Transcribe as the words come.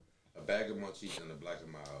bag of munchies and a Black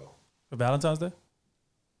and Mild. For Valentine's Day?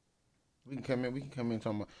 We can come in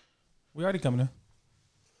talking about. We already coming in.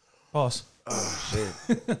 Pause. Oh,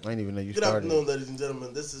 shit. I didn't even know you Good started. afternoon, ladies and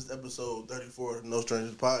gentlemen. This is episode 34 of No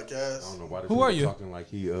Strangers Podcast. I don't know why this Who are you? talking like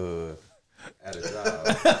he at a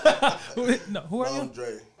job. Who are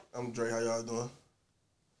you? I'm Dre. How y'all doing?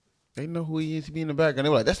 They know who he is to be in the back, and they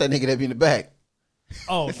were like, "That's that nigga that be in the back."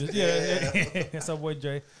 Oh, yeah. It's our boy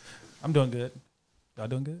Dre. I'm doing good. Y'all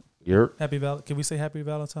doing good? You're Can we say Happy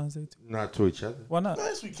Valentine's Day? not to each other. Why not?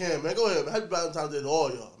 Yes, we can, man. Go ahead, man. Happy Valentine's Day to all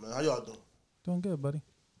y'all, man. How y'all doing? Doing good, buddy.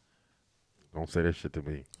 Don't say that shit to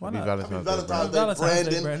me. Why Happy not? Happy Valentine's Day, Valentine's Day,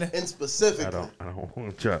 Day, Brandon, Brandon. and specifically. I don't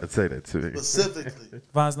want to try to say that to me. Specifically.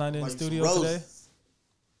 Von's not in the like studio some today. roses.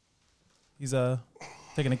 He's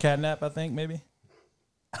taking a cat nap, I think, maybe.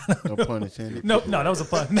 No pun intended. No, that was a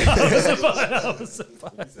pun. That was a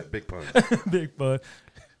pun. It's a big pun. Big pun.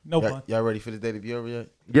 No pun. Y'all ready for the day to be over yet?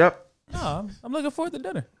 Yep. No, I'm looking forward to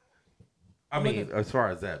dinner. I mean, as far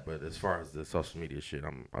as that, but as far as the social media shit,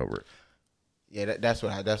 I'm over it. Yeah, that's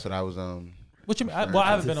what I was. What you mean? I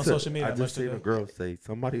haven't been on social media I much just seen a today. girl say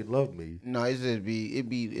somebody loved me. No, it's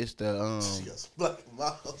the She got some black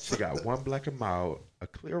mouth. She got one Black and Mild, a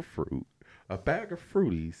clear fruit, a bag of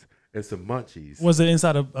fruities, and some munchies. Was it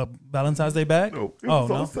inside a Valentine's Day bag? No, it Oh was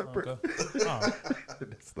no. all separate. Okay. Oh.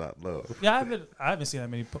 That's not love. Yeah, I haven't seen that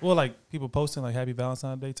many. Well, like people posting like Happy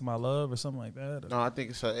Valentine's Day to my love or something like that. No, I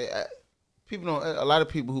think it's people don't. A lot of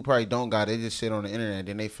people who probably don't got it, they just sit on the internet,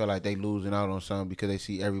 then they feel like they losing out on something because they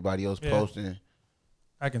see everybody else Yeah. posting.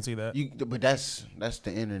 I can see that. But that's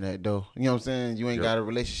the internet though. You know what I'm saying? You ain't got a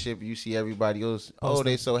relationship. You see everybody else. Oh, Posting.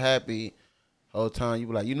 they so happy. Whole time you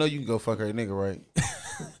be like, you know, you can go fuck her nigga, right?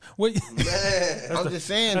 What? Man. I'm just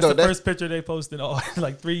saying That's though. the first picture they posted in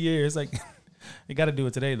like 3 years. Like, you got to do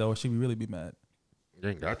it today though, or she would really be mad. You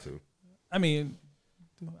ain't got to. I mean,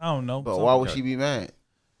 I don't know. But why would she be mad?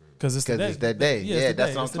 Because it's the day. Because it's that day. Yeah, Yeah, it's the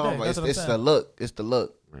that's day. what I'm It's the talking day. about. That's what I'm It's the saying. look. It's the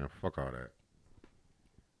look. Man, fuck all that.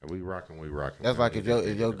 We rocking. That's like if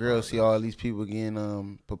your girl see all these people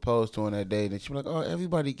getting proposed to on that day, then she be like, oh,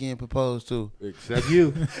 everybody getting proposed to. Except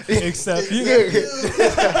you. Except you.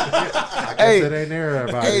 I guess it ain't there,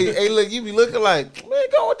 everybody. Hey, look, you be looking like, man,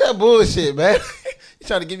 go with that bullshit, man. You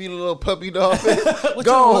trying to give me a little puppy dog face? What,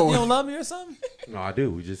 Go you on. don't love me or something? No, I do.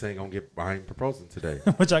 We just ain't gonna get behind proposing today.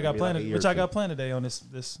 Which I got Maybe like planned. a year Which or I got two. planned today on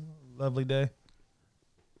this lovely day.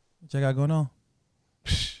 What y'all got going on?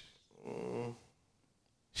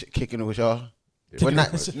 Shit, kicking it with y'all. Yeah, But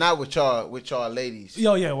pretty not with y'all ladies.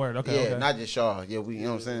 Yo, yeah, word. Okay, Yeah, okay. not just y'all. Yeah, you know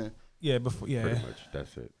what I'm saying? Yeah, before. Yeah, Pretty much.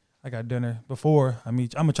 That's it. I got dinner before I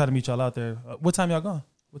meet. I'm gonna try to meet y'all out there. What time y'all going?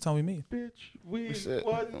 What time we meet? Bitch, we That's it.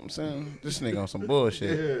 what? You know what I'm saying? This nigga on some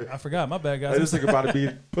bullshit. Yeah. I forgot. My bad, I guys. just think about it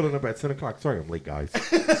being pulling up at 10 o'clock. Sorry, I'm late, guys.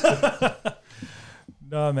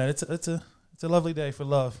 No, man, it's a lovely day for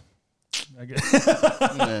love. I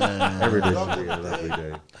guess. Man. Every day should be a lovely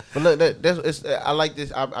day. But look, I like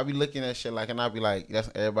this. I be looking at shit like, and I be like, that's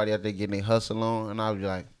everybody out there getting their hustle on, and I be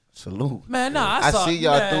like, salute. Man, nah, I saw, see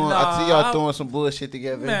y'all man, throwing. nah, I see y'all throwing some bullshit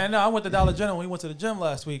together. Man, no, I went to Dollar General when we went to the gym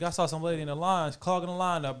last week. I saw some lady in the line clogging the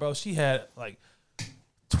line up, bro. She had like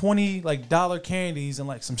 20 like dollar candies and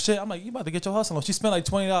like some shit. I'm like, you about to get your hustle on. She spent like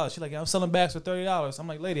 $20. She like, yeah, I'm selling bags for $30. I'm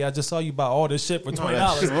like, lady, I just saw you buy all this shit for $20.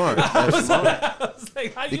 That's smart. That's smart. I was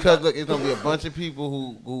like, how you Because know? look, it's gonna be a bunch of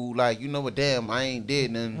people who like, you know what? Damn, I ain't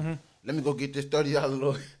did nothing. Mm-hmm. Let me go get this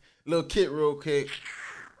 $30 little kit real quick.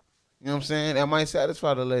 You know what I'm saying? That might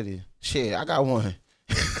satisfy the lady. Shit, I got one.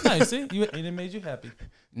 Nice, see, it made you happy.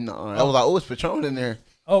 No, I was like, oh, it's Patron in there.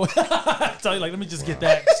 Oh, tell you like, let me just get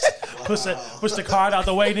that. Push the card out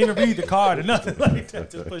the way. Didn't even read the card or nothing like that.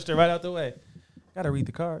 Just pushed it right out the way. Gotta read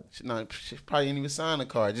the card. She probably didn't even sign the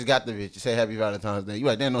card. Just got the bitch. Just say Happy Valentine's Day. You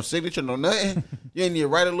like, damn, no signature, no nothing. You ain't need to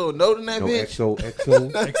write a little note in that No bitch.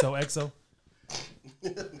 XOXO.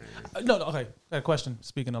 XO. No, okay. Got a question.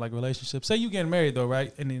 Speaking of like relationships, say you getting married though,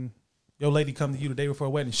 right? And then your lady come to you the day before a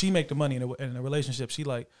wedding. She make the money in a relationship. She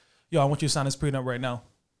like, yo, I want you to sign this prenup right now.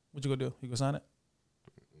 What you gonna do? You gonna sign it?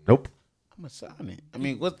 Nope. I'm gonna sign it. I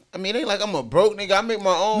mean, what? I mean, it ain't like I'm a broke nigga. I make my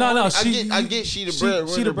own. No, money. no. I get she the bread.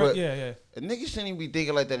 She the bread. but Yeah, yeah. a nigga shouldn't even be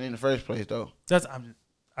thinking like that in the first place, though.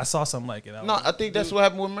 I saw something like it. No, I think that's what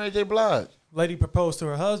happened with Mary J. Blige. Lady proposed to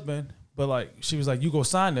her husband, but like she was like, "You go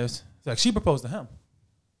sign this." It's like she proposed to him.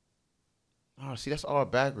 Oh, see, that's all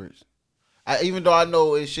backwards. Even though I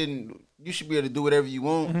know it shouldn't, you should be able to do whatever you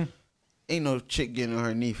want. Mm-hmm. Ain't no chick getting on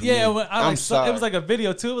her knee for Yeah, me. well, I'm sorry. It was like a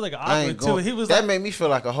video too. It was like an I ain't awkward too. going. He was that like, made me feel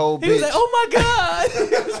like a whole bitch. he was like, "Oh my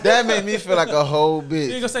god." That made me feel like a whole You bitch.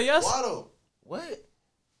 gonna say yes? Why though? What?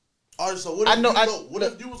 All right, so what if what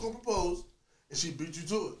if you was gonna propose and she beat you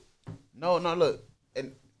to it? No, look,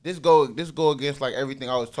 and this go against like everything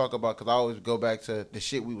I always talk about because I always go back to the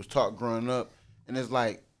shit we was taught growing up, and it's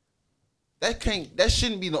like that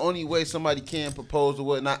shouldn't be the only way somebody can propose or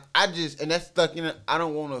whatnot. And that's stuck in it. I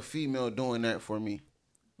don't want a female doing that for me.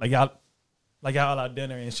 Like y'all out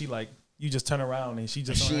dinner and she like you just turn around and she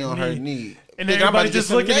on her knee. And then everybody just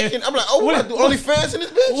looking at I'm like, oh, what I do? OnlyFans in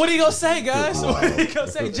this bitch? What are you gonna say, guys? What are you gonna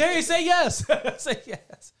say? Jerry, say yes. Say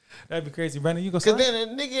yes. That'd be crazy. Brandon, you gonna say? Because then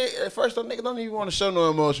a nigga, at first, a nigga don't even want to show no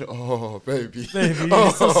emotion. Oh, baby. She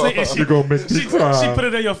gonna make me cry. She put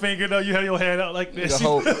it in your finger, though. You have your hand out like this.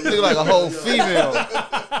 Look like a whole female.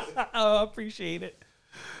 Oh, I appreciate it.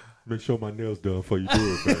 Make sure my nails done before you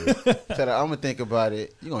do it, man. I'm gonna think about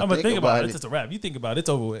it. You I'm gonna think about it. It's a wrap. You think about it. It's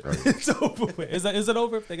over with. Right. It's over with. Is it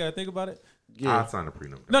over if they gotta think about it? Yeah. I'll sign a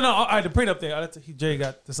prenup. No. All right, the prenup thing. Jay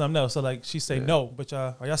got to something else. So like, she say no, but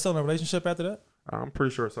are y'all still in a relationship after that? I'm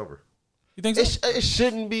pretty sure it's over. You think so? It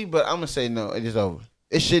shouldn't be, but I'm gonna say no. It is over.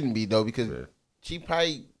 It shouldn't be though because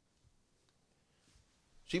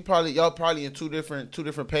y'all probably in two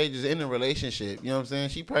different pages in the relationship. You know what I'm saying?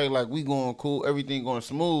 She probably like we going cool, everything going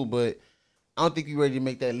smooth, but I don't think we ready to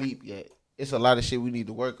make that leap yet. It's a lot of shit we need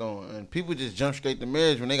to work on, and people just jump straight to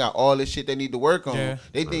marriage when they got all this shit they need to work on. Yeah.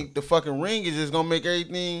 They think the fucking ring is just gonna make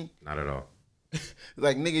everything. Not at all.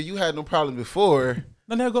 Like nigga, you had no problem before.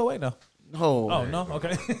 Then they'll go away now. No. Oh no.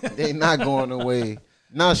 Okay. They not going away.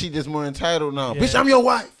 Now she just more entitled now. Yeah. Bitch, I'm your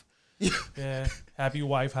wife. Yeah. Happy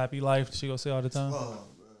wife, happy life. She gonna say all the time.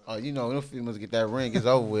 Oh, you know, them females get that ring. It's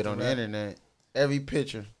over with on the internet. Every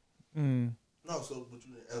picture. No, but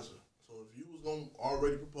you didn't answer. So if you was gonna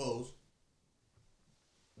already propose,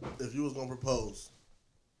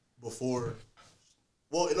 before,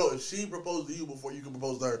 if she proposed to you before you could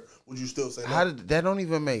propose to her, would you still say no? That don't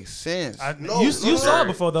even make sense. You saw it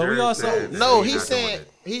before though. We all saw it. No, he's saying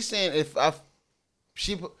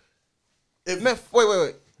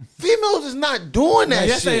wait. Females is not doing that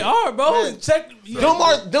yes, shit. Yes, they are, bro. Man, check. Them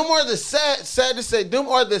are the sad to say. Them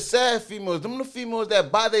are the sad females. Them the females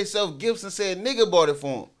that buy themselves gifts and say a nigga bought it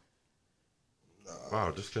for them.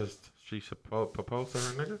 Wow, just because she proposed to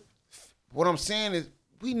her nigga? What I'm saying is,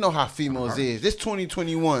 we know how females is. This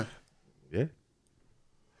 2021. Yeah.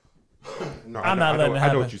 No, I'm not letting it happen.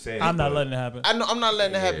 I know what you're saying. I'm not letting it happen. I know I'm not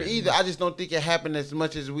letting it happen either. I just don't think it happened as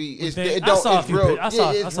much as we. It's real.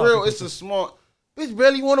 It's real. It's a small. Bitch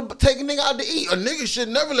barely want to take a nigga out to eat. A nigga should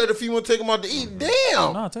never let a female take him out to eat.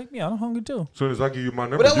 Damn. No, take me out. I'm hungry too. As soon as I give you my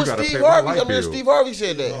number, but that was you gotta Steve pay Harvey. my light bill. Steve Harvey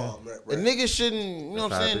said that. Right. A nigga shouldn't, you know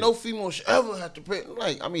what I'm saying? No female should ever have to pay.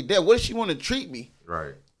 Like, I mean, Dad, what if she want to treat me?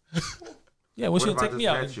 Right. Yeah, well, she'll take me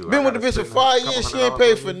out. Been with the bitch for 5 years. She ain't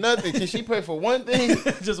paid for nothing. Can she pay for one thing?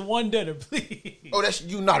 Just one dinner, please. Oh, that's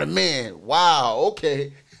you not a man. Wow.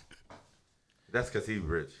 Okay. That's because he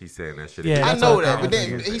rich. He's saying that shit. Yeah, I know that, but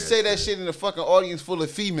then he say that shit in a fucking audience full of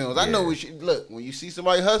females. Yeah. I know what you look when you see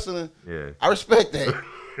somebody hustling. Yeah, I respect that.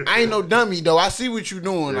 I ain't no dummy though. I see what you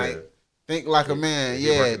doing. Yeah. Like think like a man.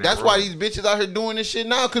 Yeah, that's why these bitches out here doing this shit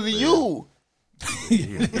now because of you.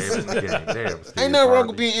 Ain't nothing wrong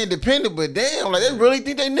with being independent, but damn, like they really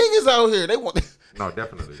think they niggas out here. They want. No,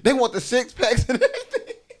 definitely. They want the 6-packs and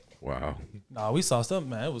everything. Wow. No, we saw something,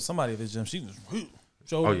 man. It was somebody at the gym. She was.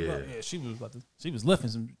 She was lifting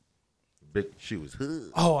some big. She was.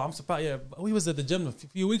 Oh, I'm surprised. Yeah, we was at the gym a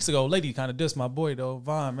few weeks ago. Lady kind of dissed my boy though,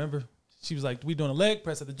 Vaughn. Remember? She was like, "We doing a leg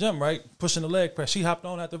press at the gym, right? Pushing the leg press." She hopped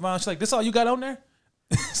on after Vaughn. She's like, "This all you got on there?"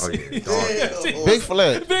 Oh yeah, big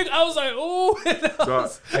flag. Big. I was like, "Ooh."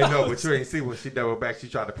 Hey, no, but you ain't see when she doubled back. She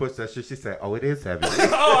tried to push that shit. She said, "Oh, it is heavy."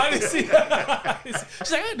 Oh, I didn't see that.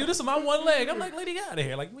 She's like, "I do this on my one leg." I'm like, "Lady, get out of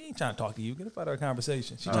here! Like, we ain't trying to talk to you. Get up out of our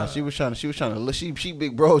conversation." She was trying to look. She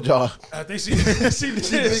big bro jaw. I think she did. She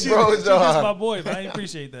dissed my boy, but I didn't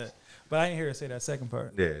appreciate that. But I didn't hear her say that second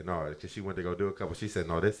part. Yeah, no, because she went to go do a couple. She said,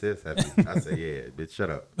 "No, this is heavy." I said, "Yeah, bitch, shut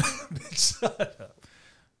up." Bitch, shut up.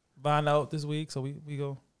 Buying out this week, so we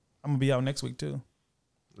go. I'm gonna be out next week too.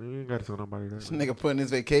 You ain't got to tell nobody that. This nigga putting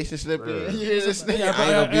his vacation slip in. Yeah, this nigga. I ain't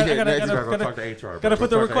gonna be here next week. Gotta talk to HR. Gotta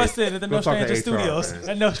put the request in at the No Stranger Studios.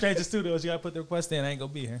 At No Stranger Studios, you gotta put the request in. I ain't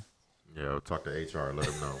gonna be here. Yeah, we'll talk to HR. Let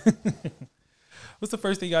them know. What's the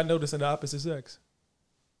first thing y'all notice in the opposite sex?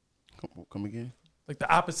 Come again? Like the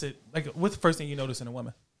opposite. Like what's the first thing you notice in a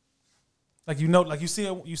woman? Like you see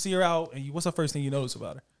her out, and what's the first thing you notice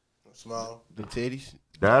about her? Smile. The titties.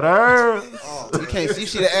 That ass. You can't see. You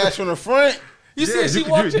see the ass from the front. You see she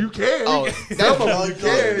walked. You can. Oh, definitely you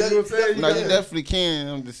can. You know what I'm saying? No, you definitely can.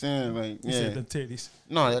 I'm just saying, like, yeah. You said the titties.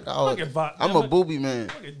 No, I'm a booby man.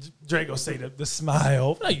 Drago say the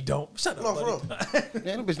smile. No, you don't. Shut up, buddy.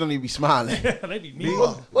 Man, them bitch don't even be smiling. They be mean.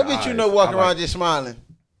 What bitch you know walking around just smiling?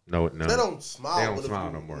 No. They don't smile. They don't but if smile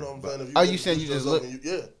you, no more. You know what I'm But- saying? If Oh, you get saying you used to just look- something,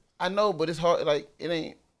 yeah. I know, but it's hard. Like it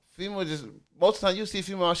ain't female. Just most of the time you see a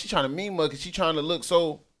female, she trying to mean mug because she trying to look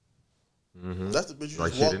so. That's the bitch you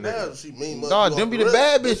Like just shit walk in there. past. She mean mug. Nah, you them off be the rip.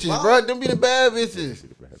 bad They bitches, smile. bro. Them be the bad bitches.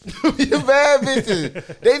 Them be the bad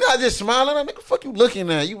bitches. They not just smiling. Like, nigga, fuck you looking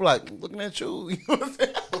at? You like looking at you. You know what I'm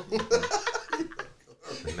saying?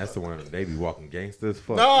 And that's the one they be walking gangsters.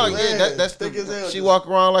 Fuck. No, too. yeah, that's Thick as hell, she just- walk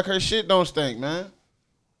around like her shit don't stink, man.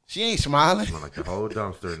 She ain't smiling. Smell like the whole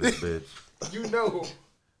dumpster in this bitch. You know.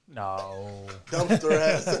 No. Dumpster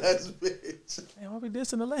ass bitch. Man, why we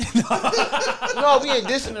dissing the lady? No, we ain't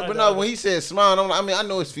dissing her, but no, when he said smile, I mean, I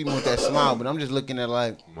know it's female with that smile, but I'm just looking at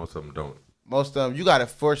like Most of them don't. most of them. You gotta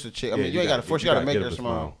force a chick. I mean, you ain't gotta force. You gotta make get her them to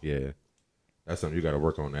smile. Yeah, that's something you gotta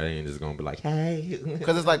work on. That ain't just gonna be like, hey.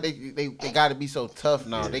 Because it's like they gotta be so tough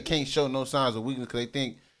now. They can't show no signs of weakness because they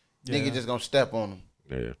think niggas just gonna step on them.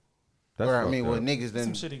 Yeah. Or I mean, fucked well, up. niggas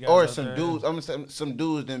then, Some shitty guys or out some there. dudes. I'm saying some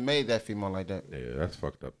dudes then made that female like that. Yeah, that's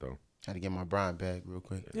fucked up though. Had to get my Brian bag real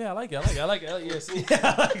quick. Yeah, I like it. I like it. Yeah, see?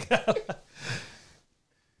 I like it.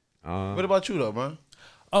 What about you though, man?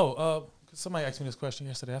 Oh, somebody asked me this question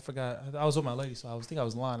yesterday. I forgot. I was with my lady, so I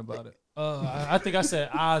was lying about it. I think I said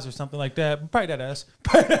eyes or something like that. Probably that ass.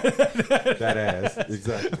 That ass,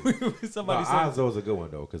 exactly. Somebody No, said. eyes those a good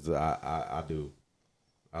one though, because I do.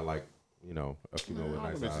 I like a female with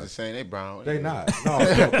nice Bitches eyes. saying they brown. They not. No,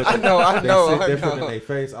 but I know. They sit different know. in their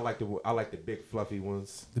face. I like the big fluffy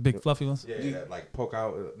ones. The big fluffy ones. Yeah, that like poke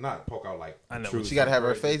out, not poke out like. I know. true She gotta have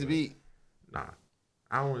her separation, face beat. but Nah,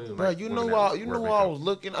 I don't really. Bro, like you women know that why? wear You know why makeup. I was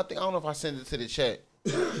looking. I don't know if I sent it to the chat.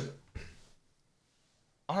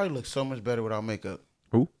 Ari looks so much better without makeup.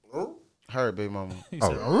 Who? Her baby mama. He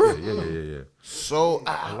said, Oh, yeah. So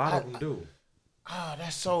A lot of them do.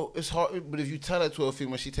 that's so it's hard. But if you tell it to a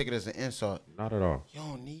female, she take it as an insult. Not at all. You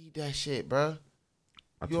don't need that shit, bro.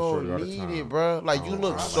 I You tell Shorty all don't the need time. it, bro. Like you Oh,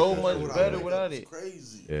 look I like so that much shit better makeup. without It's it,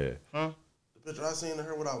 crazy. Yeah. huh? The picture I seen of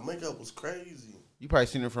her without makeup was crazy. You probably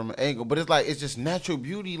seen it from an angle, but it's like it's just natural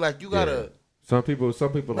beauty. Like you gotta. Yeah. Some people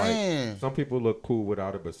Man. like. Some people look cool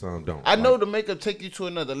without it, but some don't. I know Like, the makeup take you to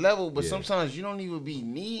another level, but Yeah. sometimes you don't even be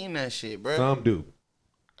needing that shit, bro. some do.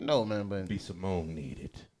 No, man, but B. Simone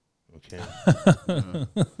needed. Okay.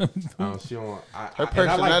 She don't. her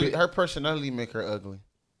personality, her personality make her ugly.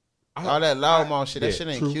 All that loud mouth shit, that shit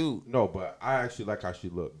ain't cute. No, but I actually like how she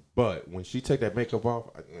look. But when she take that makeup off,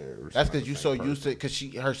 That's because you so used to it. Because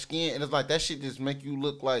her skin, and it's like that shit just make you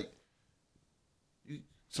look like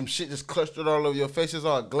some shit just clustered all over your face. It's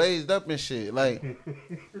all glazed up and shit. Like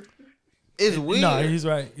it's weird. No, he's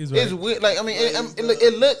right. He's right. It's weird. Like I mean,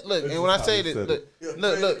 it look. And when I say how you that, said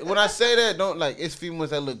look. When I say that, don't like. It's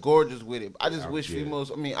females that look gorgeous with it. I just wish get it.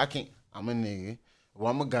 females. I mean, I can't. I'm a nigga. Well,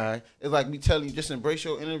 I'm a guy. It's like me telling you, just embrace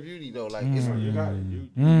your inner beauty though. Like it's. You got it. You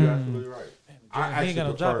absolutely right. He ain't got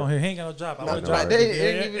no job on here. He ain't got no job. I want to no, drop.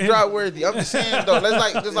 They ain't even drop worthy. I'm just saying though.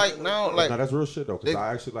 Let's like now, like No, that's real shit though. Because they-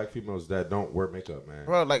 I actually like females that don't wear makeup, man.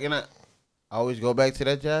 bro, like, and I always go back to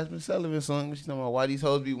that Jasmine Sullivan song. She's talking about why these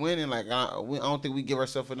hoes be winning. Like, I don't think we give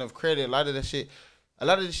ourselves enough credit. A lot of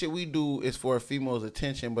the shit we do is for a female's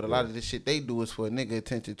attention, but a lot of the shit they do is for a nigga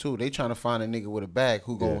attention too. They trying to find a nigga with a bag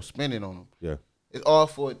who gonna spend it on them. Yeah. It's all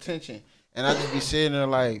for attention. And I just be sitting there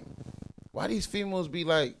like, why these females be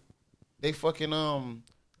like, they fucking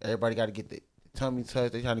everybody got to get the tummy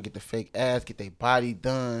touch. They trying to get the fake ass, get their body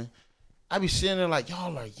done. I be sitting there like,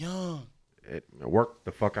 y'all are young. Work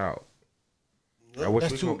the fuck out. I wish we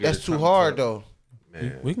That's gonna too. get That's a too tummy hard tuck. though.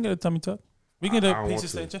 Man, We can get a tummy tuck. We can get I a don't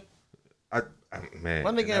piece want extension. man. My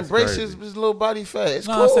and nigga that's embrace crazy. his little body fat. It's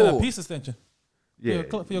No, I said a cool. piece extension. Yeah.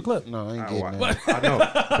 For your clip. No, I ain't I, getting that. I know,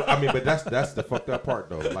 but I mean, but that's the fucked up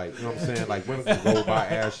part though. Like, you know what I'm saying? Like, women can go buy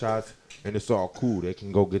ass shots and it's all cool. They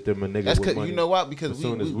can go get them a nigga That's with because money. you know why? Because As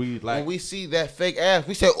soon as we, like- when we see that fake ass,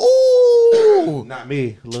 we say, "Ooh, Not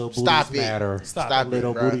me. Little booties Stop it. matter. Stop it,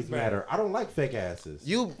 Little bruh. booties matter. I don't like fake asses.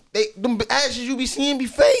 them asses you be seeing be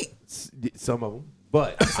fake." Some of them,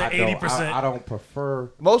 but I don't. 80%. I don't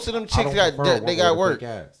prefer. Most of them I chicks don't got prefer a they woman got with a work. fake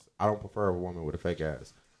ass. I don't prefer a woman with a fake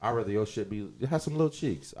ass. I'd rather your shit be have some little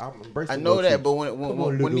cheeks. I'm embracing. I know little that, cheeks. but when Come on,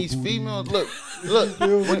 when little these booty. females look,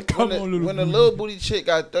 when the little booty chick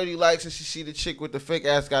got 30 likes and she see the chick with the fake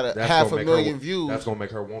ass got a That's half gonna a make her- million views, That's gonna make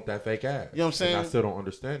her want that fake ass. You know what I'm saying? And I still don't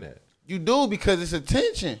understand that, you do because it's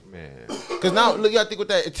attention. man. Because now look, you gotta think what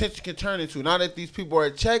that attention can turn into. Now that these people are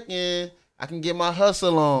checking, I can get my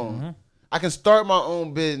hustle on. I can start my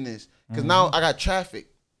own business because now I got traffic.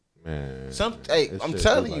 Man, Hey, this I'm shit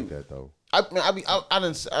telling look you. like that though.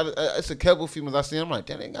 It's a couple females I see. I'm like,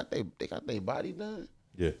 damn, they got their body done.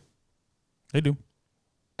 Yeah, They do.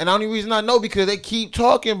 And the only reason I know because they keep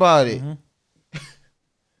talking about it.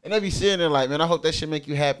 And they be sitting there like, man, I hope that shit make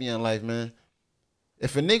you happy in life, man.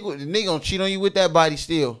 If the nigga gonna cheat on you with that body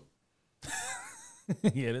still.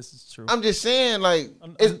 Yeah, this is true. I'm just saying, like,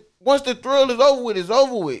 once the thrill is over with, it's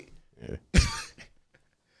over with. Yeah.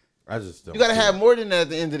 I just don't. You gotta see have it. more than that at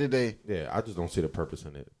the end of the day. Yeah, I just don't see the purpose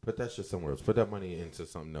in it. Put that shit somewhere else. Put that money into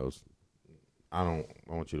something else. I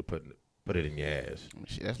want you to put it in your ass.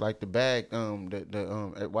 Shit, that's like the bag.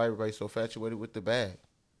 Why everybody so infatuated with the bag?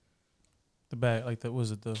 The bag, like that,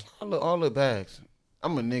 was it the? All the bags.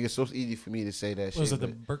 I'm a nigga, so it's easy for me to say that shit. Was it the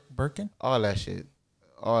but Birkin? all that shit?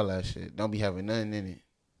 Don't be having nothing in it.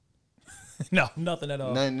 No, nothing at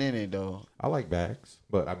all. Nothing in it though. I like bags,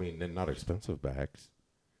 but I mean they're not expensive bags.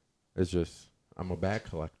 It's just I'm a bag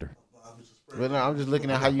collector. But no, I'm just looking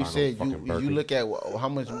at how you Find said no you fucking Birkin. look at how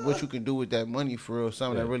much what you can do with that money for real.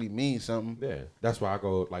 Something that Yeah. really means something. Yeah, that's why I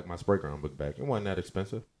go like my spray ground book bag. It wasn't that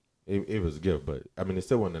expensive. It was a gift, but I mean it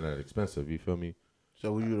still wasn't that expensive. You feel me?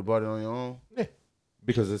 So would you have bought it on your own? Yeah,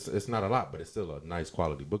 because it's not a lot, but it's still a nice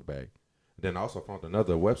quality book bag. Then I also found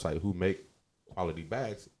another website who make quality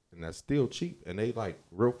bags, and that's still cheap, and they like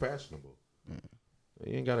real fashionable.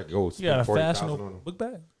 You ain't gotta go You spend got a 40,000 fashionable on them. book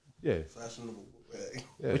bag. Yeah, Fashionable bag.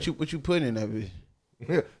 yeah. What you put in that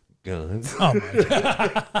bitch? Guns. Oh my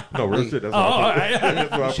god. No real shit. That's Oh, what I all put. right.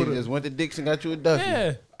 That's what I Shit put. just went to Dick's and got you a Duffy.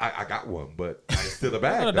 Yeah. I got one, but it's still a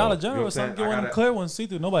bag. Go to though. Dollar You know General what or something. I'm Get one of them saying? clear ones, see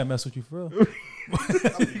through. Nobody mess with you for real. Is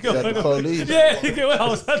that the police? Yeah, you get what I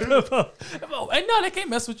was talking about. Hey, no, they can't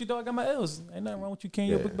mess with you, dog. I got my L's. Ain't nothing wrong with you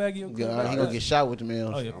carrying your Yeah. book bag. Your God, he gonna get shot with the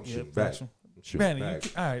mails. Oh yeah, I'm yeah. shooting back. Factual. I'm shooting Brandon,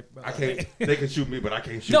 back. all right, bro. I can't. They can shoot me, but I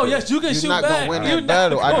can't shoot. No, them. yes, you can You're shoot not back. gonna win You're that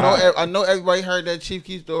not battle. I know everybody heard that Chief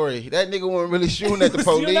Keef story. That nigga wasn't really shooting at the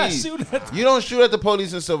You're not police. shooting at the- You don't shoot at the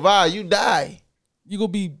police and survive. You die. You gonna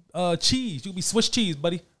be cheese. You gonna be Swiss cheese,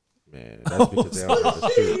 buddy. Man, that's because they don't have to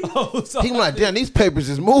shoot. Oh, sorry. He like, damn, these papers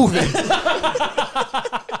is moving.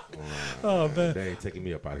 Oh man. They ain't taking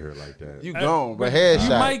me up out here like that. You gone, but You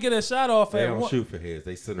headshot. might get a shot off They at don't one. shoot for heads.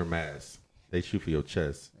 They center mass. They shoot for your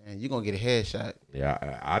chest. Man, you gonna get a headshot.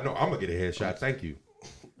 Yeah, I know. I'm gonna get a headshot. Thank you.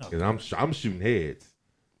 Because I'm shooting heads.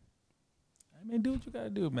 I mean, do what you gotta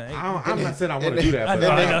do, man. I'm not saying I want to do that, but I know,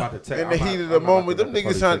 I'm I not know. about to take. In the heat of the moment, them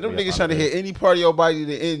niggas trying to hit any part of your body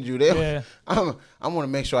to injure you. Yeah. I want to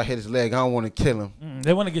make sure I hit his leg. I don't want to kill him.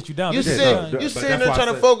 They want to get you down. You They- sitting no, you but sitting that's there why I trying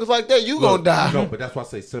to said- focus like that, you gonna die. No, but that's why I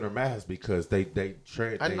say center mass because they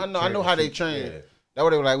train. I know how they train. Yeah. That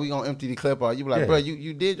way they were like, we gonna empty the clip out. You be like, Yeah. bro,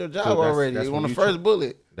 you did your job So that's- already. that's On when the you first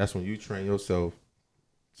bullet, That's when you train yourself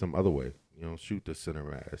some other way. You don't shoot the center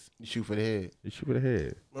mass. you shoot for the head. You shoot for the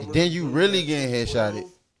head. Then you really getting headshotted.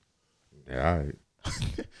 Yeah, all right.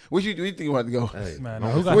 What you think about to go? Hey, Man, no,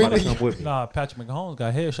 who got somebody When come with me. Nah, Patrick Mahomes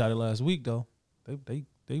got headshotted last week though.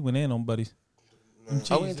 They went in on buddies.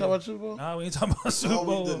 Oh, we ain't talking about Super Bowl? Nah, we ain't talking about Super No, we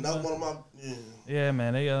Bowl. did not man. one of my. Yeah. Yeah,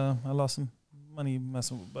 man. They I lost some money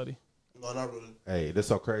messing with buddy. No, not really. Hey, this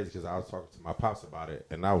so crazy because I was talking to my pops about it,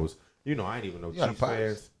 and I was, I didn't even know You got a Chiefs pops?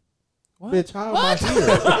 fans. What? Bitch, how am I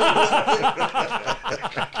here?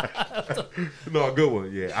 No, a good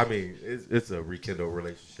one. Yeah, I mean, it's a rekindle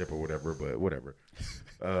relationship or whatever, but whatever.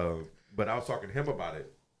 But I was talking to him about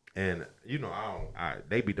it, and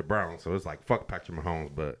they beat the Browns, so it's like fuck Patrick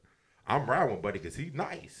Mahomes, but I'm riding with Buddy because he's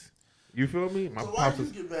nice. You feel me? My So why pops do you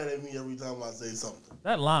is, get mad at me every time I say something?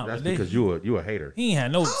 That line. that's they- because you a hater. he ain't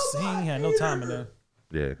had no time in there.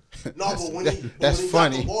 Yeah, No, but when he That's when he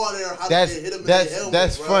funny. got the ball there, how That's did they hit him in that's the helmet,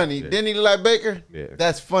 that's bro? funny. Yeah. Didn't he look like Baker? Yeah.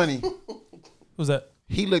 That's funny. Who's that?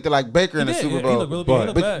 He looked like Baker in the He did, Super yeah, Bowl. He looked really But- he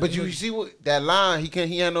looked But bad. but He you looked- see what that line?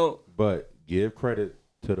 He had no. but give credit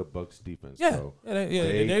to the Bucks defense. yeah, though. they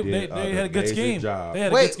They did had a good amazing scheme. job. They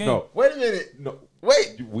had a Wait, good scheme. No. Wait a minute. No,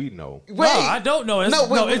 Wait. we know. Wait. No, I don't know. It's, No,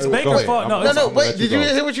 wait, it's wait, go Baker's ahead. fault. No, I'm No, it's, no, gonna let wait. you Did you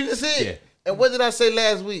go. hear what you just said? Yeah. And what did I say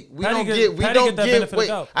last week? We Patty don't get- get. We Patty don't get that give. benefit of Wait,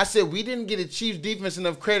 doubt. I said we didn't get the Chiefs defense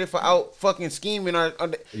enough credit for out fucking scheming. Yes.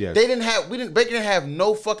 They didn't have. We didn't. Baker didn't have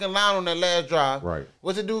no fucking line on that last drive. Right.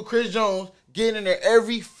 What's the dude? Chris Jones getting in there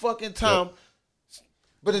every fucking time.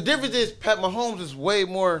 But the difference is Pat Mahomes is way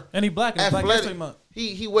more and he black. And it's Black History athletic. Month.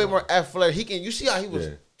 He way more athletic. He can. You see how he was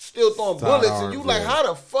Yeah. still throwing Side bullets, and you arms, like, yeah. how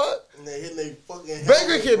the fuck? And they hitting they fucking Baker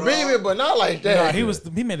helmet, can bro. beam it, but not like that.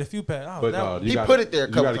 Nah, he made a few passes. Oh, But that no, was- you He gotta, put it there a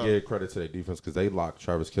You couple got to times. give credit to their defense because they locked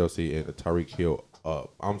Travis Kelce and Tyreek Hill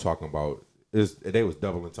up. I'm talking about they was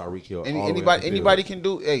doubling Tyreek Hill. all the way up the Anybody field. can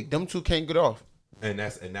do. Hey, them two can't get off. and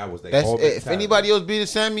that was their That's whole it. If mentality. anybody else beat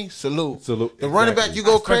Sammy, salute. Salute. The running back, Exactly. you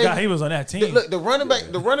go I crazy. forgot he was on that team. Look, the running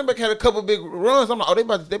back had a couple big runs. I'm like, oh, they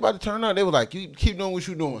about to turn out. They was like, you keep doing what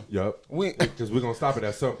you doing. Yup. We- Because we're gonna stop it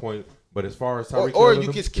at some point. But as far as Tyreek Or Hill you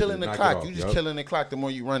and just them, killing they the did clock. not get You off. just Yup. killing the clock the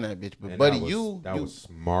more you run that bitch. But And buddy, that was, you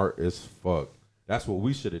smart as fuck. That's what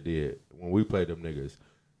we should have did when we played them niggas.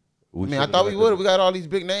 I thought we would. We got all these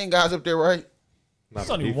big name guys up there, right? Not It's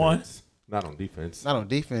on only defense. Not on defense. Not on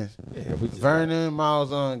defense. Yeah, we just Vernon,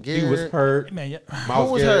 Miles on Garrett. He was hurt. Man, yeah. Miles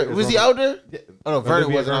Who was Garrett hurt? is Was on he out there? Yeah. Oh, no, Vernon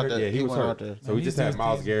Olivia wasn't out there. Yeah, he was wasn't hurt. out there. So we These just had dudes-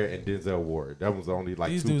 Miles Garrett and Denzel Ward. That was only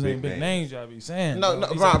like These two dudes big ain't big names, y'all be saying. No, bro. no,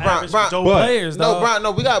 These Brian, are Brian, average Brian. Joe But- players, No, dog. Brian.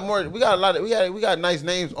 No, we got more. We got a lot of. We got nice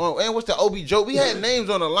names on. And what's the OB Joe? We had names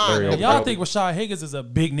on the line. Larry Y'all O'Brien. think Rashad Higgins is a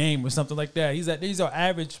big name or something like that? These are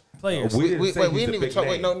average players. We didn't Wait, say we he's didn't a even big talk.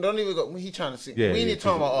 Wait, name. no, don't even go. He trying to see. Yeah, we ain't yeah, even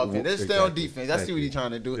talking about offense. Let's stay on exactly. defense. I see Thank what you. he's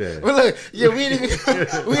trying to do. Yeah. But look, yeah, we ain't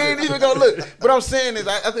even. We ain't even gonna look. What I'm saying is,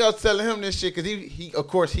 I think I was telling him this shit because he, of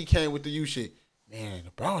course, he came with the U shit. Man,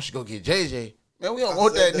 the Browns should go get JJ. Man, we don't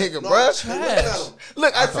want that nigga, bruh. Trash.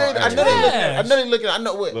 Look, I said, I know they looking. I know they looking. I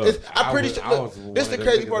know what. Look, I'm pretty sure. Look, this the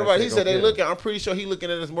crazy part about it. He said they look. looking. I'm pretty sure he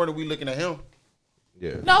looking at us more than we looking at him.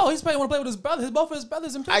 Yeah. No, he's playing. Want to play with his brother. Both of his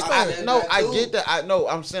brothers in Pittsburgh. I get that. I know.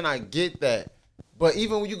 I'm saying I get that. But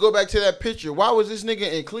even when you go back to that picture, why was this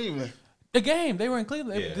nigga in Cleveland? The game they were in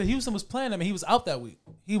Cleveland. Yeah. Houston was playing them, and he was out that week.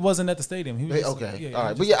 He wasn't at the stadium. He was just, Okay, yeah, all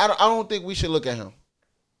right. But yeah, I don't think we should look at him.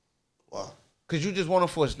 Wow. Cause you just want him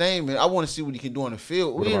for his name, and I want to see what he can do on the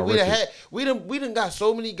field. What We about done got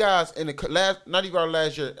so many guys in the last, not even our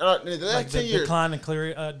last year, in the last like 10 the years. decline and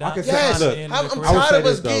clear. I can say- Yes, look, I'm I would tired say of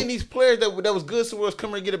us this, though. getting these players that was good to us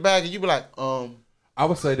come here and get a bag, and you be like, I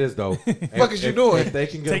would say this though. Fuck is you doing? If they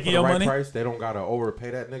can get him Taking for the your right money? price, they don't gotta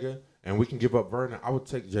overpay that nigga, and we can give up Vernon. I would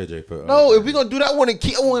take JJ for. no, if we gonna do that, I want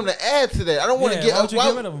him to add to that. I don't want to Yeah, get. why would you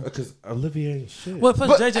get rid of him? because Olivier ain't shit. Well,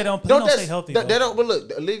 plus JJ don't that- stay healthy. That, though. don't. But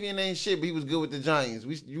look, Olivier ain't shit, but he was good with the Giants.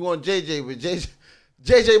 You want JJ, but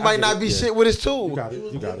JJ might get not it, be yeah. shit with his tool. you got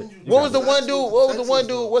it. You got it. What was the one Texas, dude? What was the one Texas, dude?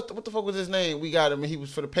 though. What the fuck was his name? We got him, and he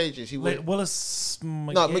was for the Patriots. He was Willis.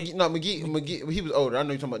 McGee. He was older. I know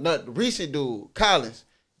you're talking about. Not the recent dude, Collins,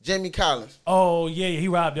 Jamie Collins. Oh yeah, he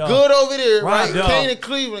robbed y'all. Good over there, Robbed right? y'all. Came to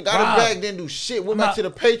Cleveland, got Robbed. him back, didn't do shit. Went back Nah. to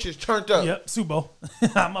the Patriots, turned up. Yep, Super Bowl.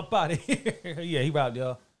 I'm up out of here. Yeah, he robbed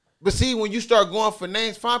y'all. But see, when you start going for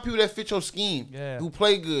names, find people that fit your scheme, Yeah. who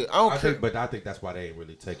play good. I don't care I think that's why they ain't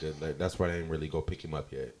really take it. Like, that's why they ain't really go pick him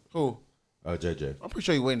up yet. who. JJ. I'm pretty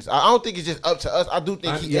sure he waiting. I don't think it's just up to us. I do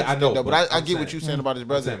think he. I know, though, but I I'm get what saying- you're saying about his I'm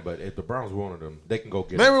brother. saying, but if the Browns wanted him, they can go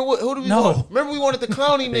get him. Remember who do we No. want? Remember we wanted the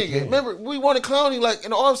Clowney They nigga. can. Remember we wanted Clowney like in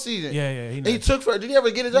the offseason. Yeah, he And he nice. took for. Did he ever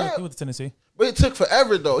get a He job? went to Tennessee. But it took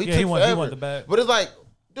forever though. He Yeah, took he forever. wanted the bag. But it's like,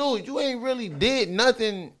 dude, you ain't really did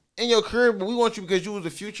nothing in your career, but we want you because you was a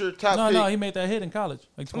future top pick. No, he made that hit in college.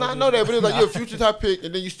 Like No, I 12 know that, but it's like years you're a ago. future top pick,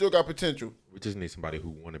 and then you still got potential. We just need somebody who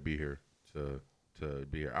want to be here to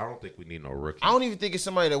be here. I don't think we need no rookie. I don't even think it's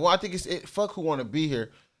somebody that. Well, I think it's fuck who want to be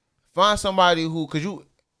here. Find somebody who, cause you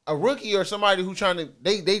a rookie or somebody who trying to.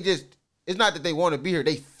 They just. It's not that they want to be here.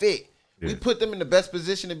 They fit. We Yeah. put them in the best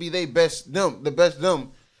position to be the best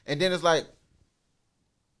them, and then it's like.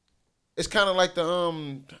 It's kind of like the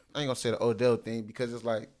I ain't gonna say the Odell thing because it's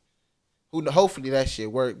like, hopefully that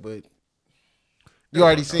shit work, but you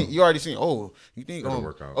already seen. Oh, you think It'll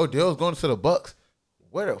work out. Odell's going to the Bucks?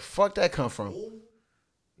 Where the fuck that come from?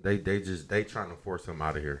 They trying to force him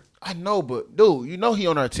out of here. I know, but dude, you know he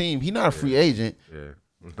on our team. He not a free agent. Yeah.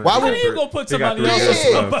 Why How would you gonna put He got somebody else?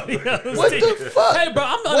 3 years on left. somebody else? What the fuck? Hey, bro,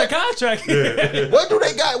 I'm under contract. What do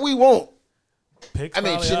they got? We want. Picks I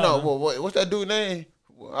mean, probably shit. out, No, huh? what's that dude name?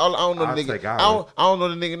 I don't know the I'll nigga. say I Godwin. don't know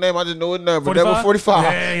the nigga name. I just know his number. Number 45.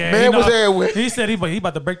 Yeah, Man he was know- there with. He said he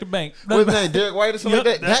about to break the bank. What's his name? Derek White or something Yep,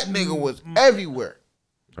 like that. That nigga was everywhere.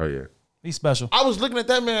 Oh yeah. He's special. I was looking at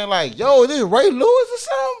that man like, yo, is this Ray Lewis or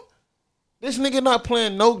something? This nigga not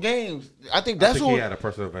playing no games. I think I that's think who. he had a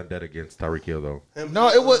personal vendetta against Tyreek Hill though. No,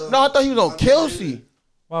 it was no. I thought he was on Kelsey.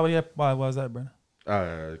 Why was that, Brandon?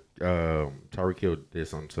 Tyreek Hill did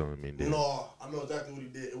something to him. And then No, I know exactly what he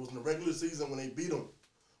did. It was in the regular season when they beat him.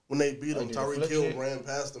 When they beat him, did a Tyreek flip Hill shit? ran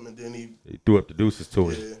past him, and then he, he threw up the deuces to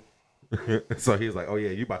him. yeah, So he's like, "Oh yeah,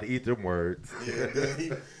 you about to eat them words." yeah.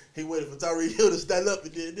 Then he waited for Tyreek Hill to stand up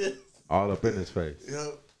and did this. All up in his face.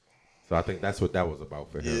 Yep. So I think that's what that was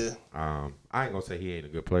about for him. I ain't gonna say he ain't a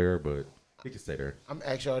good player, but he can stay there. I'm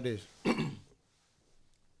gonna ask y'all this.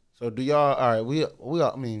 So do y'all? All right, we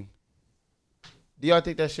all. I mean, do y'all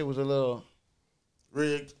think that shit was a little?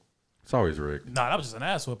 Rigged. It's always rigged. Nah, that was just an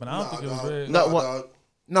ass whooping. I don't think it was dog. rigged. No, Nah, what- dog.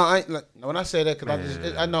 No, I ain't, like, when I say that because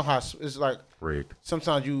Man. I know how it's like. Rigged.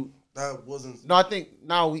 Sometimes you. That wasn't. No, I think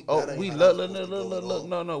now we That ain't we how love that's supposed to go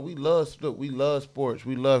at all. no we love sports,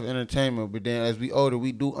 we love entertainment, but then as we older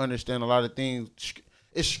we do understand a lot of things.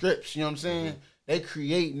 It's scripts, you know what I'm saying? Mm-hmm. They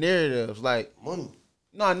create narratives like Money.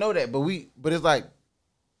 no, I know that, but it's like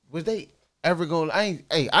was they ever gonna? I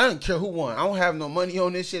don't care who won. I don't have no money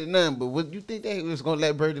on this shit or nothing. But would you think they was gonna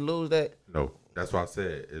let Brady lose that? No. That's why I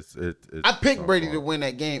said it's I picked Brady to win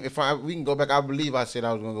that game. If we can go back, I believe I said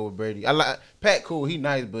I was gonna go with Brady. I like Pat. Cool, he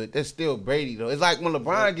nice, but that's still Brady though. It's like when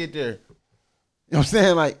LeBron get there. You know what I'm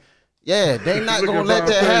saying? Like, yeah, they not gonna let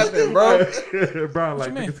that happen, bro. Brian,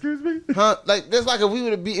 like, excuse me, huh? Like that's like if we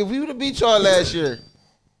would have beat y'all last year.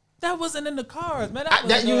 That wasn't in the cards, man.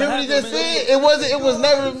 You hear what he just said? It wasn't. It was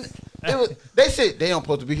never. It was. They said they don't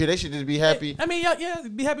supposed to be here. They should just be happy. I mean, yeah,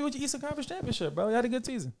 be happy with your Eastern Conference championship, bro. You had a good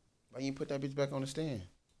season. Why you put that bitch back on the stand?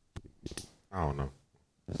 I don't know.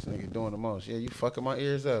 This nigga doing the most. Yeah, you fucking my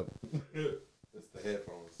ears up. It's the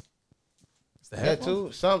headphones. It's the That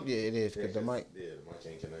too? Yeah, it is. Cause the mic. Yeah, the mic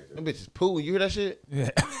ain't connected. Them bitches poo. You hear that shit?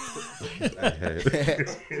 Yeah.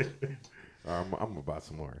 I'm gonna buy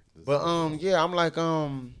some more. But yeah, I'm like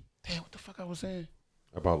damn, what the fuck I was saying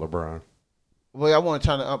about LeBron. Well, I wasn't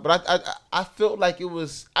trying to, but I felt like it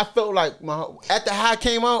was. I felt like after how it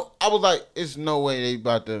came out, I was like, it's no way they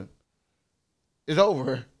about to. It's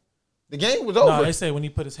over. The game was over. No, they say when he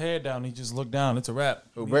put his head down, he just looked down. It's a wrap.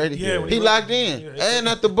 Who, Brady? Yeah, he locked in. Yeah, and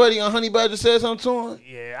after Buddy on Honey Badger said something to him.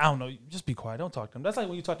 Yeah, I don't know. Just be quiet. Don't talk to him. That's like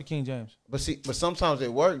when you talk to King James. But sometimes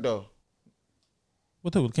it worked though.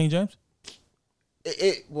 With who? King James?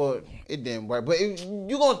 It didn't work. But it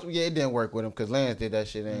didn't work with him because Lance did that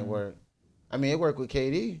shit. It ain't work. I mean, it worked with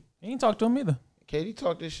KD. He ain't talk to him either. KD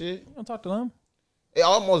talked this shit. You don't talk to him. It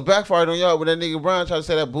almost backfired on y'all when that nigga Brian tried to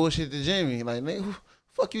say that bullshit to Jimmy. Like, nigga, who the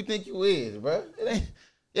fuck you think you is, bro? It ain't.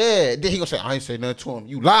 Yeah, then he gonna say, I ain't say nothing to him.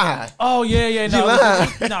 You lied. Oh, yeah. You lied.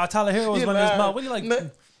 No, Tyler Hero was running his mouth. What are you like? No.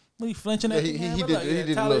 What he flinching at? Yeah, he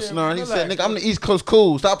did a little snarl. He said, nigga, I'm the East Coast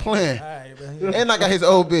cool. Stop playing. All right, bro. And I got his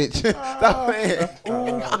old bitch. Stop playing.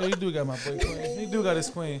 Yeah, he do got my boy queen. He do got his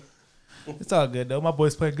queen. It's all good, though. My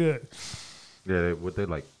boys play good. Yeah,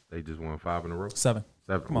 they just won 5 in a row? 7.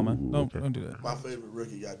 Come on, man. Don't do that. My favorite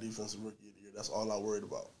rookie got defensive rookie of the year. That's all I worried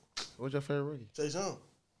about. What's your favorite rookie? Chase Young.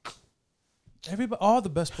 Everybody, all the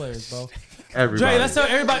best players, bro. Everybody. Dre, let's tell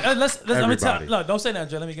everybody. Let me tell. Everybody. Look, don't say that,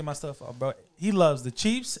 Dre. Let me get my stuff off, bro. He loves the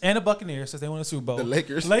Chiefs and the Buccaneers since they won the Super Bowl. The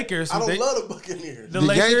Lakers. I don't love the Buccaneers. The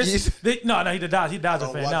Yankees. Lakers. No, he's a Dodger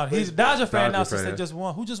fan now. He's a Dodger fan now since fan. they just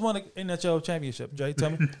won. Who just won the NHL championship? Dre,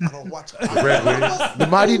 tell me. I don't watch it. The Red Wings. The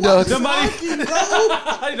Mighty Ducks.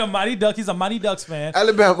 The Mighty Duck. He's a Mighty Ducks fan.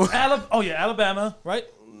 Alabama. Alabama, right?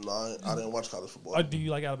 No, I didn't watch college football. Or do you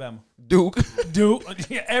like Alabama? Duke. Dude,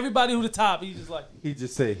 everybody who the top, he's just like. He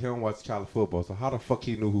just said he don't watch college football, so how the fuck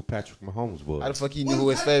he knew who Patrick Mahomes was? How the fuck he knew who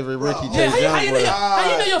his favorite rookie Yeah, Chase Young how you was?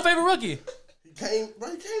 know your favorite rookie? He came in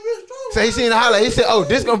strong. So he seen the highlight. He said, "Oh,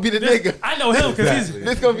 this gonna be the nigga. I know him because he's Exactly.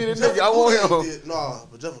 This gonna be the nigga. I want him." Nah,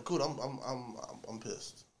 but Jeff Okuda, I'm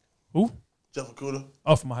pissed. who? Jeff Okuda,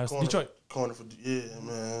 Oh, from Ohio State, Detroit. corner for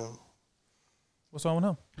man. What's wrong with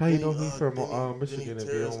him? How you know he's from Didn't Michigan he if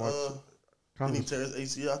tear you his, don't watch Didn't he college? tear his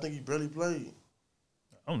ACL? I think he barely played.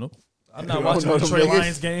 I don't know. I'm You not don't watching know the them Detroit niggas?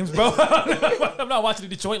 Lions games, bro. I'm not watching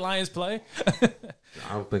the Detroit Lions play.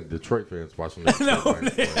 I don't think Detroit fans watching this. No,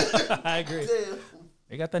 Right? I agree.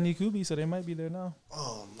 They got that new QB, so they might be there now.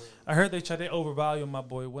 Oh man. I heard they overvalued my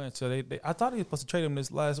boy Wentz. So they I thought he was supposed to trade him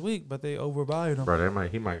this last week, but they overvalued him. Bro,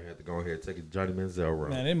 he might have to go ahead and take a Johnny Manziel route.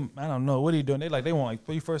 Man, I don't know what he doing. They want like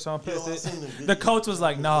 3 first round You know, I picks. seen the video. The coach was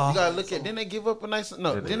like, nah. You gotta look at. Didn't they give up a nice?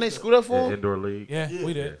 No, didn't they scoot up for him? Indoor league. Yeah,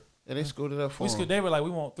 we did. Yeah, they scooted up for him. They were like, we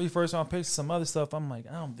want 3 first round picks and some other stuff. I'm like,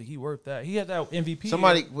 I don't think he worth that. He had that MVP.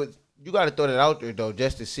 Somebody, you got to throw that out there though,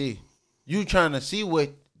 just to see. You trying to see what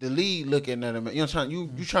the league looking at him. You know,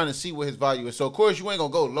 you trying to see what his value is. So of course you ain't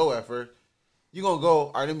gonna go low at first. You gonna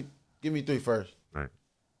go, all right, give me 3 first. Right.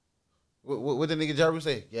 What the nigga Jerry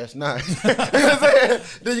say? Yes, 9. You know what I'm saying?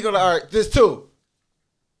 Then you gonna, all right, this 2.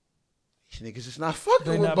 These niggas is not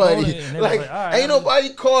fucking They with not Buddy. voting, and they Like, was like, all right, ain't nobody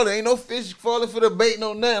calling, ain't no fish falling for the bait,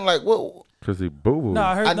 no nothing. Like, what? Because he boo-boo. No,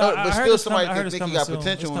 I heard. I know, no, but I heard still it's somebody coming- I heard think it's he got coming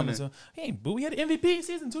soon. potential It's in coming it. soon. He ain't boo. He had an MVP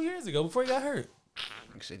season 2 years ago before he got hurt.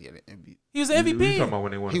 Nigga said he had an MVP. He was an You MVP. talking about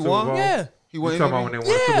when they won He the Super won? Bowl? Yeah. He You won talking about when they won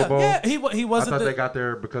the Super Bowl? Yeah. He I wasn't. thought they got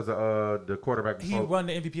there because of the quarterback. He won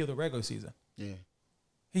the MVP of the regular season. Yeah.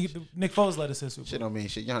 Nick Foles led us to the Super Shit Bowl. don't mean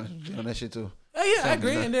shit. Y'all on that shit too. Yeah, I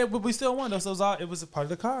agree. Something And then, but we still won though. So it was a part of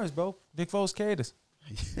the cards, bro. Nick Foles carried us.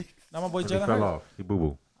 Now my boy He Jalen fell hurt. off. He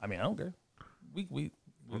boo-boo. I mean, I don't care. We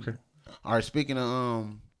Okay. All right, speaking of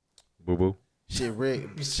Boo-boo. shit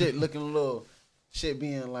looking a little shit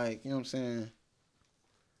being like, you know what I'm saying?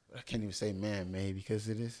 I can't even say man-made because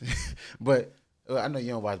it is. But I know you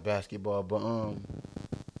don't watch basketball, but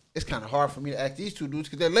it's kind of hard for me to ask these two dudes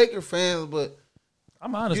because they're Laker fans, but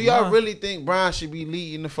I'm honest. do y'all man. really think Brian should be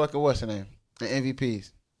leading the fucking what's the name? The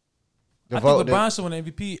MVPs. I think LeBron should win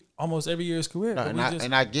MVP almost every year of his career.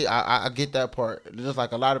 I get that part. Just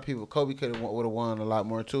like a lot of people, Kobe would have won a lot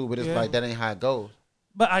more too. But it's like that ain't how it goes.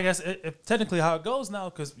 But I guess if technically how it goes now,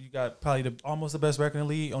 because you got probably almost the best record in the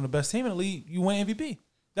league on the best team in the league, you win MVP.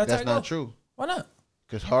 That's not true. Why not?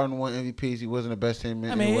 Because Harden won MVPs. He wasn't the best team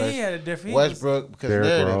in the West. He had a different Westbrook, because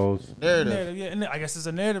narrative. Yeah, and I guess it's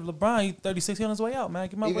a narrative. LeBron, he 36, he on his way out, man.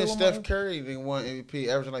 Even Steph Curry didn't won MVP,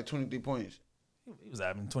 averaging like 23 points. He was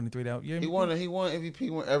averaging 23 that year. He won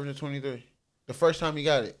MVP, averaging 23. The first time he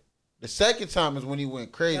got it. The second time is when he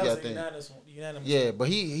went crazy, I think. Yeah, but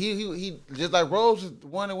he just like Rose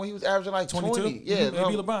won it when he was averaging like 20. Yeah,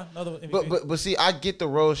 maybe LeBron, another MVP. But see, I get the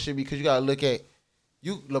Rose shit because you gotta look at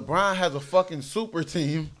LeBron has a fucking super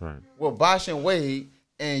team with Bosh and Wade,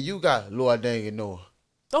 and you got Lord Dang and Noah.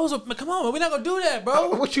 Come on, man. We're not gonna do that,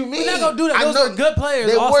 bro. What you mean? We're not gonna do that. Those were good players.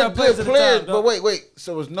 They were good players, time, but wait.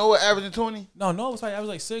 So was Noah averaging 20? No, Noah was probably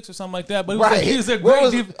averaging like 6 or something like that. But he was a great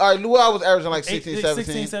defense. All right, Luau was averaging like 16,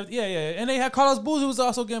 17. Yeah. And they had Carlos Boozer who was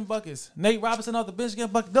also getting buckets. Nate Robinson off the bench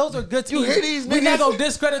getting buckets. Those are good teams. You hear these niggas? We're not gonna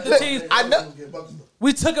discredit the teams. I know.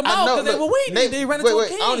 We took them out because they were weak. They ran into a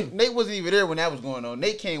king. Nate wasn't even there when that was going on.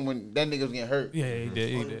 Nate came when that nigga was getting hurt. Yeah, he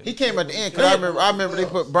did. He came at the end because I remember they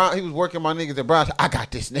put Brown. He was working my niggas at Brown. I got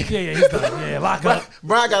this nigga. Yeah, he's done. Yeah, lock up.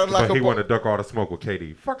 Brown got to lock up. He wanted to duck all the smoke with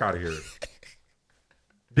KD. Fuck out of here.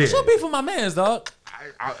 What's your beef with my mans, dog?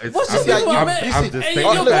 What's your beef with my man? Hey,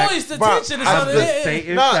 your voice, the tension is something.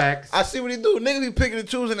 Stating facts. I see what he do. Niggas be picking and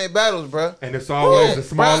choosing their battles, bro. And it's always the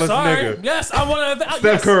smallest nigga. Yes, I want to.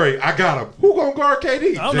 Steph Curry, I got him. Who gonna guard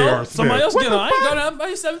KD? I don't know. Somebody else get him. I ain't guarding him.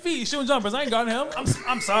 He's 7 feet, shooting jumpers. I ain't guarding him.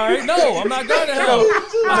 I'm sorry. No, I'm not guarding him.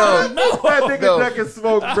 No. That nigga ducking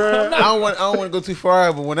smoke, bro. I don't want to go too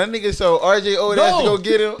far, but when that nigga saw RJ has to go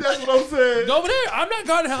get him. That's what I'm saying. Go over there. I'm not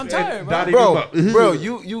guarding him. I'm tired, bro.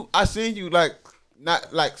 You. I seen you not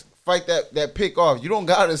fight that pick off. You don't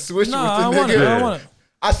gotta switch with the nigga. I don't want it.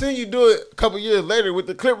 I seen you do it a couple years later with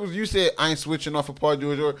the Clippers. You said I ain't switching off of Paul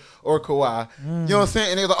George or Kawhi. You know what I'm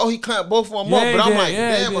saying? And they was like, oh, he clamped both of them up. But I'm like,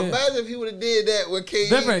 damn, imagine if he would have did that with KD.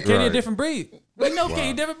 Different. KD a different breed. But no,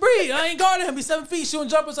 KD different breed. I ain't guarding him. He's 7 feet shooting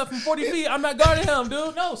jumpers up from 40 feet. I'm not guarding him,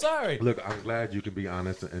 dude. No, sorry. Look, I'm glad you can be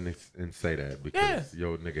honest and say that because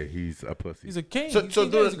yo nigga, he's a pussy. He's a king. So he's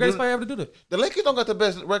the greatest player ever to do that. The Lakers don't got the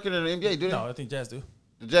best record in the NBA, do they? No, I think Jazz do.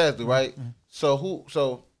 The Jazz do, right? Mm-hmm.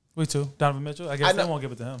 So we too. Donovan Mitchell. I guess they won't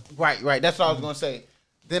give it to him. Right. That's what I was gonna say.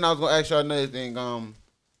 Then I was gonna ask y'all another thing.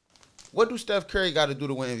 What do Steph Curry got to do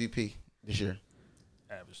to win MVP this year?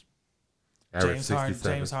 Average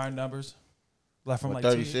James Harden numbers. Left from like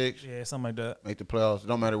 36. Yeah, something like that. Make the playoffs.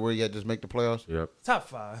 Don't matter where you at, just make the playoffs. Yep. Top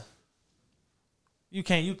 5. You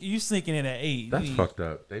can't. You sneaking in at 8. That's fucked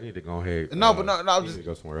up. They need to go ahead. No, but no. He need to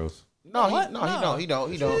go somewhere else. No, he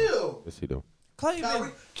don't. Yes, he don't.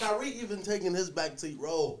 Kyrie even taking his backseat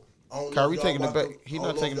role. Kyrie taking the back. He's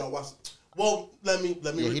not taking. Well, let me.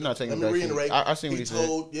 Yeah, he's not taking. Let me reiterate. I seen what he said.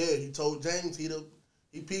 He told James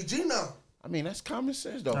he PG now. I mean, that's common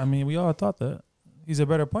sense though. I mean, we all thought that. He's a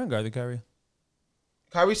better point guard than Kyrie.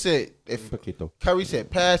 Kyrie said,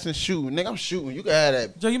 pass and shoot. Nigga, I'm shooting. You can have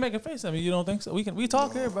that. Joe, you making a face at me. You don't think so? We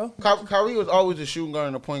talk here, bro. Kyrie was always a shooting guard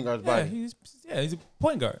in a point guard's body. He's a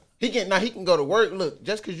point guard. He can go to work. Look,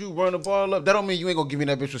 just because you run the ball up, that don't mean you ain't going to give me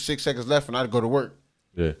that bitch with 6 seconds left and I'd go to work.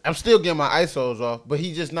 Yeah. I'm still getting my ISOs off, but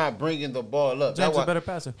he's just not bringing the ball up. James is a better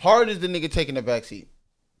passer. Harden is the nigga taking the backseat.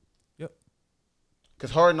 Yep.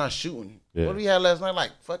 Because Harden not shooting. Yeah. What did he have last night?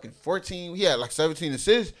 Like fucking 14. He had like 17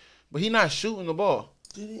 assists, but he not shooting the ball.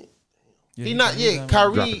 Did he? He not.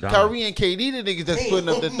 Kyrie and KD the niggas that's putting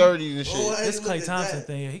up the 30s and shit. This Klay Thompson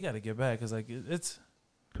thing, he got to get back because like it's.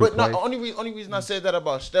 But no, only reason I said that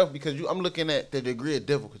about Steph because I'm looking at the degree of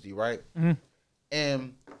difficulty, right? Mm-hmm.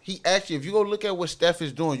 And he actually, if you go look at what Steph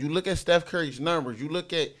is doing, you look at Steph Curry's numbers, you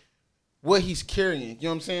look at what he's carrying. You know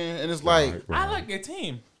what I'm saying? And it's like I like your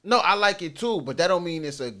team. No, I like it too, but that don't mean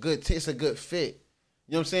it's a good. It's a good fit.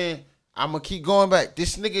 You know what I'm saying? I'm gonna keep going back.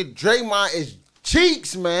 This nigga Draymond is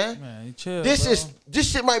cheeks, man. Man, chill.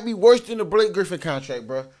 This shit might be worse than the Blake Griffin contract,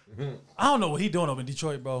 bro. Mm-hmm. I don't know what he doing over in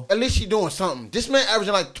Detroit, bro. At least he doing something. This man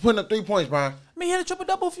averaging like putting up 3 points, bro. I mean, he had a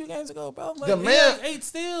triple-double a few games ago, bro. Like, the man, 8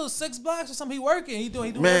 steals, 6 blocks or something. He working. He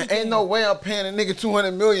doing man, everything. ain't no way I'm paying a nigga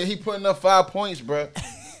 $200 million. He putting up 5 points, bro.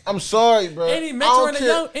 I'm sorry, bro. Ain't he mentoring the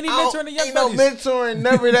young buddies? Ain't no mentoring,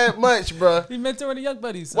 never that much, bro. He mentoring the young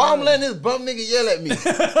buddies. Why I'm letting this bum nigga yell at me?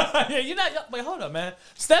 Yeah, you're not. Wait, hold up, man.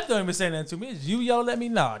 Steph don't even say that to me. It's you yell at me,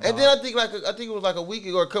 nah. And then I think it was like a week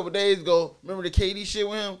ago, or a couple days ago. Remember the KD shit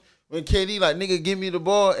with him When KD like, nigga, give me the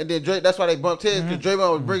ball, and then Drake, that's why they bumped heads, because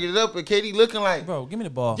Draymond was bringing it up, and KD looking like, Bro, give me the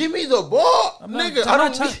ball. give me the ball,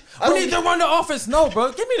 nigga. We need to run the offense. No,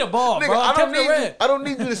 bro. Give me the ball, Nigga, bro. I don't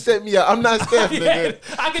need you to set me up. I'm not Steph, nigga.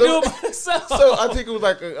 I can do it myself. So I think it was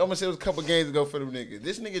like I'm gonna say it was a couple games ago for them niggas.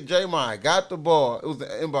 This nigga Draymond got the ball. It was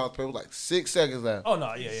the inbound play. It was like 6 seconds left. Oh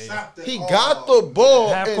no, yeah. He got the ball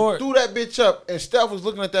Half and court. threw that bitch up, and Steph was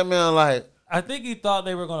looking at that man like, I think he thought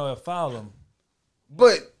they were gonna foul him.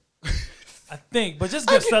 but I think, but just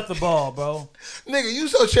give Steph the ball, bro. nigga, you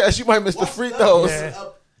so trash, you might miss the free throws. Yeah.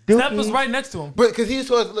 Steph was right next to him. But because he's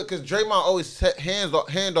supposed to look, because Draymond always set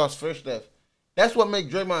handoffs for Steph. That's what make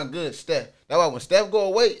Draymond good, Steph. That's why when Steph go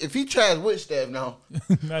away, if he tries with Steph now,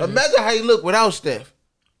 imagine how he look without Steph.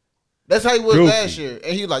 That's how he was last year,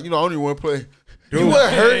 and he like, I don't even want to play. You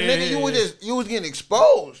weren't hurt, nigga. You was getting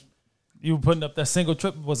exposed. You were putting up that single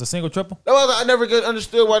triple. Was a single triple? That was, I never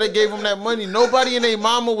understood why they gave him that money. Nobody in their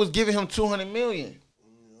mama was giving him $200 million.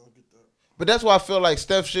 But that's why I feel like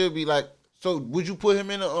Steph should be like. So would you put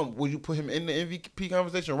him in the MVP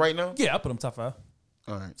conversation right now? Yeah, I put him top 5.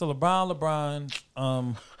 All right. So LeBron,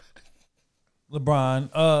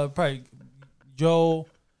 probably Joe,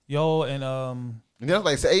 and And then I was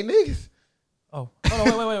like, say 8 niggas. Oh, hold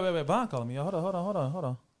on, wait. Bond calling me. Hold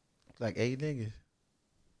on. Like 8 niggas.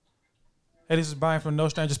 Hey, this is Brian from No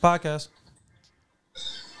Strangers Podcast.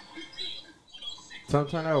 Some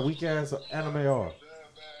turn out weak ass anime off.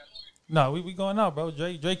 No, we going out, bro.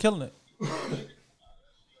 Dre killing it.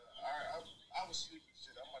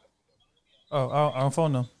 Oh, I don't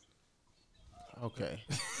phone them. Okay.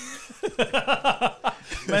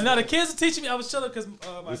 Man, now the kids are teaching me. I was chilling because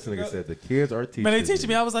This nigga said the kids are teaching. Man, they teaching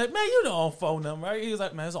me. I was like, man, you don't phone them, right? He was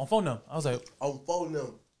like, man, it's on phone them. I was like, On phone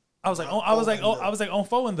them. I was like, on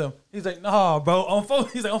phone them. He's like, nah, bro, on phone.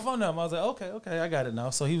 He's like, on phone them. I was like, okay, I got it now.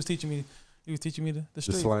 So he was teaching me. He was teaching me the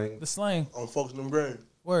street, the slang. On folks in the brain.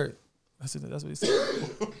 Word. That's what he said.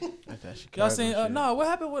 Y'all seen? What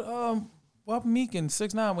happened with what happened? Meek and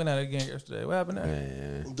 6ix9ine went at it again yesterday. What happened there?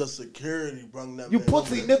 Man. The security brung that. You man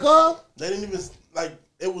pussy over. nigga. They didn't even like.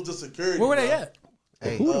 It was the security. Where were they bro. at?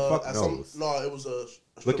 Hey, Who the fuck knows? It was a.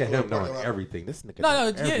 Look at him strip club knowing parking lot. everything. This nigga. No,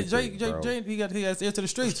 knows yeah, everything, bro. Jay, he got ear to the It's a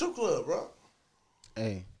streets. strip club, bro.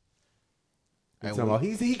 hey. He talking about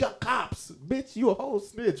he got cops. Bitch, you a whole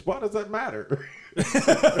snitch. Why does that matter?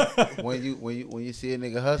 when you see a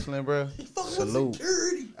nigga hustling, bro, He fucking salute. with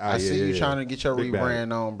security. I see you trying to get your Big rebrand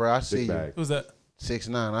bag. on, bro. I see Big you. bag. Who's that?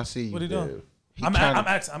 6ix9ine, I see you. What he doing? He I'm tryna-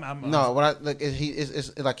 asking. No, what I look is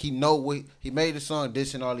it's like he know what he made the song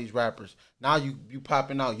dissing all these rappers. Now you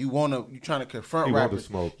popping out. You trying to confront He want rappers. the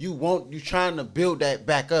smoke. You trying to build that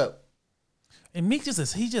back up. And Meek he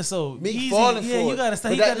just so Meek easy. falling Yeah, for you it. gotta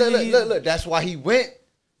stay. But look. That's why he went.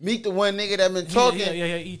 Meek the one nigga that been talking.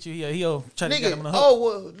 Yeah, eat you. Yeah, he'll try to get him Nigga, on the hook. oh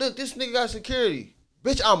well, look, this nigga got security.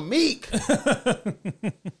 Bitch, I'm Meek.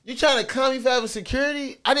 You trying to come me for having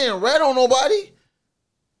security? I didn't rat on nobody.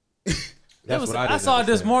 That's what I I didn't saw it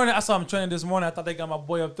this understand. morning. I saw him training this morning. I thought they got my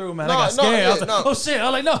boy up through, man. No, I got no, scared. I was yeah, like, no. oh shit. I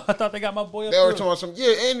was like, no. I thought they got my boy up They were through. talking about some,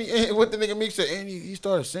 yeah, and what the nigga Meek said, and he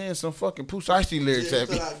started saying some fucking Pooh Shiesty lyrics at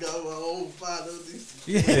me. I got my old father.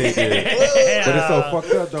 Yeah. But it's so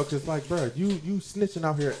fucked up though, cause like, bro, you snitching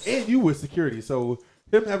out here and you with security, so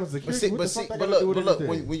him having security. But look,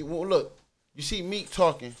 when you look, you see Meek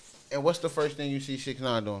talking, and what's the first thing you see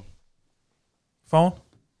 6ix9ine doing? Phone.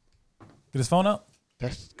 Get his phone out.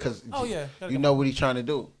 That's because Oh, yeah. you know what he's trying to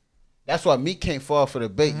do. That's why Meek can't fall for the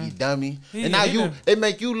bait, you dummy. And now he it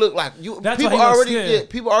make you look like you. That's People why he looks already, scared.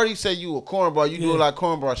 people already say you a cornball. You do a lot of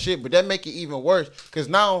cornball shit, but that make it even worse. Cause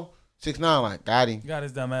now 6ix9ine like got him. Got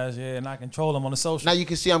his dumb ass, yeah, and I control him on the social. Now you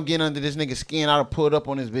can see I'm getting under this nigga's skin. I'd have pulled up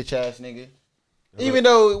on this bitch ass nigga. Even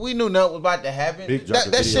though we knew nothing was about to happen, Big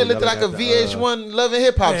dropped that the shit video looked like a yelling at the, VH1 Love and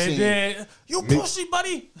Hip Hop yeah, scene. yeah. You pussy,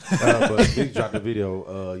 buddy. But Big dropped the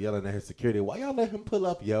video yelling at his security. Why y'all let him pull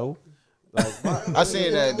up, yo? Like, why? I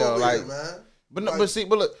seen that though, like, man. but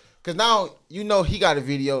look, cause now you know he got a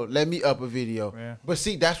video. Let me up a video. Yeah. But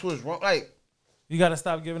see, that's what's wrong. Like, You gotta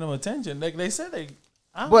stop giving them attention. Like they said,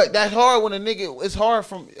 but that's hard when a nigga. It's hard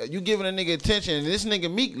from you giving a nigga attention, and this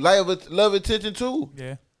nigga Meek love attention too.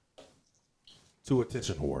 Yeah. 2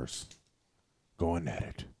 attention whores going at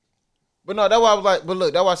it. But no, that's why I was like. But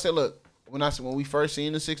look, that's why I said, look, when we first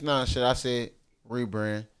seen the 6ix9ine shit, I said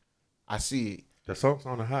rebrand. I see it. The song's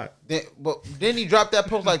on the hot. Then he dropped that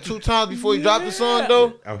post like 2 times before he dropped the song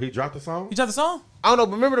though. Oh, he dropped the song? You dropped the song? I don't know,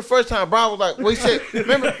 but remember the first time Brian was like, well, he said,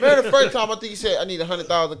 remember the first time I think he said, I need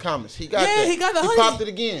 100,000 comments. He got that. He got the He 100. popped it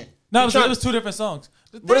again. No, He it was 2 different songs.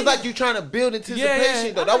 But it's like you trying to build anticipation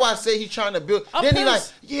Yeah. though. That's why I say he's trying to build. I'm Then he like,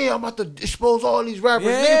 pissed. yeah, I'm about to expose all these rappers.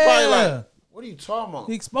 Yeah. Nigga probably like, What are you talking about?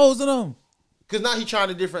 He exposing them. Cause now he trying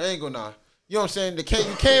a different angle now. You know what I'm saying? You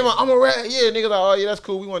came out, I'm a rat. Yeah, niggas like, oh yeah, that's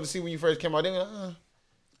cool. We wanted to see when you first came out. They were like,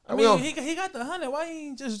 I mean, he got the 100. Why he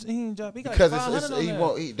ain't drop? He got because 500 on he there.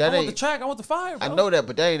 want that I want ain't the track. I want the fire, bro. I know that,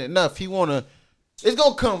 but that ain't enough. He wanna. It's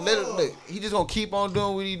gonna come. Look, he just gonna keep on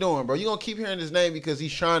doing what he doing, bro. You gonna keep hearing his name because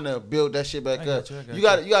he's trying to build that shit back up. You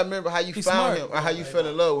got to remember how you found him or how you fell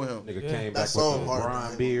in love with him. Nigga came back with the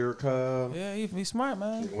LeBron beard, cuz. Yeah, he's smart,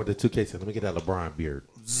 man. With the 2K said, let me get that LeBron beard.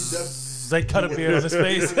 They cut a beard on his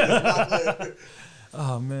face.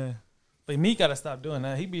 Oh man, but Meek gotta stop doing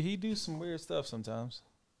that. He do some weird stuff sometimes.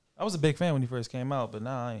 I was a big fan when he first came out, but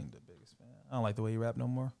now I ain't the biggest fan. I don't like the way he rap no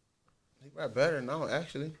more. He rap better now,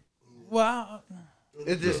 actually. Well,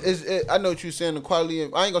 it's just I know what you're saying. The quality I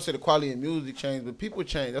ain't gonna say the quality of music changed, but people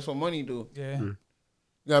change. That's what money do. yeah, You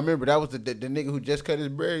gotta remember that was the nigga who just cut his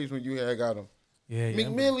braids when you had got him. yeah. Meek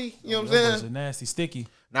Millie, you know what I'm That was saying? a nasty, sticky.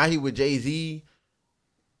 Now he with Jay-Z.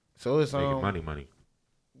 So it's Making money.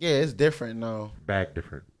 yeah, it's different now. Bag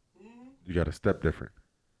different. You got to step different.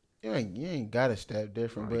 You ain't gotta step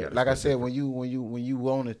different, No, you but gotta like I step said, when you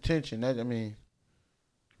want attention, that money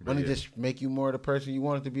just make you more the person you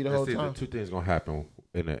wanted to be the whole time. The two things gonna happen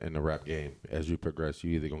in the rap game as you progress.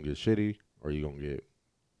 You either gonna get shitty or you gonna get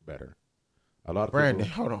better. A lot of Brandon,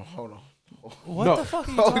 people, hold on. What the fuck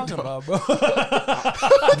are you talking about, bro?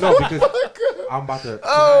 no, because I'm about to.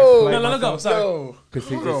 No, go. Sorry. No. Because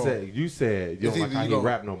he just said you said you don't like how he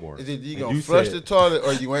rap no more. Is it you And gonna you flush said- the toilet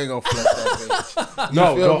or you ain't gonna flush that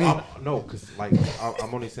bitch? No, because like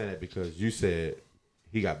I'm only saying that because you said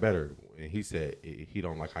he got better, and he said he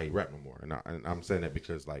don't like how he rap no more, and I'm saying that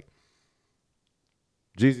because like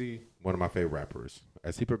Jeezy, one of my favorite rappers,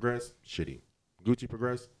 as he progressed, shitty. Gucci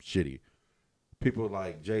progressed, shitty. People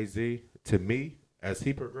like Jay-Z, to me, as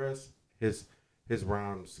he progressed, his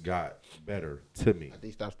rhymes got better to me. I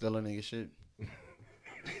think stop stealing nigga shit.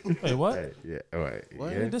 Wait, what? Hey, yeah, all right,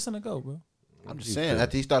 What? yeah. This in the go, bro. I'm just saying,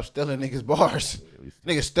 after he stopped stealing niggas bars.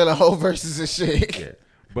 Niggas stealing whole verses and shit. Yeah,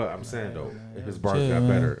 but I'm saying though, his bars Chill, got man.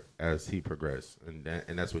 better as he progressed, and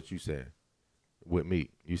that's what you said. With me,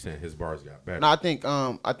 you saying his bars got better. No, I think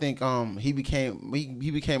he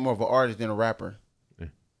became more of an artist than a rapper. Yeah.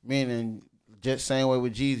 Meaning, just same way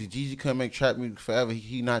with Jeezy. Jeezy couldn't make trap music forever.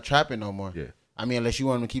 He not trapping no more. Yeah. I mean, unless you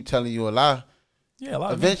want him to keep telling you a lie. Yeah, a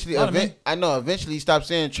lot Eventually, of men. eventually he stopped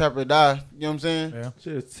saying trap or die. You know what I'm saying? Yeah.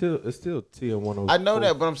 Shit, it's still T1. I know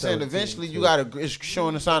that, but I'm saying eventually you it's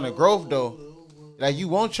showing a sign of growth though. Like you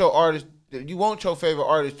want your favorite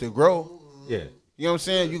artist to grow. Yeah. You know what I'm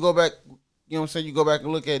saying? You go back, you know what I'm saying? You go back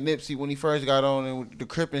and look at Nipsey when he first got on and with the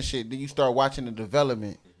Crip and shit. Then you start watching the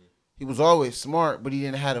development. He was always smart, but he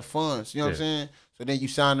didn't have the funds. You know what I'm saying? So then you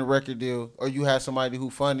sign the record deal, or you have somebody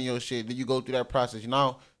who funding your shit. Then you go through that process. You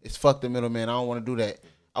know, it's fuck the middleman. I don't want to do that.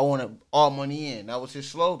 I want all money in. That was his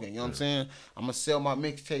slogan. You know what I'm saying? I'm gonna sell my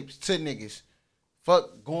mixtapes to niggas.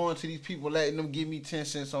 Fuck going to these people, letting them give me 10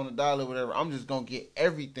 cents on the dollar, whatever. I'm just gonna get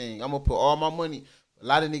everything. I'm gonna put all my money. A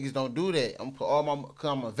lot of niggas don't do that. I'm gonna put all my, cause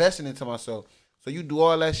I'm investing into myself. So you do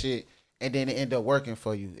all that shit, and then it end up working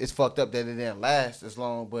for you. It's fucked up that it didn't last as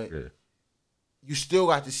long, but you still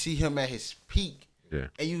got to see him at his peak. Yeah.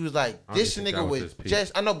 And you was like, this nigga was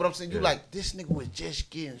just, I know, but I'm saying, you like, this nigga was just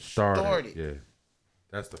getting started. Yeah.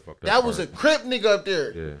 That's the fucked up That was part. a Crip nigga up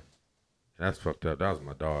there. Yeah. That's fucked up. That was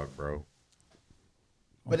my dog, bro.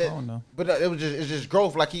 But it was just, it's just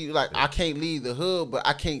growth. Like I can't leave the hood, but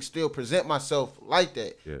I can't still present myself like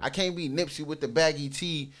that. Yeah. I can't be Nipsey with the baggy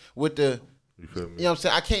tee, with the, You feel me? you know what I'm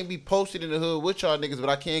saying? I can't be posted in the hood with y'all niggas, but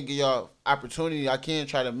I can give y'all opportunity. I can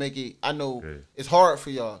try to make it. I know it's hard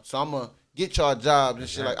for y'all, so I'm going to get y'all jobs and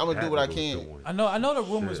shit. Like, I'm going to do what I can. I know the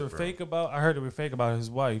rumors were fake about. I heard they were fake about his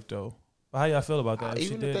wife though. But how y'all feel about that? Even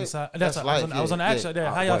She if did. they- That's that's I life, was on the action there.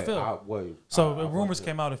 How y'all feel? So the rumors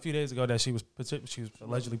came out a few days ago that she was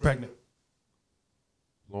allegedly pregnant.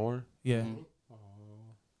 Lauren? Yeah.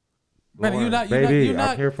 Lauren, Brandon, baby,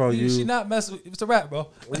 I'm here for you. She not messing with. It's a rap, bro.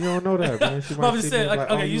 You don't know that, man. She But I'm might just see me saying,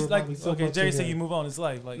 like, oh, okay, you remind me so okay. much Jerry of said him. you move on. It's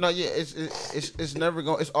life, like No, yeah, it's never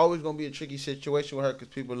going. It's always going to be a tricky situation with her because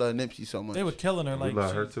people love Nipsey so much. they were killing her. We Like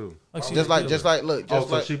love she- her too. Like she Just like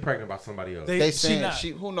So she pregnant by somebody else. they she saying not.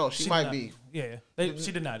 who knows? She She might not. be. Yeah,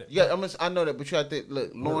 she denied it. Yeah, I know that, but you have to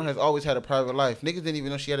look. Lauren has always had a private life. Niggas didn't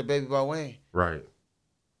even know she had a baby by Wayne. Right.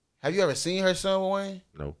 Have you ever seen her son with Wayne?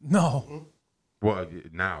 No. No. Well,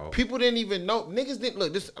 now. People didn't even know. Niggas didn't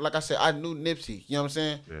look. This, like I said, I knew Nipsey. You know what I'm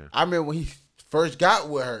saying? Yeah. I remember when he first got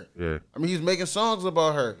with her. Yeah. I mean, he was making songs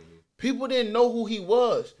about her. People didn't know who he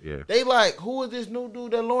was. Yeah. They like, who is this new dude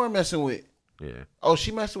that Lauren messing with? Yeah. Oh,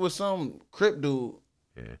 she messing with some Crip dude.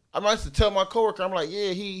 Yeah. I might have to tell my coworker, I'm like, yeah,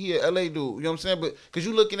 he a LA dude. You know what I'm saying? But because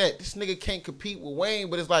you looking at this nigga can't compete with Wayne,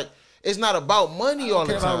 but it's like it's not about money all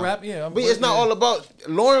the time. About rap, yeah, but it's not all about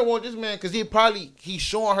Lauren want this man because he's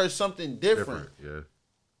showing her something different. Yeah,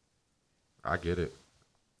 I get it.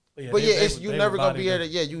 But you never gonna be able to.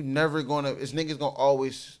 Yeah, you never gonna. It's niggas gonna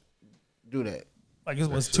always do that. Like it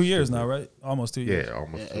was 2 years now, right? Almost 2 years. Yeah,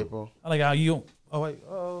 almost. Yeah, April. I like how you. Oh wait.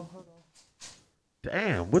 Oh, hold on.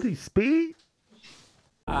 Damn, what he speed?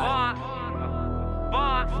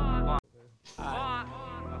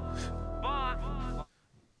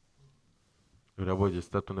 Dude, that boy just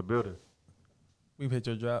stepped in the building. We've hit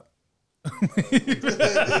your drop. What's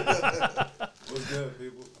good,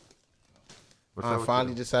 people? I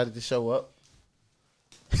finally decided to show up.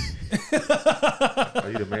 Oh,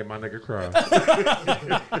 you done made my nigga cry.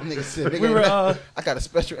 Nigga said, I got a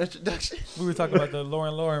special introduction. We were talking about the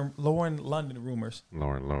Lauren London rumors.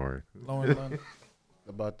 Lauren. Lauren London.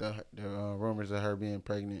 About the rumors of her being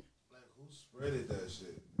pregnant. Like, who spreaded that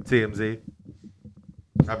shit? TMZ.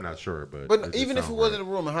 I'm not sure, but even if it wasn't a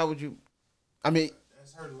rumor, how would you? I mean,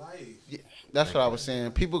 that's her life. Yeah, that's what I was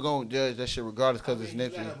saying. People gonna judge that shit regardless because it's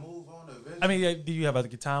Nipsey. You gotta move on eventually. I mean, do you have a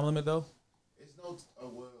time limit though? It's no.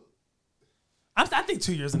 Well, I think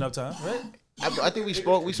 2 years enough time, right? I think we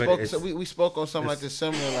spoke on something like this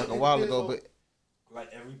similar like a while ago, but like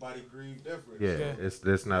everybody grieve different. Yeah,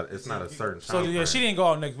 it's not a certain time. So yeah, she didn't go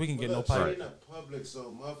out next week and get no pipe. She in the public,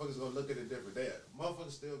 so motherfuckers gonna look at it different.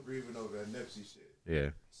 Motherfuckers still grieving over that Nipsey shit.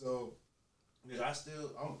 Yeah. So,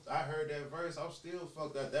 I heard that verse. I'm still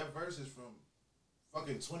fucked up. That verse is from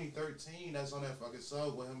fucking 2013. That's on that fucking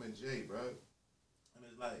song with him and Jay, bro. And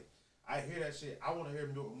it's like, I hear that shit. I want to hear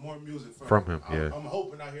more music from him. I'm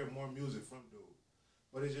hoping I hear more music from dude.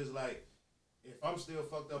 But it's just like, if I'm still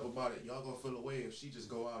fucked up about it, y'all gonna feel away if she just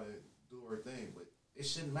go out and do her thing. But it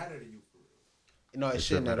shouldn't matter to you for real. No, it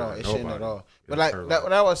shouldn't at all. It shouldn't at all. But like that,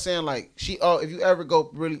 what I was saying, like if you ever go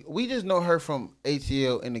really, we just know her from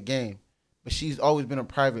ATL in the game, but she's always been a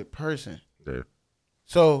private person. Yeah.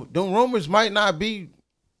 So them rumors might not be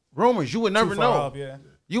rumors. You would never know. Up, yeah.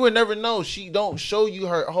 You would never know. She don't show you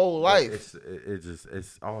her whole life.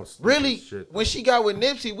 It's all really shit, when she got with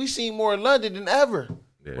Nipsey, we seen more in London than ever.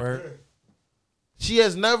 Yeah. Word. She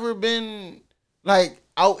has never been like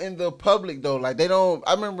out in the public though. Like they don't.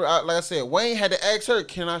 I remember, like I said, Wayne had to ask her,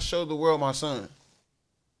 "Can I show the world my son?"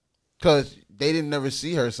 Because they didn't never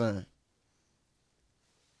see her son.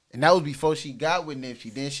 And that was before she got with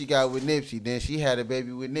Nipsey. Then she got with Nipsey. Then she had a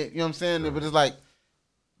baby with Nip. You know what I'm saying? But it's like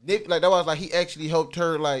Nip, like that was like he actually helped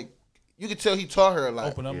her. Like you could tell he taught her a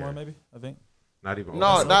lot. Open up more, maybe. I think. Not even.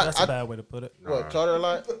 No, that's a bad way to put it. What, taught her a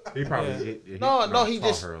lot? He probably he taught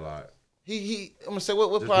just her a lot. He I'm gonna say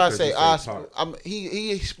what part I say?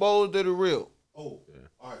 He exposed her to real. Oh, yeah.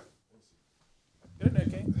 All right. Get in there,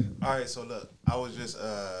 King. All right, so look, I was just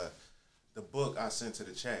the book I sent to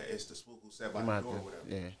the chat. It's The Spook Who Sat by the Door, or whatever.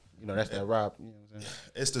 Yeah, you know that's that Rob. You know what I'm saying?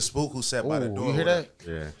 It's The Spook Who Sat by the Door. You hear that?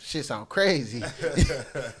 Yeah. Shit sound crazy.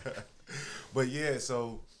 But yeah,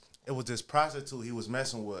 so it was this prostitute he was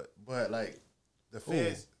messing with, but like the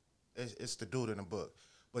feds, it's the dude in the book.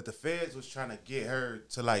 But the feds was trying to get her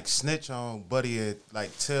to like snitch on Buddy and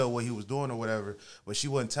like tell what he was doing or whatever. But she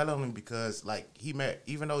wasn't telling him because like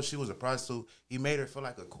even though she was a prostitute, he made her feel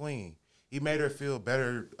like a queen. He made her feel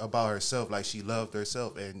better about herself, like she loved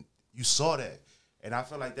herself. And you saw that. And I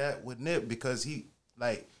feel like that with Nip because he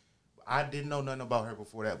like, I didn't know nothing about her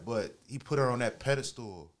before that, but he put her on that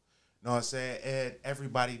pedestal. You know what I'm saying? And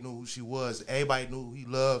everybody knew who she was. Everybody knew he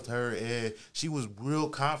loved her, and she was real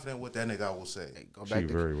confident with that nigga, I will say. Hey, go back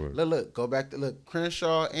go back to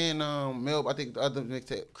Crenshaw and Mel. I think the other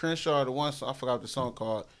mixtape, Crenshaw, the one song, I forgot what the song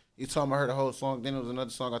called. He told me I heard the whole song. Then there was another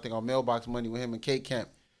song I think on Mailbox Money with him and K Camp,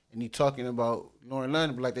 and he talking about Lauren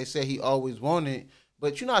London. But like they said, he always wanted.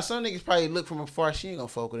 But you know, how some niggas probably look from afar. She ain't gonna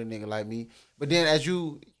fuck with a nigga like me. But then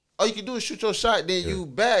all you can do is shoot your shot. Then you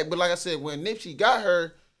back. But like I said, when Nipsey got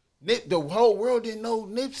her. The whole world didn't know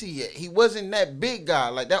Nipsey yet. He wasn't that big guy.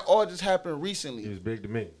 Like, that all just happened recently. He was big to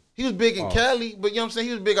me. He was big in Cali, but you know what I'm saying?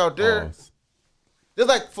 He was big out there. There's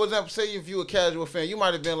like, for example, say if you a casual fan, you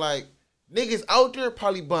might have been like, niggas out there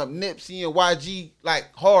probably bump Nipsey and YG,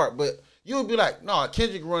 like, hard. But you would be like, no,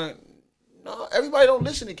 Kendrick run. No, everybody don't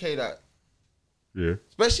listen to K-Dot. Yeah.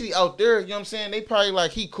 Especially out there, you know what I'm saying? They probably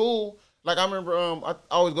like, he cool. Like, I remember, I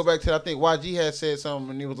always go back to, I think YG had said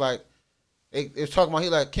something, and he was like, It was talking about he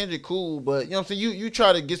like Kendrick cool, but you know what I'm saying? You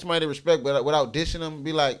try to get somebody to respect, but without dissing him,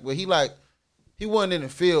 be like, well, he wasn't in the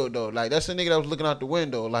field though. Like that's a nigga that was looking out the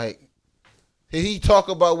window. Like he talk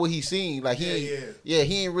about what he seen. Like he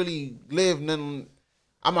ain't really lived nothing.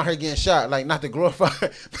 I'm out here getting shot. Like not to glorify.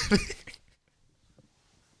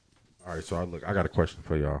 All right, so I got a question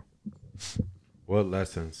for y'all. What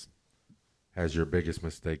lessons has your biggest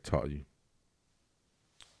mistake taught you?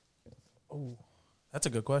 Oh, that's a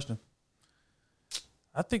good question.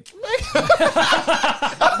 I think. No,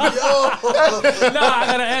 I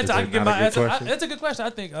gotta answer. I can get my answer. That's a good question. I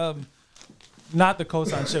think not to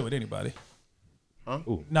co-sign shit with anybody. Huh?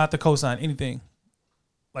 Not to co-sign anything,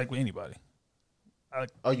 like with anybody.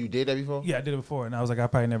 Oh, you did that before? Yeah, I did it before, and I was like, I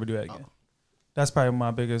probably never do that again. That's probably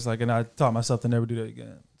my biggest and I taught myself to never do that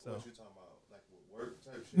again. So. What you talking about? Like with work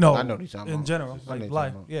type shit? No, I know what you're talking in about. general, I know like what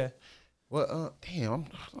life. you're talking Yeah. Well, damn.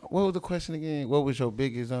 What was the question again? What was your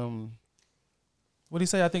biggest What do you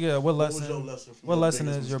say? I think what lesson? was your lesson from What your lesson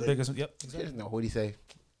biggest is your mistake? biggest? Yep. Exactly. No, what did he say?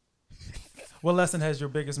 What lesson has your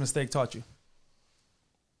biggest mistake taught you?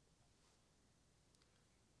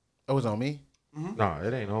 It was on me. No,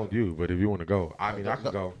 it ain't on you. But if you want to go, I mean, I can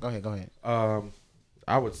go. Go ahead.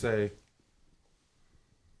 I would say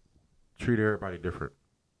treat everybody different.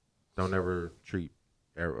 Don't ever treat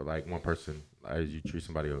like one person as you treat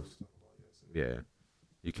somebody else. Yeah,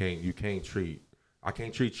 you can't treat. I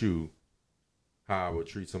can't treat you how I would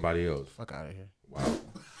treat somebody else. Fuck out of here. Wow.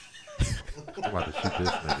 I'm about to shoot this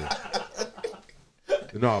nigga.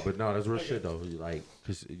 No, that's real shit though. Like,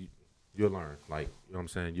 cause you'll learn. Like, you know what I'm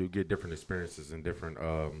saying? You'll get different experiences and different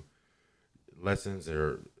lessons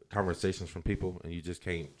or conversations from people, and you just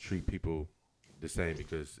can't treat people the same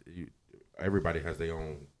because everybody has their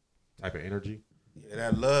own type of energy. Yeah,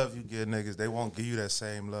 that love you give niggas, they won't give you that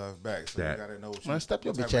same love back. So That- you gotta know what Man, you step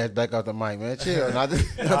your what bitch type ass back out the mic, man. Chill. I'm I'm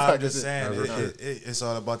just saying, That's real it's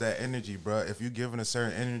all about that energy, bro. If you giving a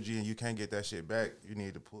certain energy and you can't get that shit back, you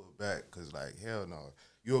need to pull it back. Cause like, hell no,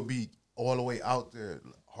 you'll be all the way out there,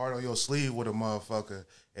 hard on your sleeve with a motherfucker,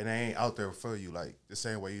 and they ain't out there for you like the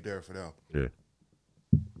same way you there for them. Yeah.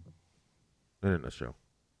 That ain't a show.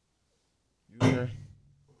 You there?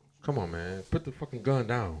 Come on, man. Put the fucking gun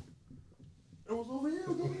down. It was over here. It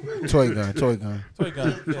was over here. Toy gun. So you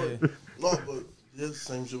got, yeah. No, but it's the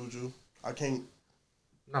same shit with you. I can't.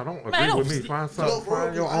 No, don't agree Man, with don't- me. Find No, something. bro,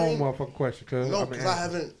 Find your I own ain't- motherfucking question, cuz. No, because I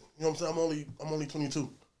haven't. You know what I'm saying? I'm only 22.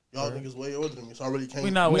 Y'all niggas way older than me, so I really can't.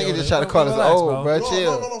 We not way Nigga older. just try to call us Relax, old, bro. No,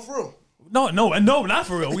 Chill. no, for real. No, not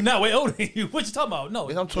for real. We not way older than you. What you talking about? No.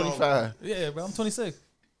 Bitch, I'm 25. Yeah, bro. I'm 26.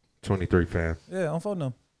 23 fan. Yeah, I'm folding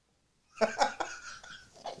them.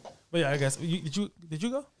 But yeah, I guess did you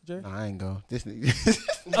go, Jerry? Nah, I ain't go. This nigga.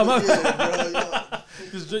 Oh, my Yeah, bro,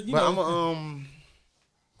 yeah. You But know, I'm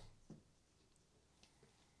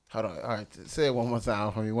hold on. All right, say it one more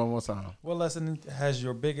time for me. One more time. what lesson has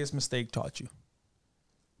your biggest mistake taught you?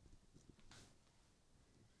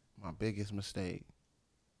 My biggest mistake.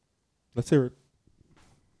 Let's hear it.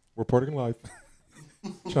 Reporting live.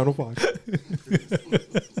 Channel 5.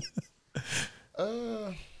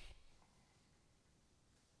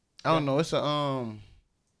 I don't know. It's a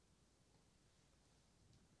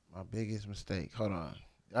my biggest mistake. Hold on.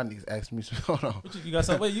 Y'all niggas ask me. Hold on. What you got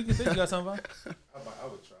something? Wait, you can think you got something? Vaughn? I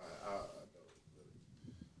would try.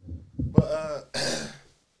 But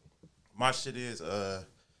my shit is I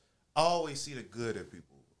always see the good in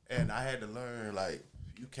people, and I had to learn like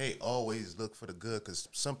you can't always look for the good because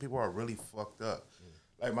some people are really fucked up.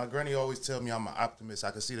 Like my granny always tell me I'm an optimist.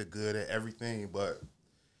 I can see the good in everything, but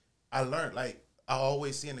I learned like I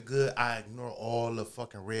always see in the good. I ignore all the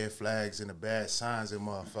fucking red flags and the bad signs in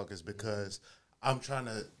motherfuckers because I'm trying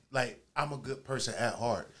to like I'm a good person at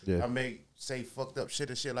heart. Yeah. I may say fucked up shit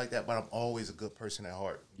and shit like that, but I'm always a good person at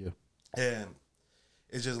heart. Yeah. And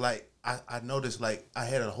it's just like I noticed like I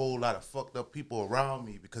had a whole lot of fucked up people around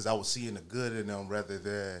me because I was seeing the good in them rather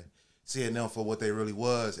than seeing them for what they really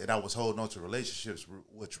was, and I was holding on to relationships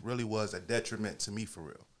which really was a detriment to me for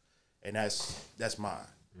real. And that's mine.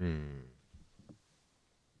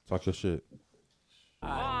 Talk your shit.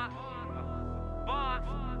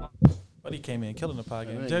 But he came in killing the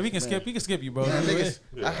podcast. Man, Jerry, we can man. skip you, bro. Man, You- niggas,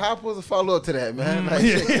 how I supposed to follow up to that, man? Like,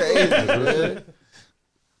 shit crazy, man.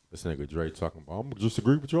 This nigga Dre talking about, I'm gonna just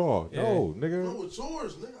agree with y'all. Yeah. No, No, nigga. with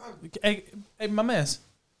yours, nigga. Hey, my mans.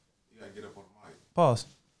 You gotta get up on the mic. Pause.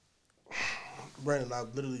 Brandon, I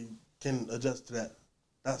literally can adjust to that.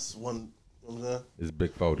 That's one. You know what I'm saying? It's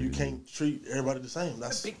Big 40. You can't treat everybody the same.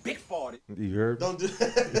 That's You heard me? don't do.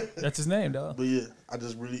 That's his name, dog. But yeah, I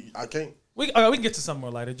can't. We can get to something more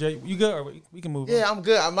lighter. Jay, you good? Or we can move on? Yeah, I'm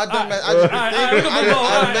good. My dumb Alright. ass, I just Alright, we can move on.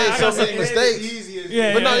 I Alright, made I so got many something. mistakes.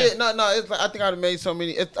 Yeah, But yeah. no, it's like I think I'd have made so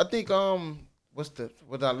many. I think what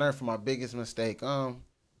did I learn from my biggest mistake? Learn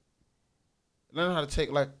how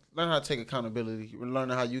to take accountability.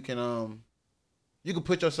 Learning how you can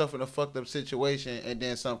put yourself in a fucked up situation and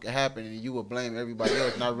then something can happen and you will blame everybody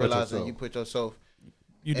else, not realizing yourself. you put yourself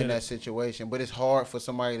You did in that it. situation. But it's hard for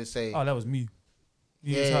somebody to say, Oh, that was me.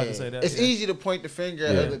 It's hard to say that. It's easy to point the finger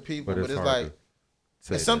at other people, but it's hard like, to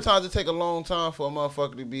say and sometimes it take a long time for a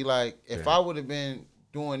motherfucker to be like, if I would have been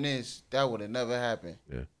doing this, that would have never happened.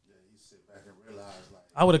 Yeah. You sit back and realize, like,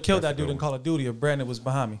 I would have killed That's that dude a in good Call of Duty if Brandon was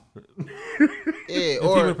behind me. Yeah, If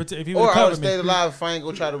or he would've if he or would've I would covered have me. stayed alive if I ain't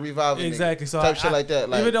gonna try to revive it. Exactly. So type shit like that.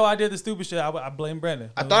 Like, even though I did the stupid shit, I blame Brandon.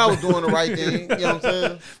 I thought I was doing the right thing. You know what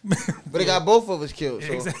I'm saying? But it got both of us killed.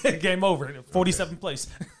 So Exactly. Game over. 47th place.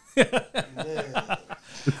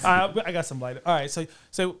 All right, I got some lighter. All right,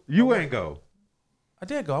 so You ain't go. I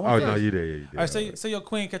did go. I Oh went no, first. you did. Yeah, you did. All right, say your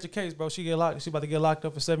queen catch a case, bro. She about to get locked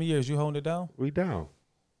up for 7 years. You holding it down? We down.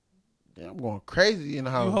 yeah, I'm going crazy in the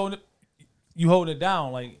You house. holding it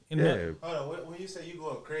down like in Yeah. the, hold on, when you say you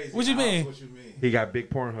going crazy, What you mean? What you mean? He got big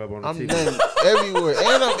Pornhub on the I'm TV. done everywhere,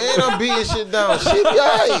 and I'm beating shit down. She be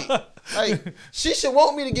alright. Like she should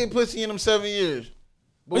want me to get pussy in them 7 years.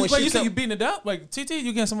 But Wait, you said you beating it down? Like TT,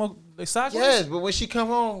 you getting some more like side yes, but when she come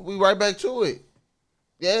home, we right back to it.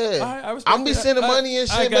 Yeah, All right, I respect I'm be that. sending All right, money and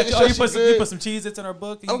I shit, got making you. sure You she put some, good. you put some Cheez-Its in her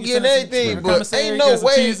book. I'm You getting send everything, some but commissary, ain't get no some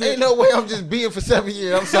way, Cheez-Its. ain't no way I'm just being for 7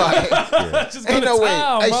 years. I'm sorry, Just go ain't to no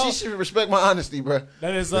town, way. Hey, bro. she should respect my honesty, bro.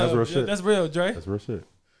 That is That's real shit. That's real, Dre. That's real shit.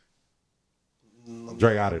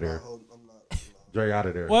 Dre out of there. Dre out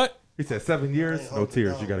of there. What? He said 7 years, no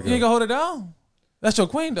tears. You gotta You ain't go. gonna hold it down? That's your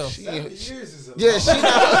queen though. She, 7 years is a yeah, she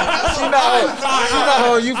not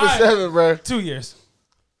holding you for 7, bro. 2 years.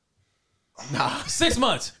 Nah. 6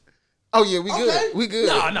 months. Oh yeah, we Okay. good. We good.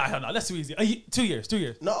 No, hell no. That's too easy. 2 years. 2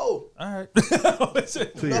 years. No. All right.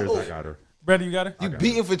 2 years, I got her. Brandon, you got her? You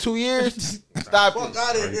beating for 2 years? Stop Fuck it.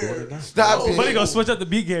 out Are of you doing here. it now? Stop But he it. gonna switch up the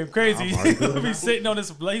beat game crazy. I'm already He doing gonna be it. sitting on this.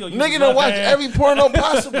 He gonna use Nigga his done left watch hand. every porno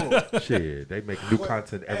possible. Shit, they make new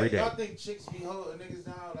content every Hey, day. y'all think chicks be holding niggas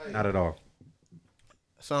down? Like, Not at all.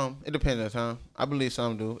 Some. It depends on time. I believe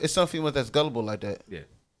some do. It's some females that's gullible like that, Yeah.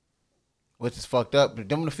 which is fucked up. But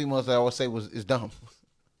them the females that I would say is dumb.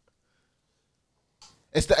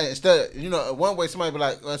 Instead, you know, one way somebody be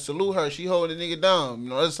like, salute her, she holding the nigga down. You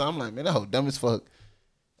know, other time I'm like, man, that hoe dumb as fuck.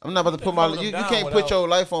 I'm not about to put my. hold them You down can't put without- your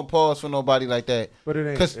life on pause for nobody like that. But it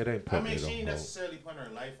ain't. 'Cause- It ain't. I putting mean, it she on ain't hold. necessarily putting her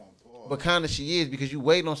life on pause. But kind of she is because you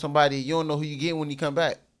waiting on somebody. You don't know who you get when you come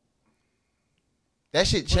back. That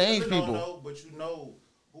shit change But you people. don't know, but you know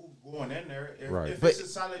who going in there. If, Right. if But- it's a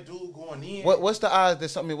solid dude going in, What's the odds that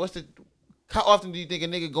something? What's the? How often do you think a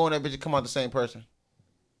nigga go in that bitch and come out the same person?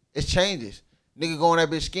 It changes. Nigga go in that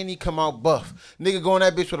bitch skinny, come out buff. Nigga go in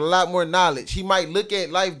that bitch with a lot more knowledge. He might look at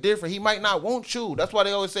life different. He might not want you. That's why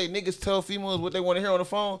they always say niggas tell females what they want to hear on the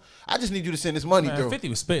phone. I just need you to send this money, Man, girl. 50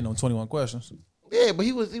 was spitting on 21 questions. Yeah, but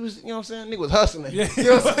he was, you know what I'm saying? Nigga was hustling. Yeah. You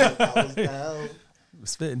know what I'm saying? I was down. He was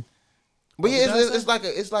spitting. But yeah, What did I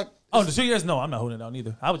it's like Oh, the 2 years? No, I'm not holding it down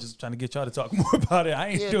either. I was just trying to get y'all to talk more about it. I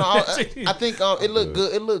ain't yeah, doing no, that shit. I think it looked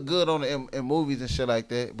good. It looked good on the in movies and shit like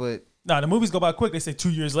that. But Nah, the movies go by quick. They say 2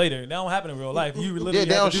 years later. That don't happen in real life. You literally yeah,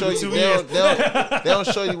 they have don't to show do the you. 2 They years. don't, they don't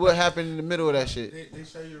show you what happened in the middle of that shit. they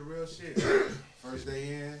show you the real shit. First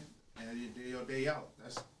day in and you do your day out.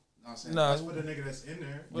 That's you know what I'm saying. Nah. That's for the nigga that's in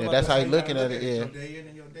there. Yeah, that's how you looking at it. Yeah. Your day in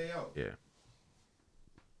and your day out. Yeah.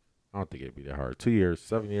 I don't think it'd be that hard. 2 years,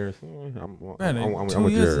 7 years. Man, 2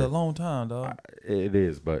 years is a long time, dog. It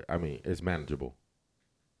is, but I mean, it's manageable.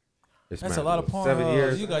 It's That's a lot of manageable. porn. 7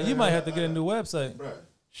 years. You might have to get a new website. Bruh,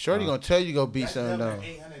 Shorty gonna tell you go beat that's something never down.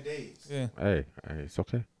 800 days. Yeah. Hey, it's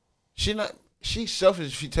okay. She's selfish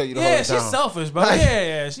if she tell you to Yeah, hold it she's down. selfish, bro. Like,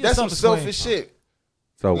 Yeah. She's That's some selfish selfish queen. shit.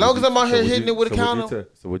 So Long would as I'm out here would hitting it with a would you counter.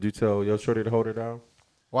 so would you tell your shorty to hold it down?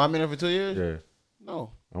 Well, I'm in there for 2 years. Yeah.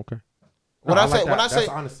 No. Okay. When No, I like say that. when I That's say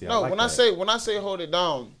honesty. I no, like when that. I say hold it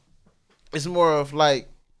down, it's more of like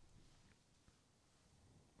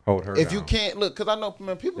Hold her if down. you can't look, because I know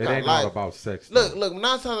man, people It got ain't all life. about sex. Look, though. look. 9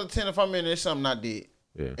 times out of 10, if I'm in there, it's something I did,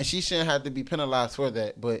 Yeah. and she shouldn't have to be penalized for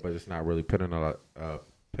that. But But it's not really penalizing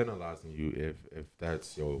you if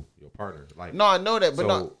that's your partner. Like no, I know that. But so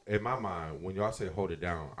no, in my mind, when y'all say hold it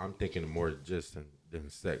down, I'm thinking more just than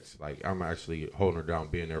sex. Like I'm actually holding her down,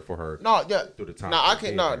 being there for her. no, yeah. Through the time. No, I they can.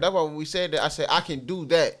 get No, there. that's why when we said that, I said I can do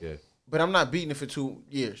that, Yeah, but I'm not beating it for 2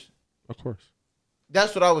 years. of course.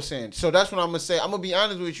 That's what I was saying. So that's what I'm gonna say. I'm gonna be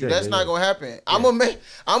honest with you. Yeah, That's yeah, not yeah. gonna happen. I'm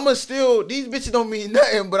gonna still. These bitches don't mean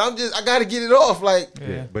nothing, but I gotta get it off. Like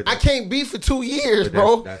Yeah. But I can't be for 2 years, but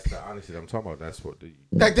bro. That's the honesty that I'm talking about. That's what the.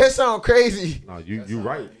 Like that sound crazy. No, you That's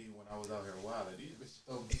right. how I be when I was out here wilding. These bitches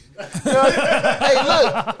don't be. Hey,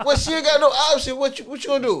 look. Well, she ain't got no option. What you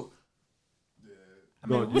gonna do? I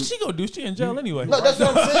mean, what she gonna do? She in jail anyway. Look, that's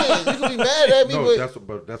what I'm saying. You can be mad at me, No,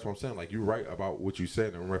 but that's what I'm saying. Like you're right about what you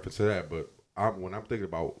said in reference to that. But when I'm thinking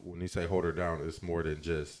about when you say hold her down, it's more than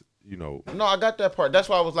just you know. No, I got that part. That's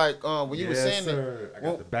why I was like, when you were saying sir. I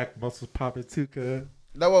got the back muscles popping too, cuz.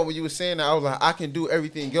 that was when you were saying that, I was like, I can do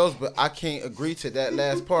everything else, but I can't agree to that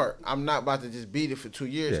last part. I'm not about to just beat it for 2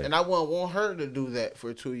 years, and I wouldn't want her to do that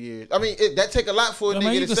for 2 years. I mean, that take a lot for a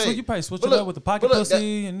Man, nigga to say. you probably switch it up with the pocket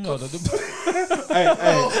pussy and you know. Hey,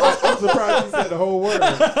 I'm surprised he said the whole word.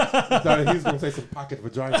 I thought he was gonna say some pocket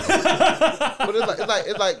vagina. But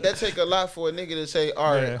it's like that take a lot for a nigga to say,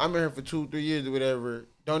 all right, Yeah. I'm in here for 2-3 years or whatever.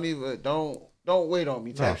 Don't wait on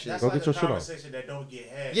me type shit. That's Go like get a your shit off. conversation that don't get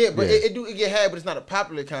had. Yeah, but Yeah. it do get had, but it's not a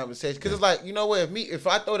popular conversation. Cause it's like, you know what? If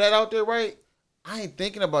I throw that out there, right, I ain't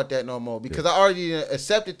thinking about that no more because I already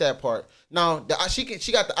accepted that part. Now she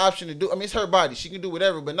got the option to do. I mean, it's her body; she can do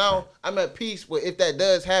whatever. But now I'm at peace with if that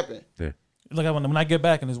does happen. Yeah. Look at when I get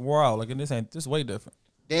back and it's wore out. Like this way different.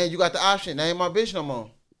 Then you got the option. That ain't my bitch no more.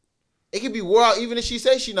 It could be wore out even if she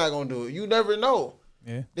say she not gonna do it. You never know.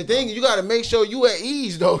 Yeah. The thing is, you got to make sure you at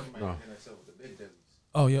ease though. No.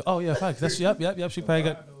 Oh yeah. Facts. That's yep. She probably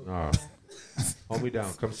got. Nah. Hold me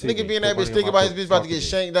down. Come see me. Nigga be in that Put bitch money thinking in my about his bitch about to pocket. get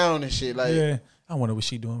shanked down and shit. Like, Yeah. I wonder what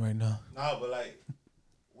she doing right now. No, but like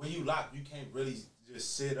when you lock, you can't really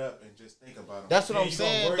just sit up and just think about it. that's what Then I'm you gonna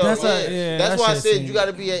saying, worry though. That's about a- it. yeah, That's that why I shit said seems- you got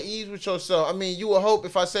to be at ease with yourself. I mean, you would hope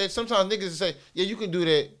if I said sometimes niggas say, yeah, you can do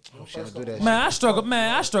that. Oh shit, I do that. Man, I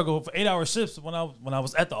struggle for 8-hour shifts when I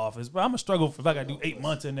was at the office. But I'm gonna struggle if I gotta do 8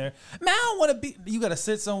 months in there. Man, I don't want to be. You gotta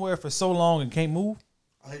sit somewhere for so long and can't move.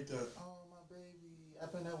 I hate that. Oh my baby,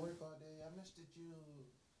 I've been at work all day. I missed you.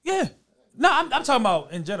 Yeah. No, I'm talking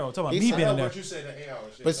about in general. I'm talking about He me said- being I in know there. what you said, the 8 hour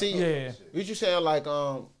shit. But see, Yeah. what you saying like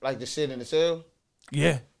the shit in the cell?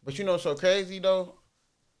 Yeah. But you know what's so crazy though?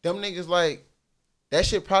 Them niggas like that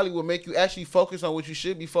shit probably will make you actually focus on what you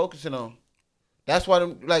should be focusing on. That's why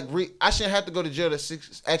them I shouldn't have to go to jail to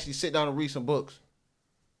actually sit down and read some books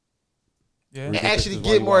Yeah. and This actually is why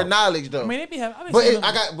get you more out. knowledge though. I mean, they be having.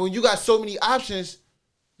 But when you got so many options,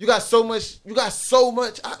 you got so many options. so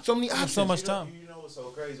much You know- time. You know what's so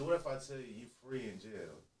crazy? What if I tell you you free in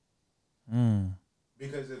jail? Mm.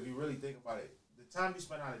 Because if you really think about it, the time you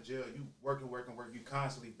spend out of jail, you working, you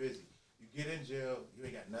constantly busy. You get in jail, you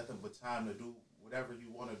ain't got nothing but time to do whatever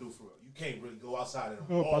you want to do for real. You can't really go outside and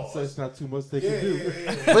I'm about to say it's not too much they can do.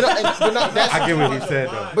 But no, that's I get what he said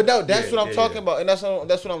though. But no, that's Yeah, what I'm yeah, talking yeah. about, and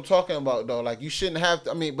that's what I'm talking about though. Like you shouldn't have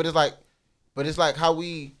to. I mean, but it's like how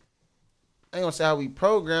we. I ain't gonna say how we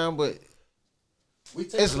program, but We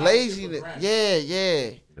take it's a lot of shit lazy. for granted.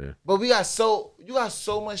 Yeah. But you got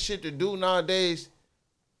so much shit to do nowadays.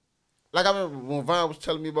 Like I remember when Vine was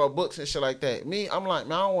telling me about books and shit like that. I'm like,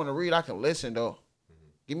 man, I don't want to read. I can listen though.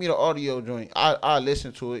 Give me the audio joint. I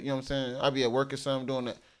listen to it. You know what I'm saying? I be at work or something doing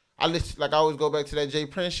that. I listen. Like I always go back to that Jay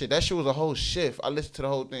Prince shit. That shit was a whole shift. I listened to the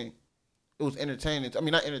whole thing. It was entertaining. I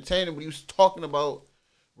mean, not entertaining, but he was talking about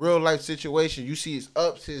real life situations. You see his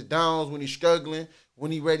ups, his downs when he's struggling,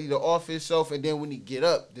 when he ready to off himself, and then when he get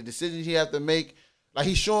up, the decisions he have to make. Like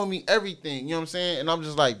he's showing me everything. You know what I'm saying? And I'm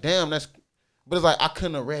just like, damn, that's. But it's like I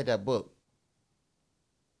couldn't have read that book.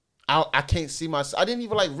 I can't see myself. I didn't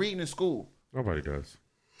even like reading in school. Nobody does.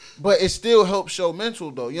 But it still helps show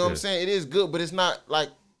mental though. You know what I'm Yeah. saying? It is good, but it's not like.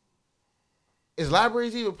 Is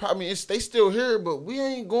libraries even? I mean, they still here, but we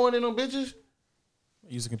ain't going in them bitches.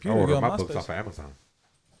 Use a I computer. You order go my on books MySpace. off of Amazon.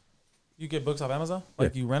 You get books off Amazon?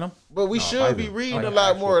 Like you rent them? But we No, should buy be them. reading Like a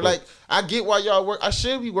lot actual more. books. Like I get why y'all work. I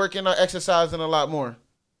should be working on exercising a lot more.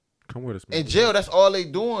 Come with us, man. In jail, that's all they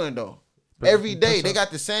doing though. But- Every day but they so- got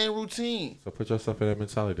the same routine. So put yourself in that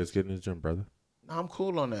mentality. Just get in the gym, brother. Nah, I'm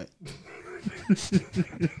cool on that.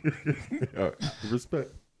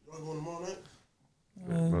 Respect. You want to go tomorrow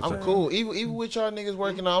night? I'm cool. Even with y'all niggas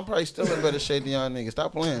working out, I'm probably still in better shape than y'all niggas.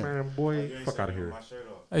 Stop playing. Man, You boy, ain't fuck seen out of me with here. my shirt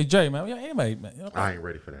off. Hey Jay, man. Yeah, anybody, man. You know, I ain't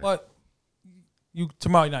ready for that. What? You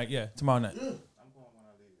tomorrow night? Yeah, tomorrow night. I'm going when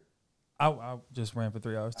I leave here. I just ran for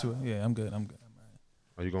 3 hours too. Yeah, I'm good.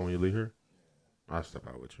 Are you going when you leave here? I'll step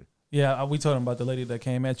out with you. Yeah, we told him about the lady that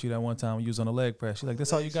came at you that one time when you was on the leg press. She's like,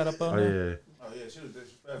 "This all you got up on?" Oh there?" yeah. Oh yeah, she was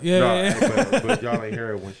disrespectful. Yeah, No, yeah, yeah. but y'all ain't hear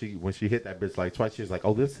her when she hit that bitch like twice. She was like,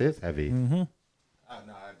 "Oh, this is heavy." Mm-hmm. No,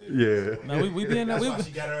 I didn't. Yeah. No, we be in there. That's We, why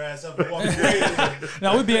she got her ass up and walked away.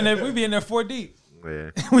 no, we be in there. We be in there 4 deep.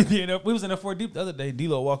 Yeah. We be in there. We was in there 4 deep the other day.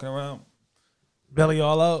 D-Lo walking around, belly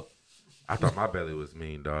all out. I thought my belly was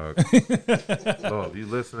mean, dog. Lord, you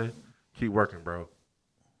listening? Keep working, bro.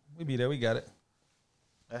 We be there. We got it.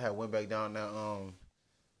 I had went back down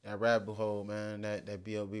that rabbit hole, man. That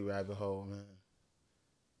B.O.B. rabbit hole, man.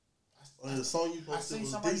 The song you I posted seen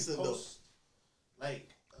was somebody decent post like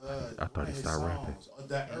I thought he started rapping.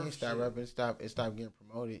 That He Earth stopped shit. rapping. It stopped getting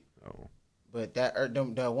promoted. Oh. But that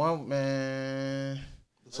one man,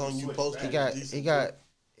 The song you Switch posted back. was decent.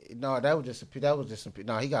 No, that was just some.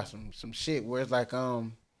 No, he got some shit where it's like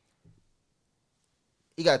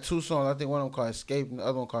he got 2 songs. I think one of them called Escape and the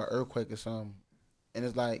other one called Earthquake or something. And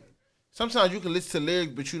it's like sometimes you can listen to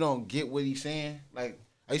lyrics but you don't get what he's saying. Like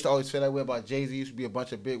I used to always feel that way about Jay-Z. Used to be a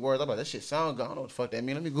bunch of big words. I'm like, that shit sound good. I don't know what the fuck that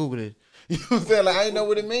mean. Let me Google it. You know what I'm saying? Like I didn't know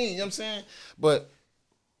what it mean. You know what I'm saying? But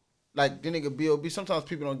like the nigga B.O.B. sometimes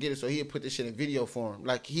people don't get it, so he'd put this shit in video form.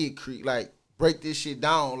 Like he'd like break this shit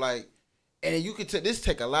down, like, and then you could this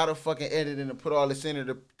take a lot of fucking editing to put all this in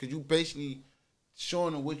there because you basically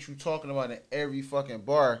showing them what you talking about in every fucking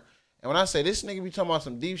bar. And when I say this nigga be talking about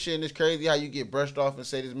some deep shit and it's crazy how you get brushed off and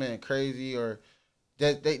say this man crazy or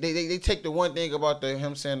that they take the one thing about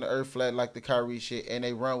him saying the earth flat like the Kyrie shit and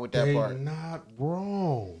they run with that part. They're not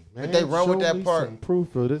wrong, man. But they run with that part. Some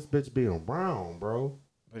proof of this bitch being wrong, bro.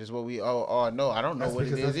 But it's what we all know. I don't know what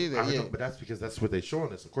it is either. Yeah. But that's because that's what they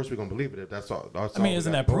showing us. Of course, we're gonna believe it if that's all. I mean,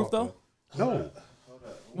 isn't that proof though? No.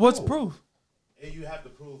 What's proof? And you have to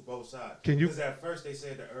prove both sides. Can you? Because at first they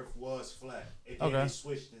said the earth was flat. And then they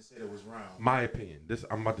switched and said it was round. My opinion.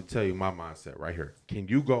 I'm about to tell you my mindset right here. Can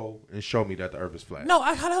you go and show me that the earth is flat? No,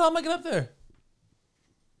 how the hell am I get up there?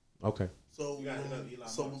 Okay. So You gotta hit up Elon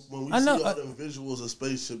so Musk. when we I know, see all them visuals of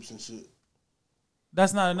spaceships and shit,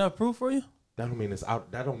 That's not enough proof for you? That don't mean it's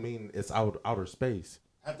out. That don't mean it's outer space.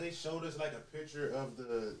 Have they showed us like a picture of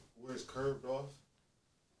where it's curved off?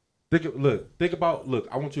 Think about.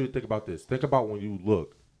 I want you to think about this. Think about when you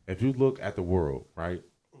look. If you look at the world, right,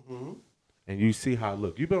 and you see how it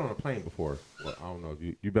look. You've been on a plane before. Well, I don't know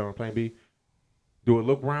if you've been on a plane. B. Do it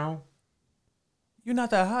look round? You're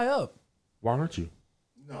not that high up. Why aren't you?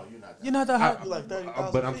 No, you're not. You're not that high. you're like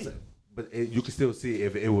 30,000 But I'm feet. saying, you can still see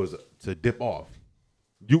if it was to dip off.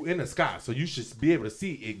 You in the sky, so you should be able to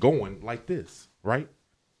see it going like this, right?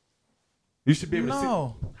 You should be able to see.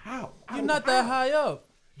 No. How? You're not that high up.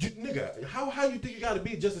 Nigga, how you think you got to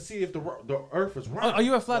be just to see if the Earth is round? Are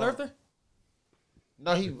you a flat earther?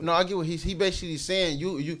 No, I get what he basically saying.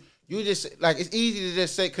 You just like it's easy to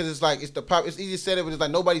just say because it's like it's the pop. It's easy to say that, but it's like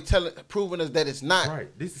nobody proving us that it's not.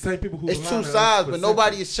 Right. These the same people who. It's two sides, but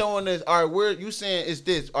nobody is showing us. All right, where you saying it's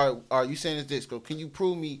this? Are you saying it's this? So can you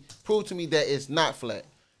prove to me that it's not flat?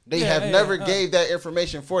 They have never gave that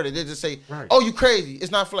information for it. They just say, right. "Oh, you crazy?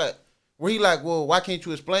 It's not flat." Where he like, well, why can't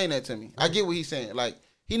you explain that to me? I get what he's saying. Like.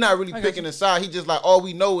 He not really picking a side. He just like all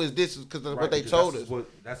we know is this because of what they told us.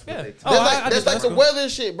 That's what they told Oh, That's like the weather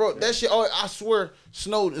shit, bro. That shit. Oh, I swear,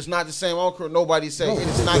 snow is not the same. I don't care what nobody say.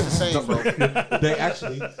 It's not the same, bro.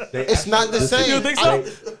 It's not the same. You think so?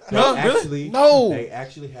 No, really? No. They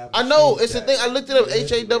actually have. I know. It's the thing. I looked it up.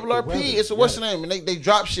 HARRP. It's a what's the name? And they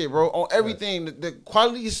drop shit, bro, on everything. The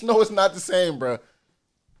quality of snow is not the same, bro.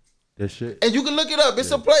 That shit. And you can look it up.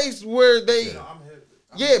 It's a place where they.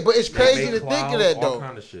 Yeah, but it's crazy to think of that though. All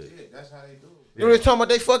kind of shit. Yeah, that's how they do it. You know, they're talking about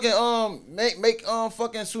they fucking make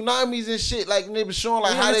fucking tsunamis and shit. Like they was showing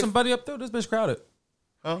like Yeah, how get they somebody up through. This bitch crowded.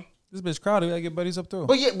 Huh? This bitch crowded. We gotta get buddies up through.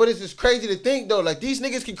 But it's just crazy to think though. Like these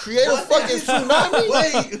niggas can create a fucking tsunami.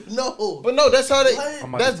 Wait, no. But no, that's how they. What? I'm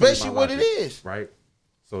about That's to tell you basically my what it logic, is. right?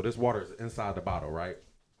 So this water is inside the bottle, right?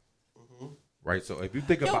 Right. So if you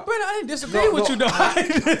think Yo, about, Brandon, I didn't disagree with you though.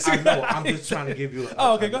 I know. I'm just trying to give you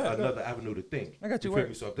Oh, okay, go ahead. another avenue to think. I got you. You feel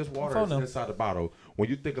me? So if this water phone is now. inside the bottle, when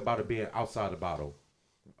you think about it being outside the bottle,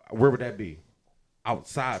 where would that be?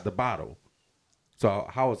 Outside the bottle. So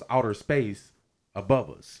how is outer space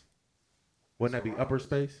above us? Wouldn't that be upper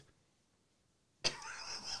space?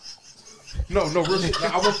 No, really.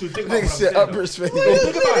 I want you to think about Nigga what I'm said saying, upper though. space. No,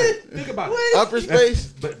 think about it. Think about it. Upper space.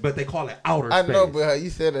 But they call it outer I space. know, but how you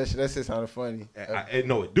said that shit, that shit sounded funny. I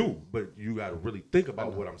know it do, but you got to really think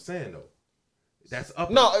about what I'm saying though. That's up.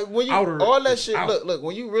 No, when you outer all that is shit. out. Look.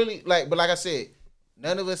 When you really like, but like I said,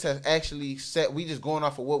 none of us have actually set. We just going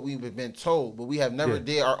off of what we've been told, but we have never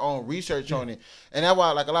did our own research on it. And that's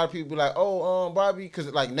why, like, a lot of people be like, "Oh, Bobby," because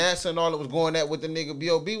like NASA and all that was going at what the nigga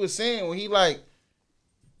B.O.B. was saying when he like.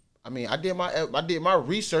 I mean, I did my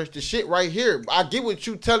research. The shit right here. I get what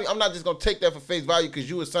you telling. I'm not just gonna take that for face value because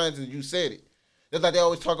you a scientist and you said it. That's like they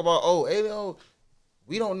always talk about. Oh, alien.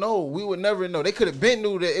 We don't know. We would never know. They could have been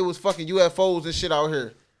knew that it was fucking UFOs and shit out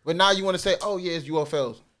here. But now you want to say, oh yeah, it's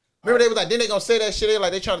UFOs. Remember they was like, then they gonna say that shit. They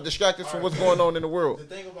like they trying to distract us from what's going on in the world. The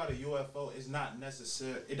thing about a UFO is not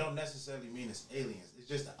necessary. It don't necessarily mean it's aliens. It's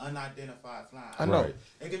just an unidentified flying. I know. Right.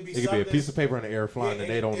 It can be. It could be a piece of paper in the air flying, and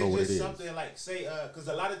they don't know what it It's is. just something like say, because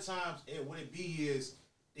a lot of times what it be is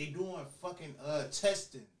they doing fucking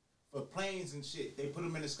testing for planes and shit. They put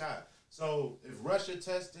them in the sky. So if Russia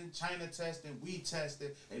testing, China testing, we testing,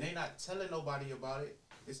 and they not telling nobody about it,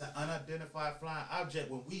 it's an unidentified flying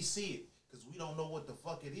object when we see it. Because we don't know what the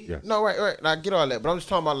fuck it is. Yeah. No, right. I get all that, but I'm just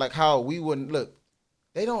talking about like how we wouldn't look.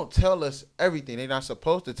 they don't tell us everything. They're not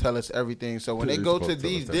supposed to tell us everything. So when they go to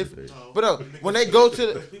these different, but when they go to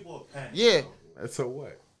the, People panic. yeah, So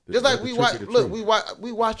what? just like The we truth watch. be the Look, truth.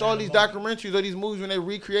 we watch all these documentaries or these movies when they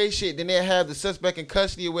recreate shit. Then they have the suspect in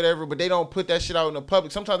custody or whatever, but they don't put that shit out in the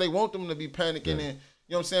public. Sometimes they want them to be panicking and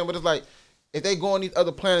you know what I'm saying. But it's like if they go on these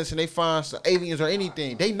other planets and they find some aliens or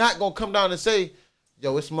anything, they not gonna come down and say,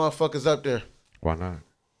 "Yo, it's motherfuckers up there." Why not?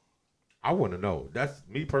 I want to know. That's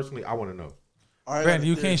me personally. I want to know. All right, Brandon,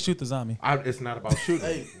 you can't shoot the zombie. It's not about shooting.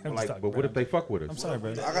 Hey. I'm like, stuck, but what if Brandon. they fuck with us? I'm sorry,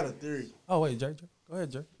 Brandon. I got a theory. Oh wait, Jerry. Go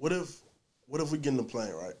ahead, Jerry. What if we get in the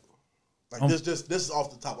plane, right? Like this is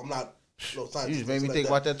off the top. I'm not no You scientist. just made me like think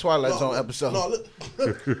about that Twilight Zone episode. No, look,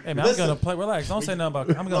 Hey man, I'm Listen. gonna play. Relax. Don't say nothing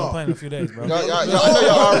about. I'm gonna play in a few days, bro. Y'all, I know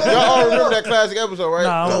y'all all remember that classic episode, right?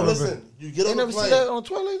 Nah, I no, don't remember. listen. You get You on the never see plane. that on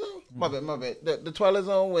Twilight Zone? My bad. The Twilight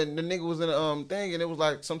Zone when the nigga was in the thing and it was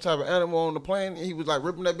like some type of animal on the plane and he was like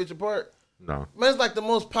ripping that bitch apart. No, Man, it's like the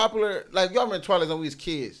most popular. Like y'all remember Twilight Zone when we was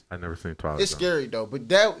kids. I never seen Twilight. It's Zone. scary though, but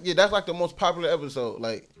that's like the most popular episode.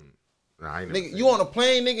 Like Nah, I ain't never nigga, seen you on a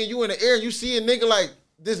plane, nigga, you in the air, you see a nigga like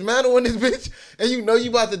dismantling this bitch, and you know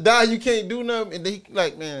you about to die, you can't do nothing, and they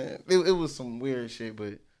like, man, it was some weird shit,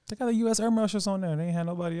 but They got the U.S. Air Marshals on there. They ain't had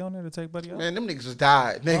nobody on there to take buddy out. man, them niggas just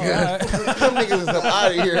died, nigga. Alright. Them niggas is up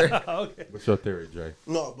out of here. Okay. What's your theory, Jay?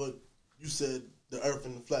 No, but you said the Earth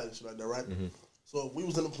and the flat and shit like that, right? So if we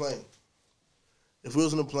was in a plane,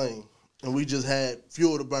 and we just had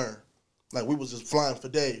fuel to burn, like we was just flying for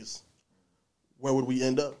days, where would we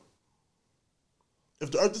end up? If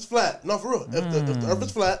the Earth is flat, no, for real. If the Earth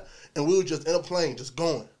is flat and we were just in a plane, just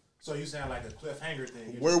going, So you sound like a cliffhanger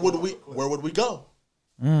thing. where would we go?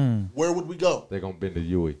 Where would we go? They're gonna bend the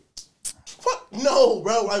Yui. Fuck no,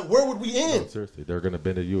 bro. Like where would we No, end? seriously, they're gonna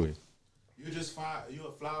bend the Yui. You just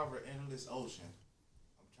you'll fly over endless ocean.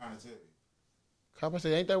 I'm trying to tell you. Copper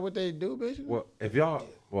said, ain't that what they do, basically? Well, if y'all,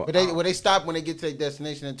 But they stop when they get to their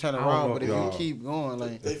destination and turn I don't around. know But if if you y'all- keep going,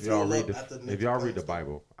 like They if y'all fuel read up at the the, if next y'all plane read the stop.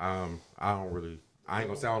 Bible, I ain't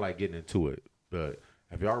gonna sound like getting into it, but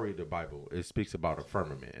if y'all read the Bible, it speaks about a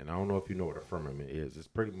firmament, and I don't know if you know what a firmament is. It's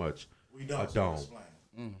pretty much We don't. a So dome.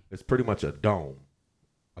 explain. It's pretty much a dome,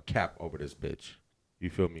 a cap over this bitch. You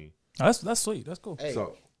feel me? Oh, that's sweet. That's cool. hey,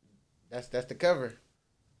 So that's the cover.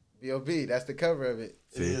 B.O.B. That's the cover of it.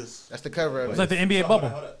 It is. That's the cover of It's it. like the NBA So, bubble.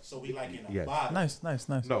 hold up. So we like in a Yes. bottom. Nice.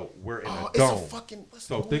 no, we're in a It's dome. a fucking. What's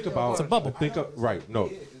So the think movie about y'all It's a bubble. Think of right.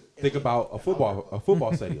 No, think about a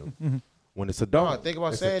football stadium. When it's a dome, No, think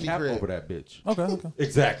about it's Sandy a cap Crib. over that bitch. Okay.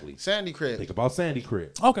 Exactly. Sandy Crib. Think about Sandy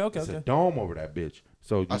Crib. Okay. It's a dome over that bitch.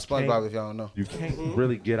 So you I SpongeBob can't, if y'all don't know. you can't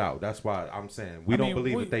really get out. That's why I'm saying we I don't mean,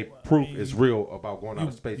 believe we- that they I proof mean, is real about going out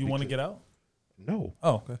of space. You want to because- get out? No.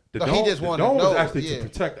 Oh, okay. The No, he dome, just the wanna dome know, is actually yeah. to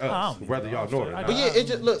protect us, I don't whether know. y'all know it or I not. But yeah, it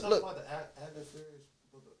just look. Talk about the atmosphere.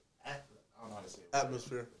 I don't know how to say it.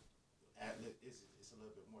 Atmosphere. It's a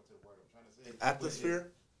little bit more to the word I'm trying to say.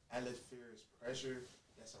 Atmosphere. Atmosphere is pressure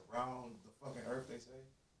that's around the fucking earth. They say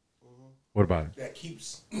What about it? that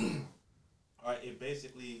keeps. All right, it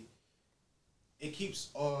basically keeps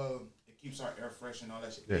our air fresh and all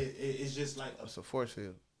that shit. Yeah. It's just like It's a force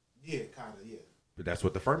field. kind of. But that's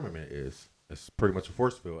what the firmament is. It's pretty much a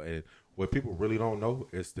force field. And what people really don't know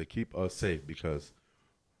is to keep us safe, because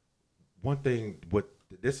one thing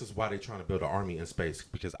this is why they're trying to build an army in space,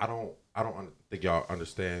 because I don't think y'all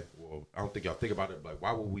understand. Well, I don't think y'all think about it. Like,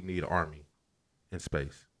 why would we need an army in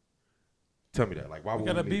space? Tell me that. Like, why You would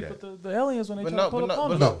got to we beef need with that? the aliens when they But try no, to pull but up no, on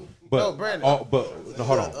but us. no. But No, Brandon. no,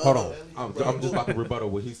 hold on. I'm just about to rebuttal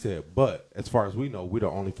what he said. But as far as we know, we're the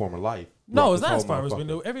only form of life. No, throughout it's this not as whole far as we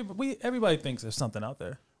motherfucker. know. Everybody thinks there's something out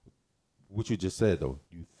there. What you just said though,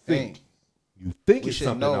 you Ain't. think We it's should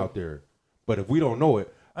something know. out there, but if we don't know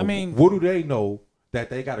it, I mean- what do they know that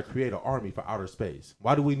they got to create an army for outer space?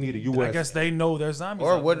 Why do we need a U.S.? I guess they know there's zombies.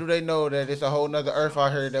 Or out what there. do they know that it's a whole nother Earth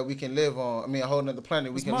out here that we can live on? I mean, a whole nother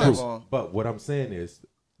planet we It's can Mars. live on. But what I'm saying is,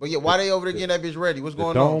 But yeah, why they over there getting that bitch ready? What's the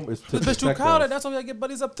going dome on? is to This bitch too protect crowded. us. That's why we gotta get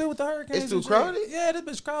buddies up too with the hurricanes. It's too and shit. crowded? Yeah, this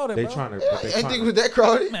bitch crowded, They bro. trying to. Yeah, but they I think it trying was that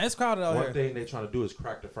crowded. Man, it's crowded out one here. thing they trying to do is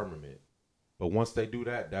crack the firmament. But once they do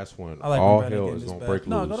that, that's when I like all when Brandon hell getting is this gonna back. break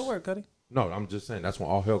No, loose. go to work, Cuddy. No, I'm just saying that's when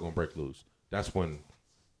all hell gonna break loose. That's when,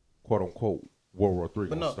 quote unquote, World War III But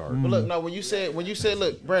gonna no, start. but look, no. When you said,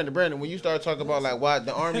 look, Brandon, when you started talking about like why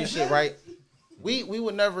the army shit, right? We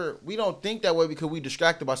would never, we don't think that way because we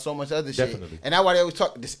distracted by so much other shit. Definitely. And that's why they always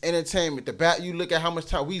talk this entertainment. You look at how much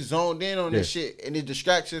time we zoned in on this shit, and it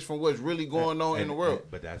distracts us from what's really going on in the world.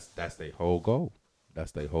 But that's their whole goal.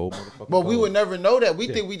 That's their whole motherfucking But we goal. would never know that. We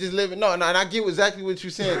think we just live in and I get exactly what you're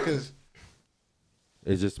saying because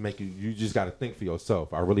It just make you just got to think for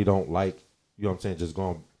yourself. I really don't like, you know what I'm saying, just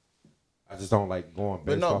going. I just don't like going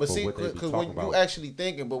But based no, off but of see, what they be because talking when about. you actually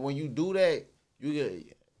thinking, but when you do that, you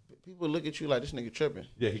get people look at you like this nigga tripping.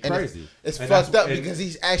 Yeah, he And crazy. It's And fucked that's- up because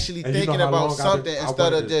he's actually and you know thinking how about long I've been- something I instead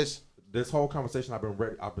wanted of to- just. This whole conversation I've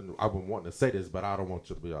been wanting to say this, but I don't want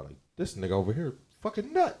you to be like this nigga over here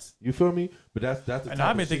fucking nuts. You feel me? But that's the And type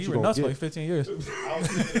I've of been shit thinking you you were gonna nuts for get. like 15 years. I was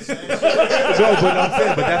thinking the same shit. No, but I'm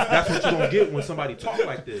saying, but that's what you gonna get when somebody talk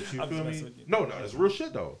like this. You I'm feel just me? messing with you. No, it's real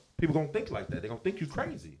shit though. People gonna think like that. They gonna think you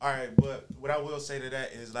crazy. All right, but what I will say to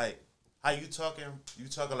that is like how you talking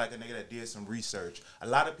like a nigga that did some research. A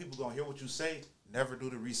lot of people gonna hear what you say, never do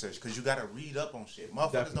the research because you gotta read up on shit.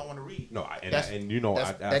 Motherfuckers Definitely. don't want to read. No, and you know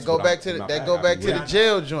That go back to the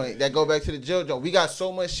jail joint. That go back to the jail joint. We got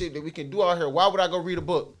so much shit that we can do out here. Why would I go read a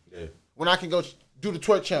book Yeah. when I can go do the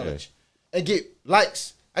twerk challenge and get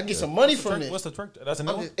likes? I can get some money from this. What's the trick? That's a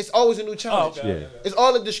new one? It's always a new challenge. Oh, okay. Yeah. It's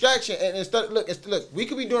all a distraction. And instead, look. We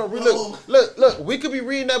could be doing. Look. We could be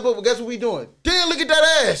reading that book, but guess what we doing? Damn, look at that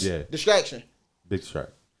ass. Yeah. Distraction. Big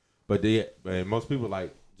strike. But and most people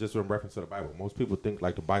like just in reference to the Bible. Most people think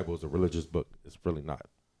like the Bible is a religious book. It's really not.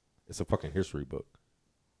 It's a fucking history book.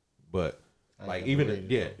 But like even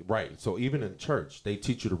right. So even in church, they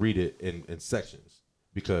teach you to read it in sections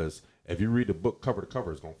because if you read the book cover to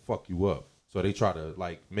cover, it's gonna fuck you up. So they try to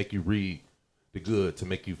like make you read the good to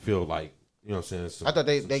make you feel like you know what I'm saying. I thought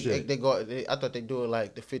they thought they do it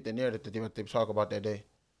like to fit the narrative that they talk about that day.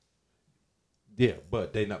 Yeah,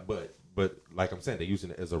 but they not. But like I'm saying, they're using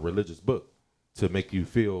it as a religious book to make you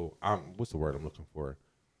feel. What's the word I'm looking for?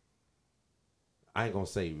 I ain't gonna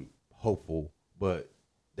say hopeful, but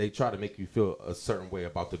they try to make you feel a certain way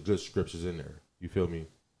about the good scriptures in there. You feel me?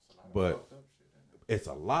 But it's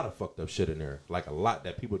a lot of fucked up shit in there, like a lot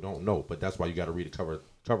that people don't know. But that's why you got to read it cover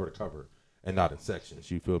to cover and not in sections.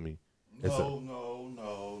 You feel me?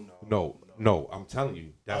 No. I'm telling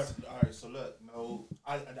you, that's All right. So look, no,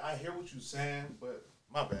 I hear what you're saying, but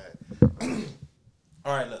my bad.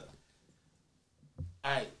 All right, look.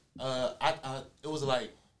 All right, I it was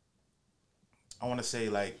like I want to say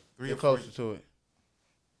like 3 You're or 4. closer to it.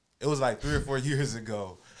 It was like 3 or 4 years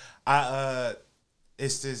ago.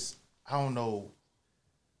 It's this. I don't know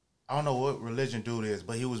what religion dude is,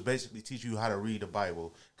 but he was basically teaching you how to read the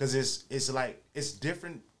Bible because it's like it's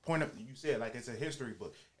different point of you said like it's a history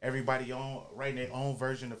book. Everybody writing their own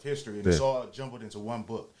version of history, and it's all jumbled into one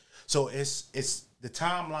book. So it's the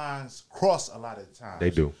timelines cross a lot of the times. they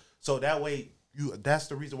do. So that way that's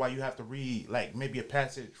the reason why you have to read like maybe a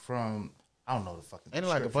passage from I don't know the fucking. Ain't it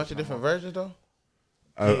like a bunch of scriptures different no more. versions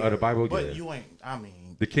though? The Bible, But yeah. you ain't. I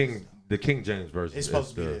mean, The King James version It's is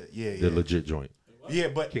supposed to be the legit joint. yeah,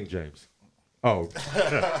 but King James. Oh,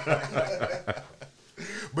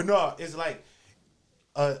 but no, it's like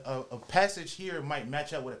a passage here might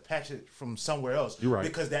match up with a passage from somewhere else. You're right.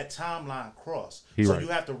 Because that timeline cross. He So right. you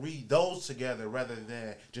have to read those together rather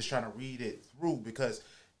than just trying to read it through because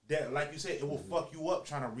that, like you said, it will fuck you up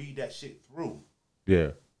trying to read that shit through.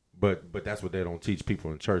 yeah. But that's what they don't teach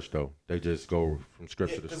people in church though. They just go from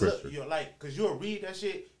scripture to Because scripture. you're like, because you'll read that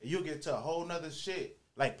shit and you'll get to a whole nother shit,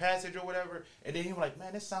 like passage or whatever, and then you're like,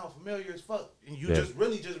 man, this sounds familiar as fuck. And you just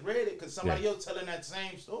really just read it because somebody else telling that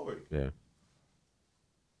same story. Yeah.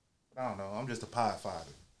 I don't know. I'm just a pie fighter.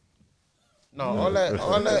 No, all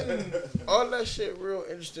that shit real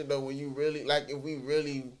interesting though. When you really like, if we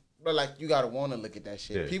really, but like, you gotta want to look at that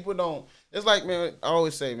shit. Yeah. People don't. It's like, man, I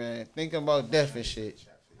always say, man, thinking about death and shit.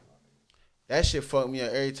 That shit fuck me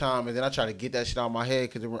up every time, and then I try to get that shit out of my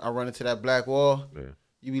head because I run into that black wall. Yeah.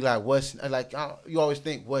 You be like, what's like? You always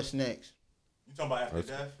think, what's next? You talking about after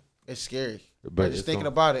death? It's scary. But Just it's thinking not-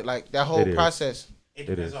 about it, like that whole It is. process. It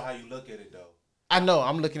depends is. on how you look at it, though. I know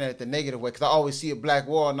I'm looking at it the negative way because I always see a black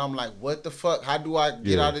wall and I'm like, what the fuck? How do I get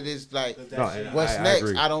Yeah. out of this? Like, No, and what's I next?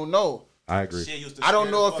 agree. I don't know. I agree. Shit used to I don't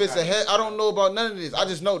scare know the if it's fuck a out head. of I me. don't know about none of this. I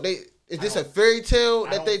just know is this a fairy tale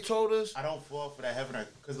that they told us? I don't fall for that heaven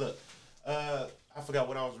because look, I forgot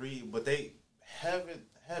what I was reading, but heaven,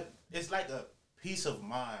 it's like a peace of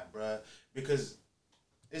mind, bruh, because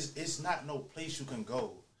it's not no place you can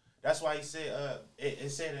go. That's why he said it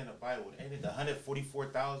said in the Bible, ain't it the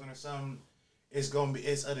 144,000 or something? It's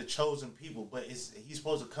of the chosen people, but he's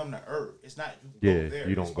supposed to come to earth. It's not you Yeah, go there.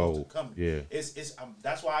 you It's don't supposed go. to come. Yeah. It's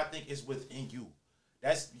that's why I think it's within you.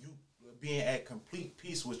 That's you being at complete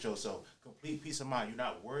peace with yourself, complete peace of mind. You're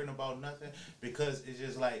not worrying about nothing because it's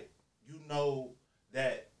just like you know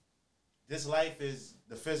that this life is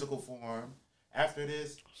the physical form. After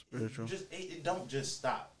this, Spiritual. It don't just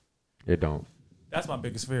stop. It don't. That's my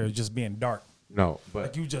biggest fear, is just being dark. No, but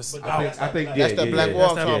Like you just But out. I think That's that black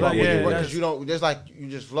wall That's that talking about black- yeah, because that's- you don't. Just like you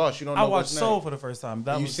just lost. You don't I know watched what's Soul next. for the first time.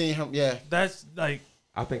 That You was seen him? Yeah. that's like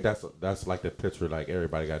I think that's like the picture like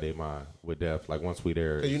everybody got their mind with death. Like once we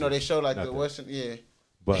there, Cause you know they show like nothing. the Western, yeah.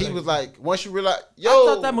 But He was like, once you realize, I yo,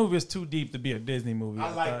 thought that movie was too deep to be a Disney movie.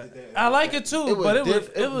 I liked it. I like it too, It was but it was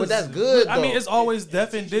different, but that's good, I mean, though. it's always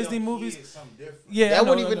death in Teach young Disney movies. kids something different. Yeah, that I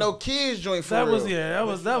know, wasn't I even know. no kids joint for That real.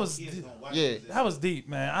 was that was Kids gonna watch Yeah. this. that was deep,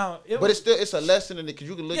 man. But it's a lesson in it because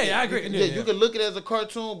you can look. Yeah, at yeah, I agree. You, Yeah, you yeah. can look at it as a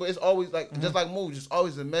cartoon, but it's always like just like movies. It's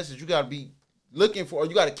always a message. You gotta be looking for, or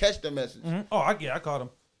you gotta catch the message. Mhm. Oh, I caught him.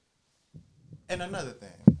 And another thing.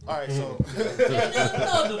 All right, so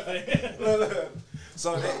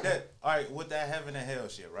so that all right with that heaven and hell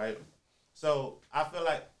shit, right? So I feel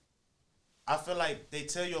like they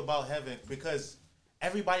tell you about heaven because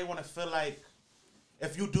everybody want to feel like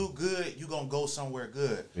if you do good, you gonna go somewhere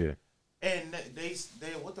good. yeah. And they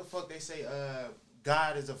what the fuck they say?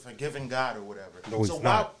 God is a forgiving God or whatever. No, he's so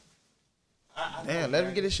not. I Damn, know, let him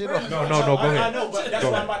man. get his shit off. No, go ahead. I know, but that's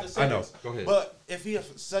Go what I'm ahead. about to say. I know. this. Go ahead. But if he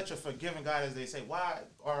is such a forgiving God as they say, why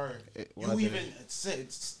are why you they- even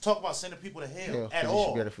talk about sending people to hell Yeah, at 'cause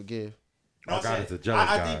all? You gotta forgive. You know Our what I'm God saying? is a jealous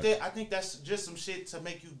God. I think that's just some shit to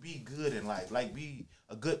make you be good in life, like be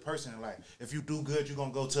a good person in life. If you do good, you're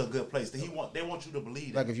gonna go to a good place. They want you to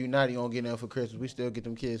believe Like that. if you naughty, you don't get nothing for Christmas. We still get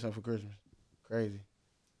them kids something for Christmas. Crazy.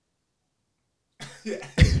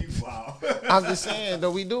 Wow. I'm just saying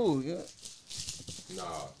though, we do. Yeah. Nah,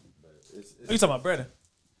 but it's Are you talking about Brandon?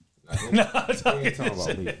 no, I'm we ain't talking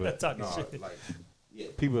about me, shit. but Talking nah, shit. like yeah,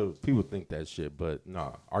 people think that shit, but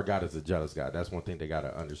nah, our God is a jealous God. That's one thing they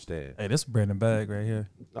gotta understand. Hey, this is Brandon Bag right here.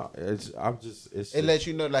 No, it's It lets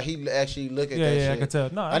you know like he actually look at Yeah, that yeah, shit. I can tell.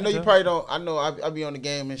 No, I know can you tell. probably don't. I know I be on the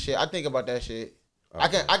game and shit. I think about that shit. I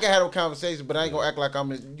can have a conversation, but I ain't gonna act like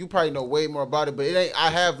you probably know way more about it, but it ain't. I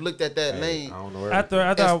have looked at that I lane. don't know After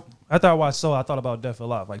I watched Soul, I thought about Death a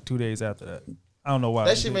lot. Like 2 days after that, I don't know why.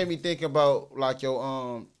 That shit made me think about like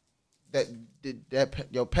your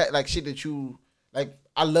your pet like shit that you like.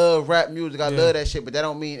 I love rap music. I love that shit, but that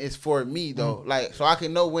don't mean it's for me though. Like so I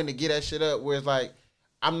can know when to get that shit up. Where it's like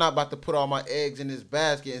I'm not about to put all my eggs in this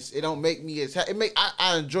basket. It don't make me as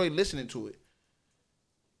I enjoy listening to it.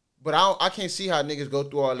 But I can't see how niggas go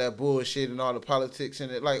through all that bullshit and all the politics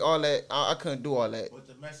and it, like all that. I couldn't do all that. But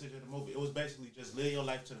the message of the movie, it was basically just live your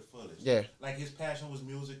life to the fullest. Yeah. Like his passion was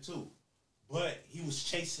music too, but he was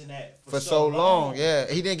chasing that For so long, yeah,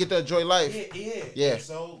 he didn't get to enjoy life. Yeah.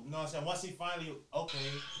 So you know what I'm saying? Once he finally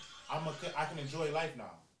I can enjoy life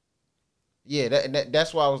now. Yeah,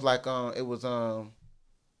 that's why I was like, it was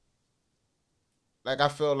like I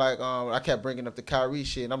feel like I kept bringing up the Kyrie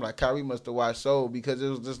shit, and I'm like, Kyrie must have watched Soul because it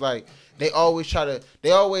was just like they always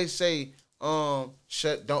say when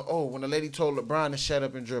the lady told LeBron to shut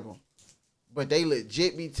up and dribble, but they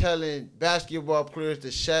legit be telling basketball players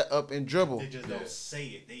to shut up and dribble. They just don't say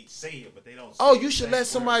it. They say it, but they don't. Oh, say you it. should That's let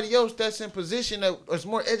somebody else that's in position that is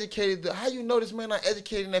more educated. How you know this man not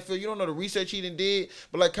educated in that field? You don't know the research he done did.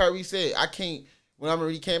 But like Kyrie said, I can't. When I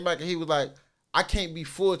remember he came back and he was like, I can't be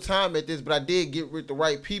full time at this, but I did get with the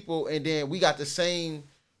right people, and then we got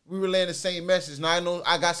we relaying the same message. Now I know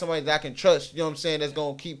I got somebody that I can trust. You know what I'm saying? That's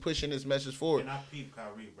gonna keep pushing this message forward. And I peep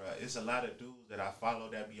Kyrie, bro. It's a lot of dudes that I follow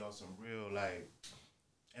that be on some real like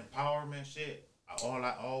empowerment shit.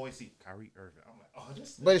 I always see Kyrie Irving. I'm like, oh,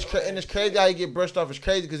 this. But it's crazy how he get brushed off. It's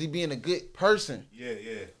crazy because he being a good person. Yeah.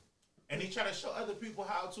 And he try to show other people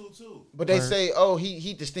how to too. But they say, oh,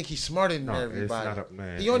 he just think he's smarter than everybody. It's not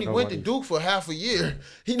man. He only went to Duke for half a year.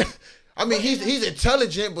 He's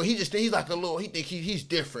intelligent, but he's like a little. He think he's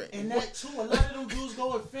different. And that too, a lot of them dudes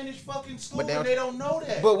go and finish fucking school But and they don't know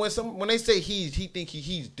that. But when they say he think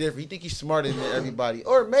he's different, he think he's smarter than everybody,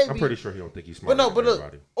 or maybe I'm pretty sure he don't think he's But smart. no, but look,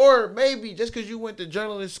 everybody. or maybe just because you went to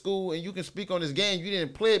journalist school and you can speak on this game, you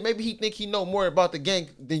didn't play it. Maybe he think he know more about the game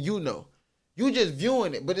than you know. You just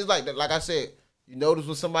viewing it, but it's like I said. You notice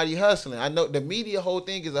when somebody hustling. I know the media whole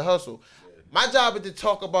thing is a hustle. My job is to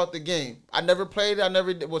talk about the game. I never played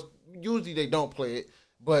it. Usually they don't play it.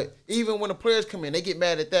 But even when the players come in, they get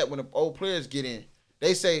mad at that when the old players get in.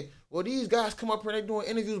 They say, well, these guys come up here and they doing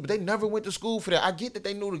interviews, but they never went to school for that. I get that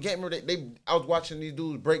they knew the game. I was watching these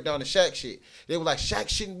dudes break down the Shaq shit. They were like, Shaq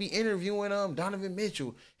shouldn't be interviewing Donovan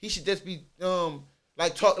Mitchell. He should just be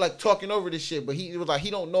talking over this shit. But he was like, he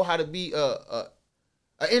don't know how to be an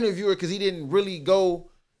interviewer because he didn't really go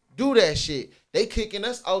do that shit. They kicking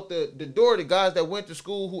us out the door, the guys that went to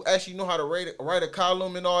school who actually know how to write a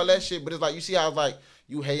column and all that shit. But it's like, you see how it's like,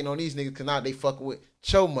 you hating on these niggas because now they fucking with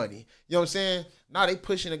show money. You know what I'm saying? Now they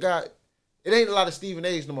pushing a guy. It ain't a lot of Stephen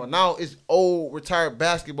A's no more. Now it's old retired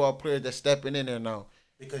basketball players that's stepping in there now.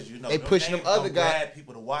 Because they pushing them other guys. Grab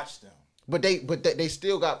people to watch them. But they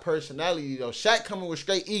still got personality though. Shaq coming with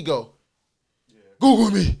straight ego. Yeah.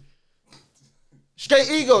 Google me.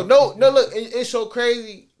 Straight ego. No, look, it's so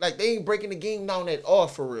crazy. Like, they ain't breaking the game down at all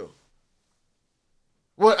for real.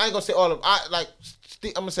 Well, I ain't gonna say all of them.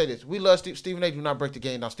 I'm gonna say this. We love Stephen A. Do not break the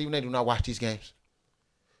game down. Stephen A. do not watch these games.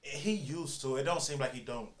 He used to. It don't seem like he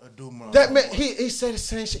don't do more. That man, he said the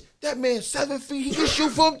same shit. That man 7 feet. He can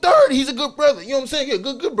shoot from 30. He's a good brother. You know what I'm saying? He's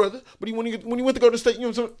a good brother. But when he went to go to the state, you know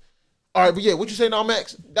what I'm saying? All right, but yeah, what you say now,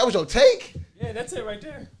 Max? That was your take? Yeah, that's it right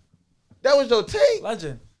there. That was your take?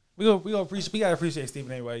 Legend. We gotta appreciate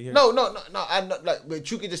Stephen A. right here. No. I know, like,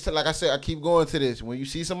 but you can just tell. Like I said, I keep going to this. When you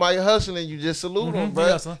see somebody hustling, you just salute them,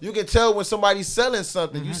 bro. You can tell when somebody's selling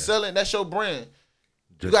something. You selling, that's your brand.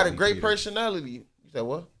 You got a great personality. You said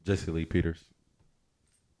what? Jesse Lee Peters.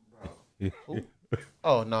 Who?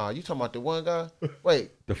 Oh nah, you talking about the one guy?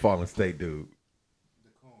 Wait, the Fallen State dude.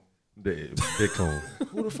 The Big Coon.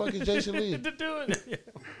 Who the fuck is Jason Lee?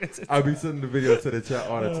 I be sending the video to the chat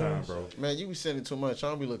all the time, bro. Man, you be sending too much. I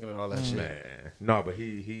don't be looking at all that shit. Man, no, but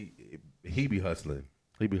he be hustling.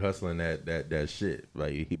 He be hustling that shit.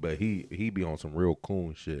 Like he be on some real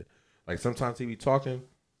coon shit. Like sometimes he be talking,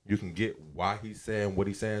 you can get why he's saying what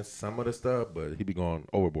he's saying, some of the stuff, but he be going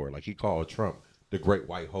overboard. Like he called Trump the Great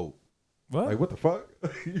White Hope. What? Like what the fuck?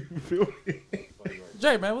 You feel me?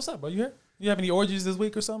 Jay, man, what's up, bro? You here? You have any orgies this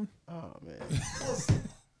week or something? Oh man.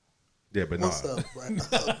 Yeah, but What's no,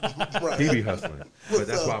 up, bro? he be hustling. But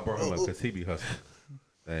that's why I up, brought him up bro? because he be hustling,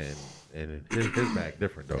 and his back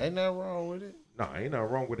different though. Ain't nothing wrong with it. No, ain't nothing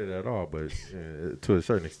wrong with it at all. But to a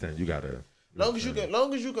certain extent, you gotta. Long as you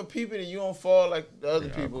can peep it and you don't fall like the other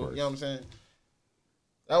Yeah, of people. You course. know what I'm saying?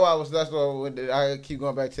 That's why I keep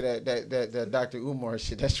going back to that Dr. Umar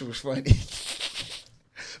shit. That shit was funny.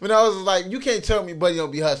 But I was like, you can't tell me Buddy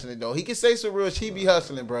don't be hustling though. He can say some real shit. He be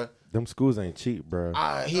hustling, bro. Them schools ain't cheap, bro.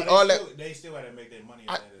 They still gotta make their money.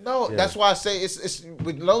 No, that's why I say it's.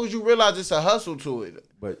 But as long as you realize it's a hustle to it.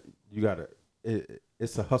 But you gotta.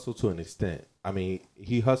 It's a hustle to an extent. I mean,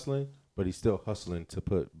 he hustling, but he's still hustling to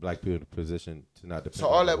put black people in a position to not depend. So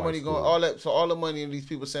all on that the money white going, school. all the money these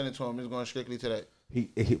people sending to him is going strictly to that. He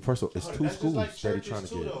first of all, it's two schools that he's trying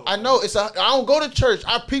to get. I know I don't go to church.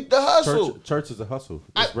 I peep the hustle. Church is a hustle.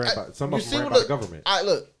 It's ran by, some you of see them ran what by the- the government.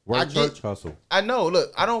 I Church hustle. I know.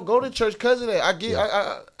 Look, I don't go to church because of that.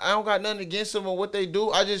 I don't got nothing against them or what they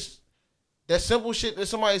do. I just that simple shit that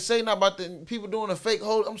somebody say now about the people doing a fake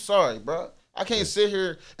hold. I'm sorry, bro. I can't sit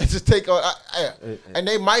here and just take on. And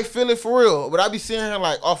they might feel it for real, but I be sitting here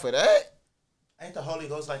like off of that. Ain't the Holy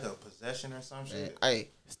Ghost like a possession or some shit?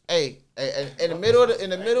 Hey, in the middle of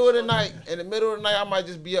the night, I might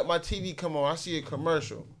just be up. My TV come on. I see a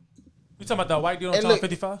commercial. You talking about that white dude on And Channel look,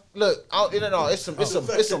 55? Look, it's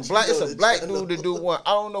a black dude to do one.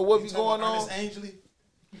 I don't know what be going on.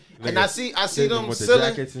 And I see them with the selling.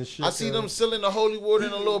 jackets and shit, I see them selling the holy water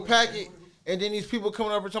in a little packet, and then these people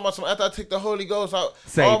coming up and talking about some. After I take the Holy Ghost out,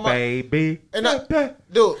 Baby, and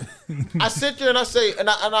dude, I sit there and I say, and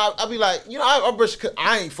I be like, you know,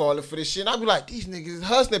 I ain't falling for this shit. And I be like, these niggas is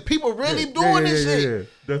hustling. People really doing this shit.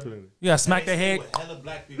 Yeah, definitely. You gotta smack their head. Hella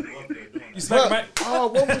black people up there doing You that. smack them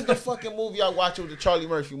But, what was the fucking movie I watched? It was the Charlie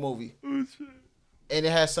Murphy movie, and it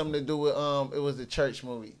had something to do with it was the church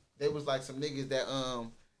movie. They was like some niggas that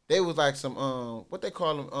they was like some what they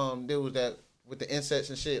call them there was that with the insects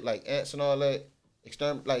and shit like ants and all that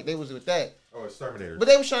like they was with that. Oh, exterminators. But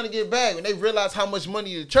they was trying to get back when they realized how much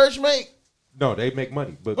money the church make. No, they make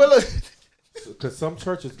money, but look, because some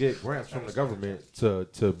churches get grants from the government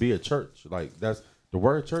to be a church. Like that's the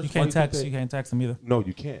word church. You can't tax them either. No,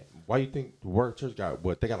 you can't. Why you think the word church got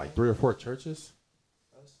what? They got like 3 or 4 churches.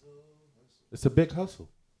 It's a big hustle.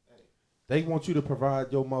 They want you to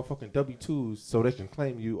provide your motherfucking W-2s so they can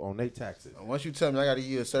claim you on their taxes. once you tell me I got to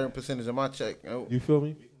give a certain percentage of my check, You feel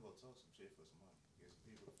me?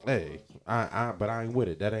 Hey, but I ain't with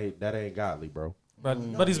it. That ain't godly, bro. But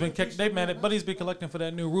Buddy's been Buddy's been collecting for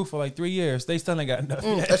that new roof for like 3 years. They still ain't got enough.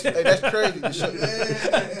 that's crazy.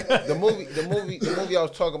 The movie I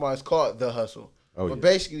was talking about is called The Hustle. Oh, but yeah.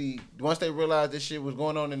 basically, once they realized this shit was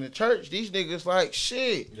going on in the church, these niggas like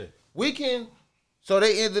shit. Yeah. We can. So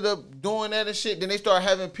they ended up doing that and shit. Then they start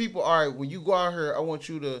having people. All right, when you go out here, I want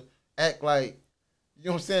you to act like, you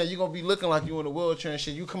know what I'm saying. You're gonna be looking like you in a wheelchair and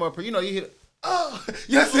shit. You come up here, you know, you hit. Oh,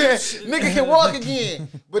 you know what I'm saying? Nigga can walk again.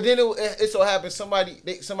 But then it so happened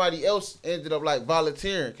somebody else ended up like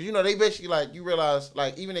volunteering. Cause you know, they basically like, you realize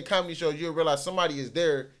like even in comedy shows, you'll realize somebody is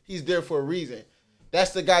there. He's there for a reason.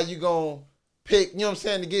 That's the guy you gonna pick, you know what I'm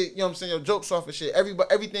saying, to get, you know what I'm saying, your jokes off and shit.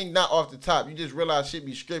 Everything not off the top. You just realize shit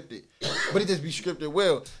be scripted. But it just be scripted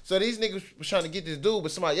well. So these niggas was trying to get this dude,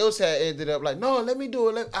 but somebody else had ended up like, no, let me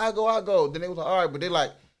do it. I go. Then they was like, all right, but they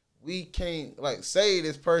like, we can't like say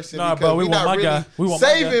this person Nah, because bro, we we want not my really guy. We want my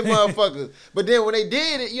saving guy. motherfuckers. But then when they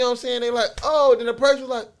did it, you know what I'm saying? They like, oh, then the person was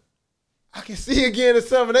like, I can see again or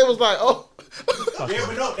something. They was like, oh. Yeah,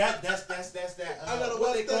 but no, that's that. I gotta what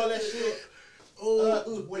watch they call that that shit. shit?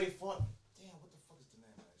 Oh, Where they fought. Damn, what the fuck is the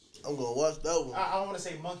name of that shit? I'm gonna watch that one. I want to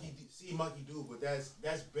say monkey do, but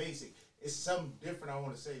that's basic. It's something different I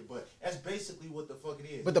want to say, but that's basically what the fuck it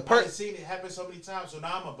is. But the I've seen it happen so many times, so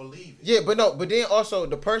now I'm gonna believe it. Yeah, but then also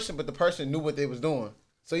the person knew what they was doing.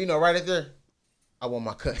 So you know, right there, I want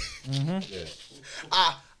my cut. Yeah.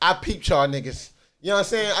 I peep y'all niggas. You know what I'm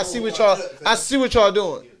saying? I see what y'all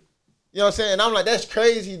doing. You know what I'm saying? And I'm like, that's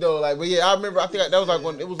crazy though. Like, but yeah, I remember. I think that was like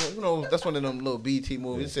one. It was, you know, that's one of them little BT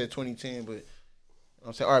movies. It said 2010, but you know what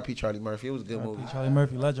I'm saying, R.I.P. Charlie Murphy. It was a good movie. Charlie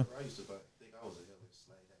Murphy, legend. I used to think I was a hell of a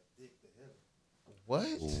slave. That dick the hell. What?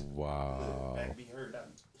 Wow. Back be heard that.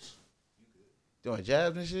 Doing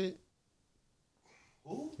jabs and shit?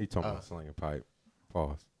 Who? He talking about slinging pipe.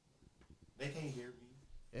 Pause. They can't hear me.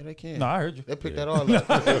 Yeah, they can. No, I heard you. They picked that all up.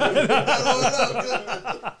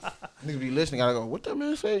 Niggas be listening. I go, what that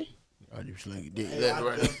man say? I do sling your dick. Hey, That's I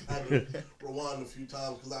right. just had to rewind a few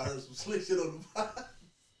times because I heard some slick shit on the pod.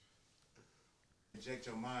 Inject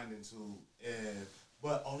your mind into,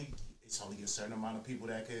 but it's only a certain amount of people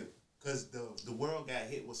that could, because the world got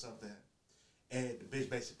hit with something, and the bitch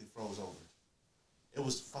basically froze over. It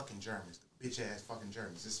was fucking Germans, the bitch ass fucking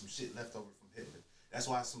Germans. There's some shit left over from Hitler. That's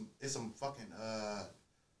why it's some fucking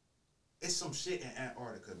it's some shit in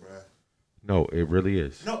Antarctica, bruh. No, it really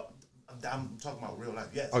is. No, I'm talking about real life.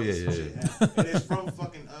 Yes. Oh, yeah, it's yeah, some shit. And it's from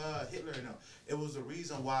fucking Hitler. And it was the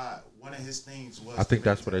reason why one of his things was. I think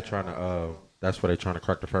that's where they're trying to. That's where they're trying to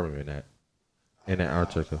crack the firmament at. In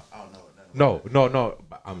Antarctica. I don't know. No.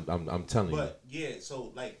 I'm telling you. But yeah,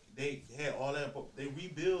 so like they had all that. They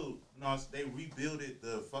rebuild. No, they rebuilded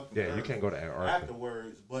the fucking. Yeah, you Earth can't go to Antarctica.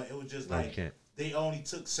 afterwards. But it was just No, you like can't. they only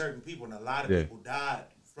took certain people, and a lot of Yeah. people died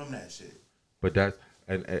from that shit. But that's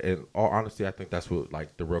and in all honesty, I think that's what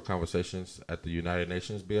like the real conversations at the United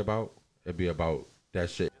Nations be about. It'd be about that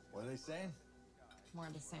shit. What are they saying? More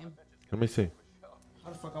of the same. Let me see.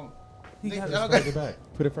 How the fuck I'm... Further back.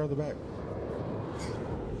 Put it further back.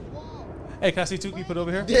 Hey, can I see Tuki put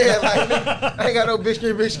over here? Yeah, like, nigga, I ain't got no big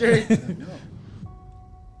screen.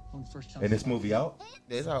 And this movie out?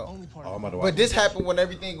 It's out. Oh, I'm about to watch But this happened when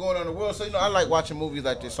everything going on in the world. So, you know, I like watching movies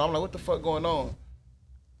like this. So I'm like, what the fuck going on?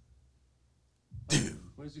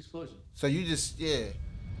 Where's the explosion? So you just, yeah.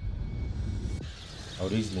 Oh,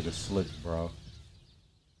 these niggas slick, bro.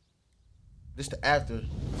 This the after.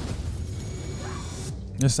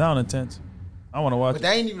 It sound intense. I want to watch But it.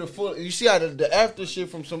 that ain't even the full. You see how the after shit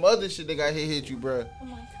from some other shit that got hit you, bro. Oh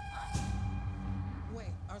my god. Wait,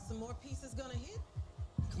 are some more pieces gonna hit?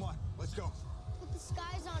 Come on, let's go. But the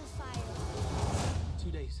sky's on fire.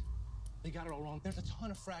 2 days. They got it all wrong. There's a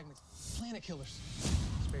ton of fragments. Planet killers.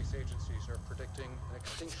 Space agencies are predicting an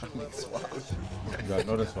extinction level of You gotta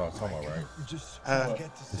know that's what I'm talking about, right?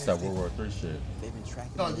 It's that World War III shit.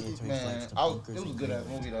 No, man, it was a good ass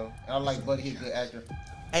movie though. And I like Buddy, he's a good actor.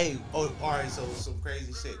 Hey, all right, so some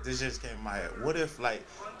crazy shit. This just came in my head. What if, like,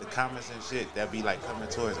 the comments and shit that be, like, coming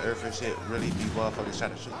towards Earth and shit really be motherfuckers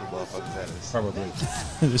trying to shoot the motherfuckers at us?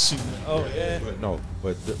 Probably. The shooting. Oh yeah. But no,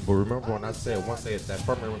 but remember when I said once they that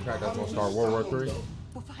firmament crack, that's gonna start World War III.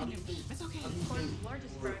 We'll find him. It's okay. Of course, the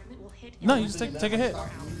largest fragment will hit No, you just take a hit.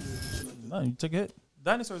 No, you take a hit.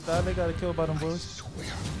 Dinosaurs died. They got killed by them boys.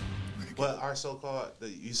 But our so-called,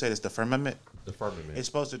 you said it's the firmament? The firmament. It's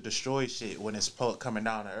supposed to destroy shit when it's coming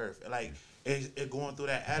down to Earth. Like, it going through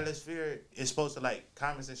that atmosphere, it's supposed to, like,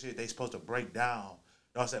 comments and shit, they supposed to break down. You know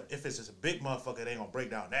what I'm saying? If it's just a big motherfucker, they ain't gonna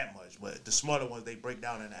break down that much. But the smaller ones, they break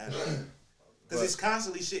down in the atmosphere. Because it's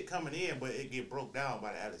constantly shit coming in, but it get broke down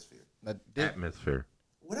by the atmosphere. Atmosphere.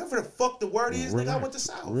 Whatever the fuck the word is, nigga, I went to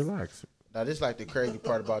South. Relax. Now this like the crazy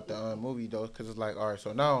part about the movie though, because it's like, all right,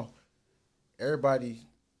 so now everybody,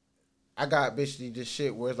 I got basically this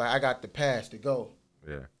shit where it's like I got the pass to go,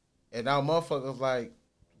 Yeah. and now motherfuckers like,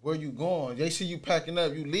 where you going? They see you packing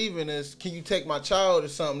up, you leaving us. Can you take my child or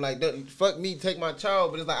something like that? Fuck me, take my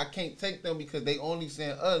child, but it's like I can't take them because they only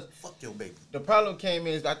send us. Fuck your baby. The problem came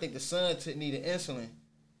in is I think the son needed insulin,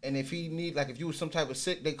 and if he need like if you was some type of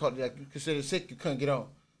sick, they called it like you considered sick, you couldn't get on.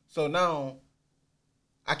 So now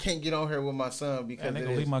I can't get on here with my son because And they of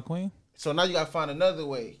gonna this. leave my queen. So now you gotta find another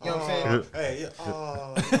way. You know what I'm saying? Hey,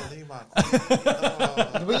 leave my queen.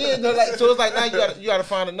 But yeah, no, like, so it's like now you gotta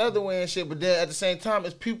find another way and shit. But then at the same time,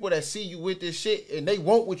 it's people that see you with this shit and they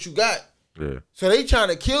want what you got. Yeah. So they trying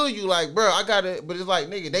to kill you, like, bro, I gotta. But it's like,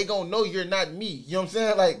 nigga, they gonna know you're not me. You know what I'm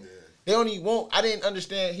saying? Like, They only want. I didn't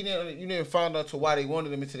understand. You didn't find out to why they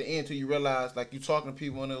wanted him into the end until you realize like you talking to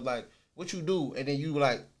people and they're like, what you do, and then you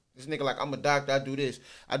like this nigga like I'm a doctor. I do this.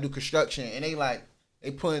 I do construction, and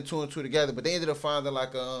they putting two and two together. But they ended up finding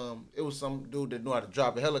like it was some dude that knew how to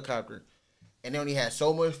drop a helicopter, and they only had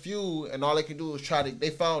so much fuel, and all they could do was try to. They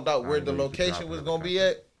found out where the location was gonna be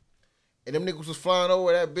at, and them niggas was flying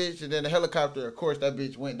over that bitch, and then the helicopter, of course, that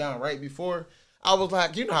bitch went down right before. I was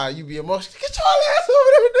like, you know how you be emotional. Get your ass over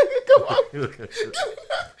there, nigga. Come on.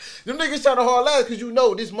 Them niggas trying to haul ass because you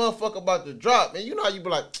know this motherfucker about to drop. And you know how you be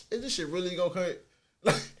like, is this shit really gonna cut?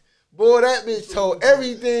 Like, boy, that bitch tore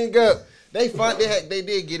everything up. They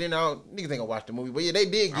did get in. Niggas ain't gonna watch the movie, but yeah, they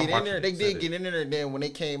did get in there. They did get in there. And then when they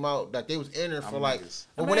came out, like they was in there for like.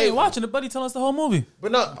 But when they watching it, buddy, tell us the whole movie.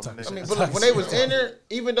 But no, I mean, but look, when they was in there,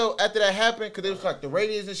 even though after that happened, because it was like the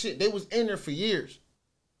radios and shit, they was in there for years.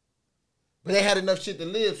 But they had enough shit to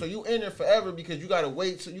live, so you in there forever because you gotta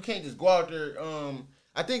wait. So you can't just go out there.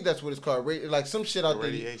 I think that's what it's called, like some shit out there.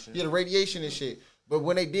 Radiation. Yeah, the radiation and shit. But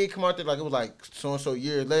when they did come out there, like it was like so and so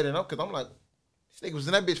years later, and I'm like, this nigga was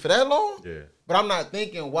in that bitch for that long. Yeah. But I'm not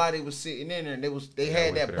thinking why they was sitting in there, and they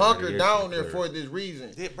had that bunker down there for this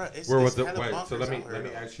reason. Yeah, bro, Where was the wait? So let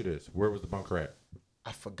me ask you this: where was the bunker at?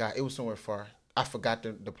 I forgot. It was somewhere far. I forgot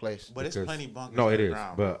the place. But it's plenty bunkers. No, it is.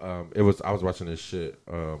 Ground. But it was. I was watching this shit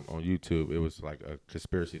on YouTube. It was like a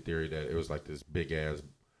conspiracy theory that it was like this big ass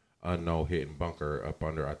unknown hidden bunker up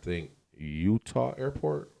under, I think, Utah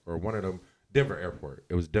Airport or one of them, Denver Airport.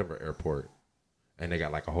 It was Denver Airport, and they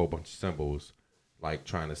got like a whole bunch of symbols, like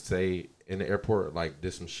trying to say in the airport like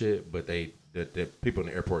did some shit, but the people in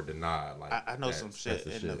the airport denied. Like I know some shit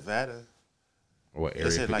in Nevada. What area?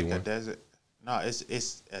 Is it 51? like a desert? No, it's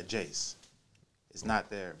a Jace. It's not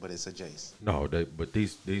there, but it's a Jace. No, but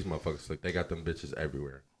these motherfuckers, like they got them bitches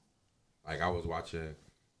everywhere. Like I was watching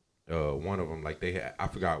one of them, like they had, I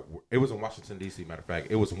forgot, it was in Washington D.C. Matter of fact,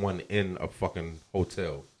 it was one in a fucking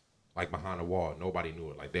hotel, like behind a wall. Nobody knew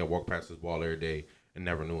it. Like they'll walk past this wall every day and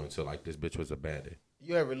never knew until like this bitch was abandoned.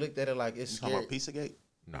 You ever looked at it like it's scary? Talking about Pizzagate?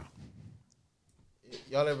 No.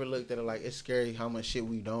 Y'all ever looked at it like it's scary how much shit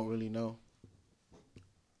we don't really know?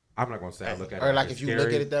 I'm not gonna say I look at it. Or like if you scary.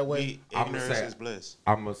 look at it that way, Ignorance is bliss.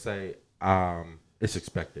 I'm gonna say it's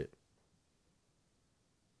expected.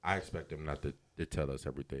 I expect them not to tell us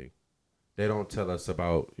everything. They don't tell us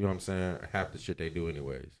about, you know what I'm saying, half the shit they do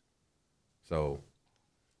anyways. So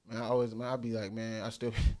man, I be like, man,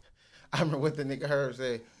 I remember what the nigga Herb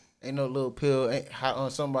said. Ain't no little pill, ain't hot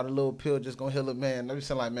on somebody, little pill just gonna heal a man. I be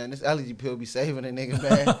saying like, man, this allergy pill be saving a nigga,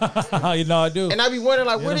 man. You know I do. And I be wondering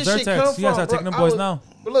like, where this shit come from? You guys are taking them boys now.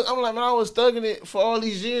 But look, I'm like, man, I was thugging it for all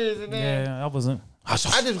these years, and then I wasn't. I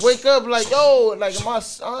just wake up like, yo, like am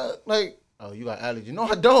I like, oh, you got allergy? No,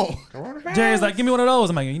 I don't. Jay's like, give me one of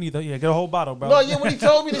those. I'm like, you need to get a whole bottle, bro. No, yeah, when he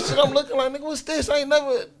told me this shit, I'm looking like, nigga, what's this? I ain't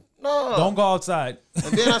never. No. Don't go outside.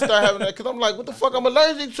 And then I start having that because I'm like, what the fuck I'm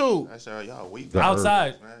allergic to? I said, y'all weak.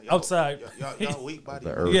 Outside. Outside. Y'all weak body.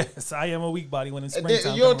 Yes, I am a weak body when it's and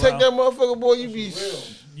springtime. then you don't take that motherfucker, boy, you be.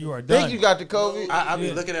 You are done. Think you got the COVID. I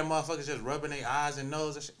be looking at motherfuckers just rubbing their eyes and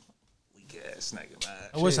nose and shit. Weak ass nigga, man.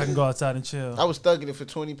 I wish I can go outside and chill. I was stuck in it for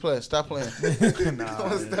 20 plus. Stop playing. I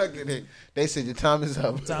was stuck in it. They said your time is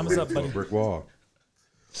up. Time is up, buddy. Brick wall.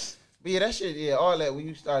 But yeah, that shit, yeah, all that, when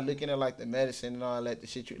you start looking at like the medicine and all that, the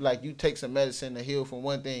shit, you take some medicine to heal from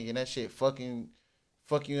one thing and that shit fuck you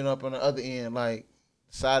up on the other end, like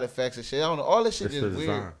side effects and shit. I don't know, all this shit is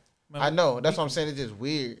weird. I know, that's what I'm saying, it's just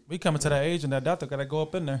weird. We coming to that age and that doctor gotta go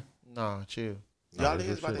up in there. Nah, chill. Y'all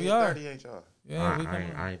is about to hit 30, ain't y'all?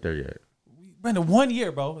 Yeah, I ain't there yet. Brandon, 1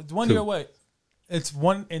 year, bro. It's 1 year away. It's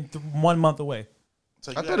 1 month away.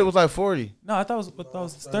 So I thought it was like 40. No, I thought it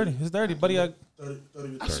was 30. It's 30, buddy.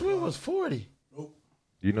 30 I swear it was 40. Nope.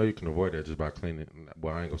 You know you can avoid that just by cleaning.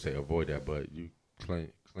 Well, I ain't gonna say avoid that, but you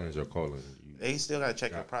cleanse your colon. They still gotta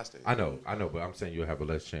check your prostate. I know, but I'm saying you'll have a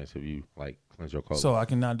less chance if you like cleanse your colon. So I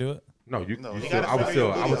cannot do it. No, I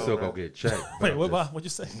would still go get checked. Wait, what'd you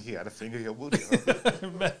say? You gotta finger your booty.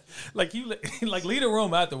 Like you, like leave the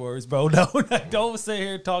room afterwards, bro. Don't sit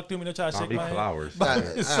here and talk to me. Don't try to shake my flowers.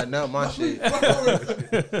 I know my shit.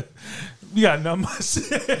 You gotta numb my shit.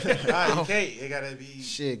 You can't. It gotta be.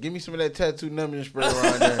 Shit, give me some of that tattoo numbing spray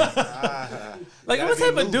around there. Like what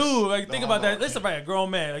type of dude? Like think about that. Listen, right, a grown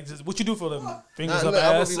man. Like just what you do for them fingers up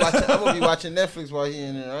ass. I'm gonna be watching Netflix while he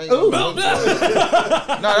in there. I ain't gonna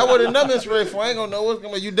that wasn't numbing spray for. I ain't gonna know what's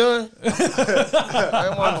gonna be. You done? I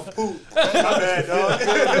ain't want to poop. My bad,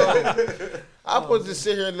 dog. I'm supposed to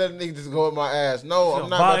sit here and let niggas just go in my ass. No, I'm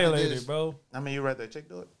not violated, bro. I mean, you rather chick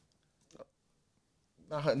do it?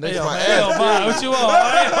 That's my ass. What you want?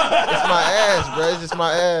 It's my ass, bro. It's just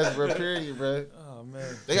my ass, bro. Period, bro. Oh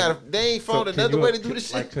man. They ain't found another way to do this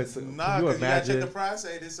shit. Like, can you you gotta imagine? check the price.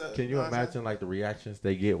 Say this. Can you imagine like the reactions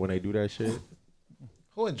they get when they do that shit?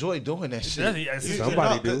 Who enjoy doing that shit?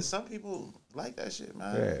 Somebody do. Some people like that shit,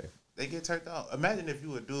 man. Yeah. They get turned on. Imagine if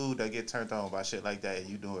you a dude that get turned on by shit like that and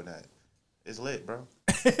you doing that. It's lit, bro.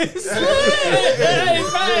 It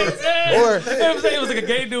was like a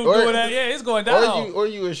gay dude doing that. Yeah, it's going down. Or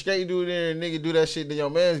you a straight dude there and nigga do that shit, then your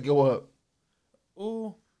mans go up.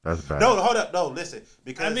 Ooh. That's bad. No, hold up. No, listen.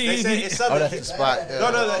 Because they say it's something. Oh, that's the spot.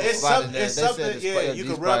 No. It's something. It's something. Yeah, you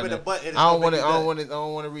can rub in the butt. And I don't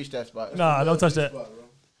want to reach that spot. Nah, don't touch that.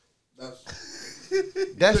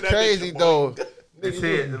 That's crazy though. It's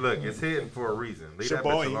hidden. Look, it's hidden for a reason. Leave that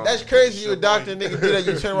bitch alone. That's crazy. You a doctor, nigga, do that.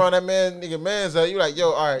 You turn around that man's up. You like,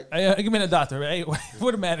 yo, all right. Hey, give me the doctor. Hey,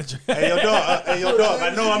 where the manager? Hey, yo, dog.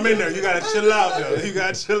 I know I'm in there. You gotta chill out, though. You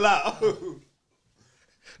gotta chill out.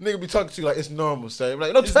 Nigga be talking to you like it's normal, sir.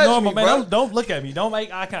 Like, don't It's touch normal, me, man. bro. Don't look at me. Don't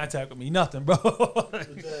make eye contact with me. Nothing, bro.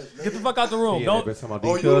 Get the fuck out the room. Don't.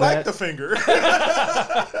 Oh, you like the finger?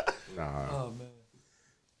 Nah. Oh man.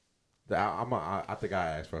 I think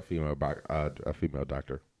I asked for a female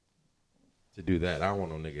doctor to do that. I don't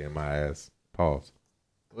want no nigga in my ass. Pause.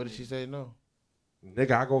 What did she say? No.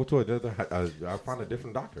 Nigga, I go to another. I find a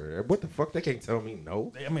different doctor. What the fuck? They can't tell me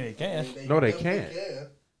no. I mean, they can. No, they can't.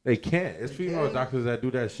 They can't. It's female doctors that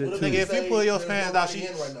do that shit too. Nigga, if you pull your fans out, she.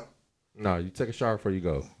 No, you take a shower before you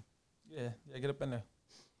go. Yeah, get up in there.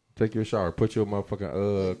 Take your shower. Put your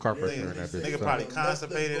motherfucking car freshener in that bitch. Nigga probably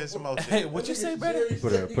constipated in some more shit. Hey, what you say, brother?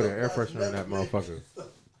 Put an air freshener in that motherfucker.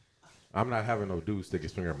 I'm not having no dude stick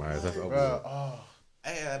his finger in my ass. That's over.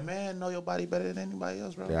 Hey, man, know your body better than anybody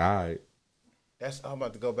else, bro. Yeah, all right. I'm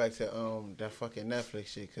about to go back to that fucking Netflix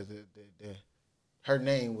shit because her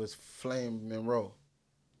name was Flame Monroe,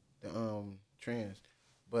 the trans,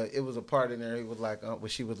 but it was a part in there. It was like when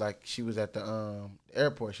she was at the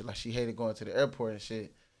airport. She hated going to the airport and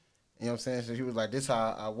shit. You know what I'm saying? So she was like, "This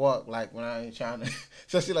how I walk like when I ain't trying to."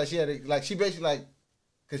 So she basically like,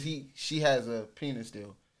 cause she has a penis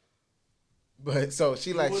still. But so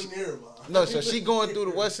she like so she going through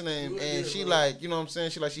the what's her name and she like, you know what I'm saying?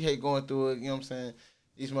 She hate going through it, you know what I'm saying?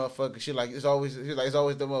 These motherfuckers, it's always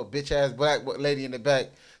the little bitch ass black lady in the back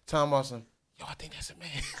talking about some, yo, I think that's a man.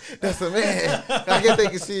 That's a man. I guess they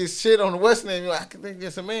can see his shit on the what's name. Like, I can think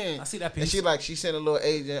that's a man. I see that piece. And she sent a little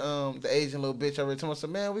agent, the Asian little bitch over to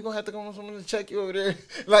me, man, we gonna have to go on someone to check you over there.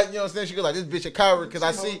 Like, you know what I'm saying? She go like, this bitch a coward because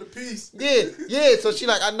I see. Yeah. So she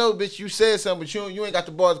like, I know, bitch, you said something, but you ain't got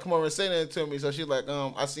the balls to come over and say nothing to me. So she like,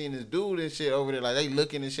 I seen this dude and shit over there, like they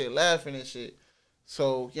looking and shit, laughing and shit.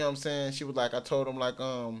 So, you know what I'm saying? She was like, I told him like,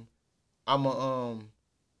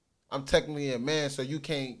 I'm technically a man, so you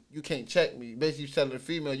can't check me. Basically, you telling the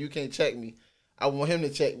female you can't check me. I want him to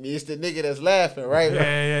check me. It's the nigga that's laughing, right?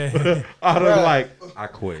 Yeah. I was like, I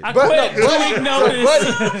quit. I quit. 2 week notice.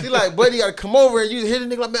 Buddy, she like, buddy, you gotta come over and you hit a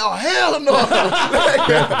nigga like, man, oh hell no.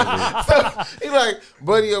 So he like,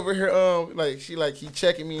 buddy over here, he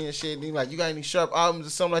checking me and shit. And he like, you got any sharp albums or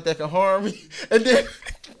something like that can harm me? And then,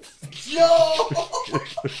 yo.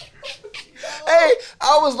 Hey,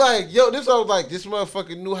 I was like, this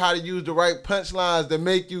motherfucker knew how to use the right punchlines to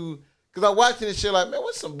make you. Cause I'm watching this shit like, man,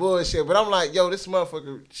 what's some bullshit? But I'm like, this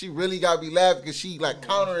motherfucker, she really gotta be laughing because she like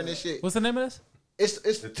countering this shit. What's the name of this?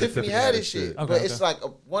 It's Tiffany Haddish shit. Okay, but it's like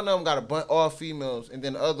one of them got a bunch all females, and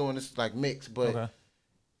then the other one is like mixed. But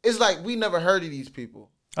it's like we never heard of these people.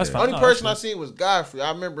 That's the fine. only person I seen was Godfrey.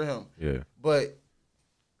 I remember him. Yeah. But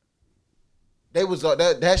they was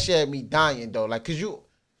that shit had me dying though. Like,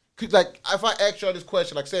 like if I asked y'all this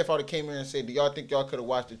question, like say if I would have came here and said, do y'all think y'all could have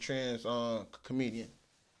watched the trans comedian?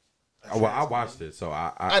 Well, I watched it, so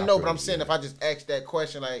I know, but I'm saying if I just asked that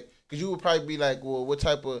question, like, because you would probably be like, well, what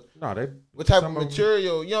type of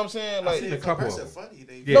material? You know what I'm saying? Like, I've seen a couple of them.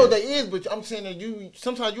 Funny, No, they is, but I'm saying that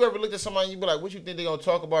sometimes you ever look at somebody and you be like, what you think they gonna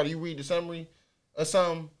talk about? Or you read the summary or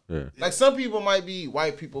something. Yeah. Like some people might be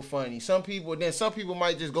white people funny. Some people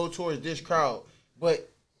might just go towards this crowd. But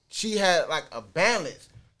she had like a balance.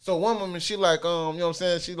 So one woman, she like, you know what I'm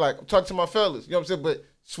saying? She like, talk to my fellas, you know what I'm saying? But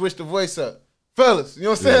switch the voice up. Fellas, you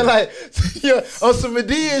know what I'm saying? Like, on some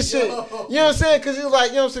Medea and shit. You know what I'm saying? Because he was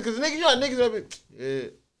like, you know what I'm saying? Because niggas, you know how niggas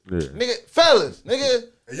be, nigga, fellas, nigga.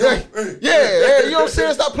 Yeah, you know what I'm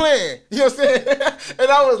saying? Stop playing. You know what I'm saying? And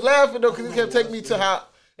I was laughing though, because he kept taking me to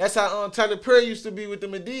that's how Tyler Perry used to be with the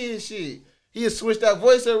Medea and shit. He had switched that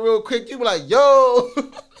voice up real quick. You be like, yo.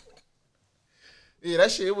 Yeah,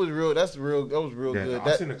 that shit was real. That was real good.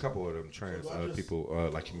 I've seen a couple of them trans people,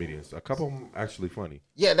 like comedians. A couple of them actually funny.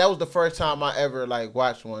 Yeah, that was the first time I ever like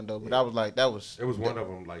watched one though. But I was like, that was. It was one of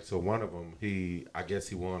them. Like, so one of them, I guess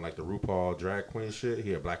he won like the RuPaul drag queen shit.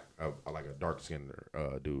 He had like a dark skinned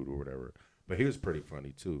dude or whatever. But he was pretty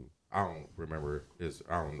funny too. I don't remember I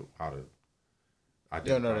don't know how to. I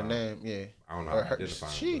don't know the name. Yeah, I don't know how to identify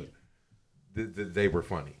him. But they were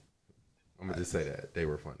funny. I'm gonna just say that they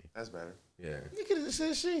were funny. That's better. Yeah. You could have just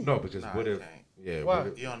said she. No, because what if? Yeah. Why?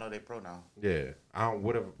 You don't know their pronoun. Yeah. I don't.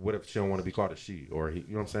 What if she don't want to be called a she or he? You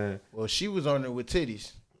know what I'm saying? Well, she was on there with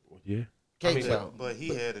titties. Yeah. But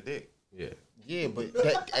he had a dick. Yeah. Yeah, but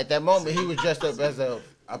at that moment he was dressed up as a.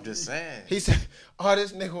 I'm just saying. He said, "Oh,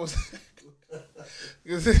 this nigga was."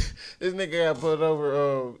 This nigga got put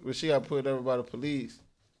over. When she got put over by the police,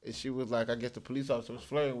 and she was like, I guess the police officer was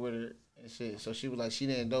flirting with her and shit. So she was like, she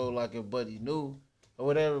didn't know like if Buddy knew or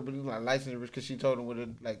whatever, but he was like license because she told him what it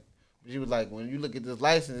like. She was like, when you look at this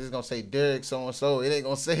license, it's gonna say Derek so and so. It ain't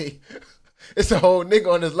gonna say it's a whole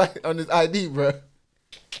nigga on his ID, bro.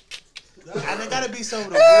 And it gotta be some of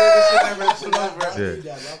the weirdest shit ever pulled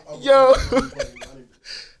over. Yo,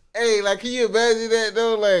 hey, like, can you imagine that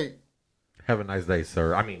though? Like, have a nice day,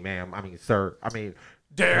 sir. I mean, ma'am. I mean, sir. I mean,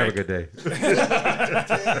 Derek. Have a good day.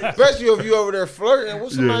 Especially if you over there flirting.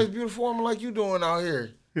 What's a nice, beautiful woman like you doing out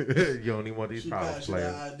here? You don't even want these problems,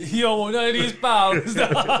 player. You don't want none of these problems.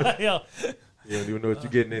 Yo. You don't even know what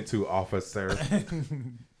you're getting into, officer.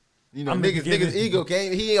 You know, niggas ego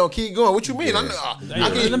can't. He ain't gonna keep going. What you mean? Yeah.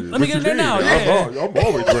 Let me get in there now. Yeah. I'm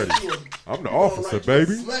always ready. I'm the officer,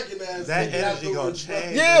 baby. That energy gonna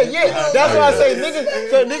change. Yeah. That's why I say niggas.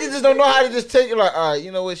 So niggas just don't know how to just take it. Like, all right,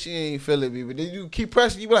 you know what? She ain't feeling me. But then you keep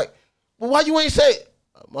pressing. You be like, well, why you ain't say it?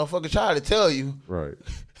 Motherfucker tried to tell you. Right.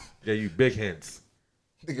 Yeah, you big hints.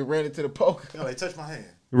 Nigga ran into the poke. Yo, they touched my hand.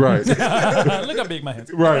 Right. Look how big my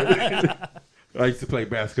hands. Right. I used to play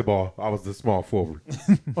basketball. I was the small forward.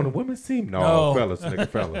 On the women's team? No. Fellas.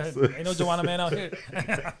 Ain't no Joanna man out here.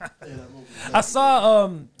 I saw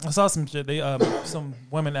some shit. They some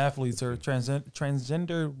women athletes or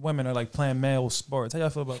transgender women are like playing male sports. How y'all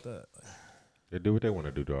feel about that? They do what they want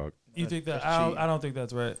to do, dog. You think that? I don't think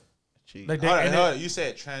that's right. Like hold on. You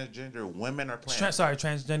said transgender women are playing.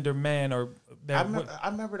 Transgender man or. I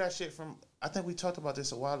remember that shit from. I think we talked about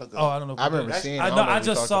this a while ago. Oh, I don't know. I remember seeing. I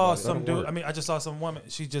just saw some dude. I mean, I just saw some woman.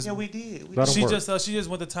 She just. Yeah, we did. She just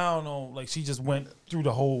went to town on like she just went through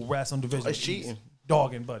the whole wrestling division. It's cheating.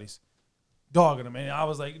 Dogging buddies, dogging them, and I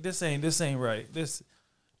was like, this ain't right. This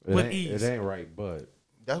with ease. It ain't right, but.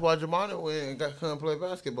 That's why Jemana went and couldn't play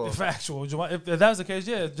basketball. Factual. If that was the case,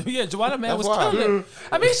 yeah, Jemana man was killing it.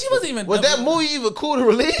 I mean, she wasn't even. Was that movie even cool to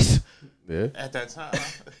release? Yeah. At that time.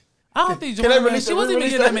 I don't think Jemana man, she wasn't even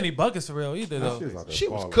getting that many buckets for real either, though. She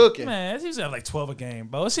was cooking. Man, she was at like 12 a game,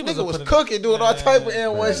 bro. She was cooking, doing all type of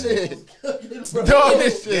N1 shit. Dog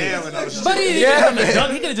this shit. But he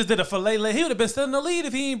could have just did a fillet. He would have been still in the lead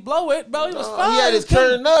if he didn't blow it, bro. He was fine. He had his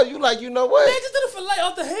turn up. You like, you know what? Man, just did a fillet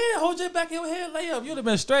off the head. Hold your back in your head, lay up. You would have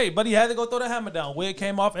been straight. But he had to go throw the hammer down. Wig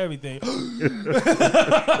came off, everything.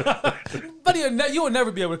 But you would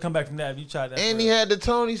never be able to come back from that if you tried that. And he had the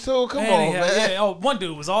Tony too. Come on, man. Oh, one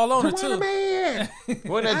dude was all on her too. Wasn't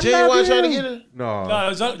that Genuine trying to get her?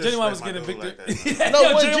 No, Genuine was getting Victor. No,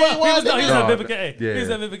 what Genuine? He was at Vivica A. He was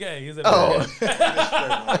at Vivica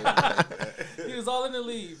A. He was all in the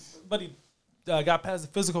lead, but he got past the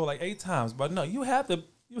physical like 8 times. But no, you have to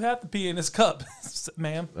pee in this cup,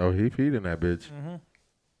 ma'am. Oh, he peed in that bitch. Mm-hmm.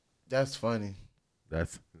 That's funny.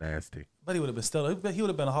 That's nasty. But he would have been still. He would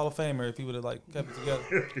have been a Hall of Famer if he would have like kept it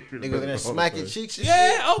together. Niggas in there smacking cheeks and shit.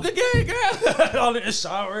 Yeah, oh, good game, girl. All in the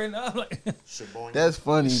shower and I'm like. That's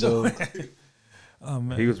funny though. Oh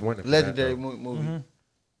man, he was winning. Legendary movie. Mm-hmm.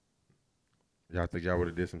 Y'all think y'all would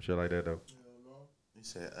have did some shit like that though? You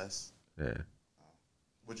said us. Yeah.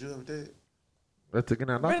 Would you ever did? Let's get in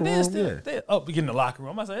that locker room. We get in the locker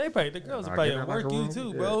room. I said, the girls are probably work you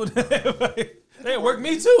too, bro. They work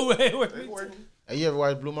me too. They work me too. Hey, you ever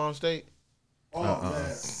watched Blue Mountain State? Oh man,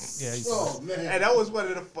 man. And that was one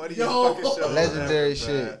of the funniest fucking shows. Legendary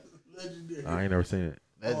shit. Legendary. I ain't never seen it.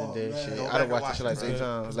 Legendary shit. I done watched that shit like 3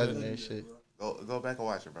 times. Legendary shit. Go back and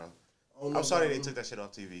watch it, bro. I'm sorry they took that shit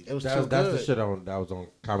off TV. It was that's the shit that was on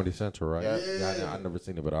Comedy Central, right? Yeah. I never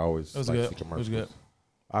seen it, but I always see commercials. It was good.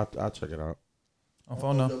 I'll check it out. On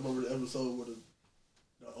phone now. Remember the episode with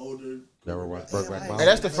the older. Never watched Brokeback Mountain. Hey,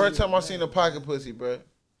 that's the first time I seen a pocket pussy, bro.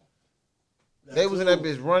 They was in that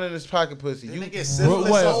bitch running his pocket pussy. You get syphilis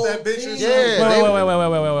off that bitch or something? Wait.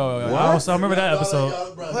 I remember that episode.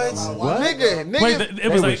 What? Nigga. Wait,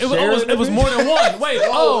 it was more than one. Wait,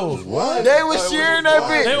 what? They was sharing that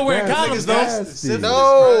bitch. They were wearing condoms though.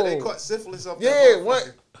 No. They caught syphilis off that. Yeah,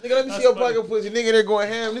 what? Nigga, let me see your pocket pussy. Nigga, they're going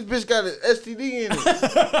ham. This bitch got an STD in it.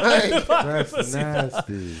 That's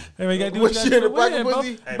nasty. Hey, man, you gotta do what what shit you in the gotta pocket do,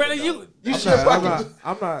 pussy? Hey, brother, you share pocket.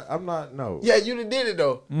 I'm not. No. Yeah, you done did it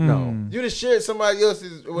though. No. You done shared somebody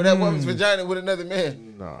else's or that woman's vagina with another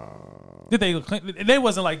man. No. Did they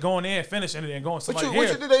wasn't like going in, finishing it, and going somebody What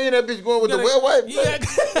here. you did they in that bitch going with the wet wipe? Yeah,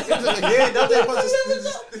 don't they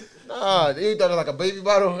supposed to? Nah, they thought it was like a baby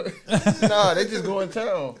bottle. Nah, they just go in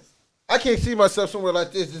town. I can't see myself somewhere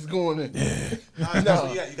like this just going in.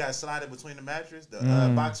 No. You got to slide it between the mattress, the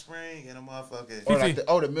box spring, and the motherfucker. Or like the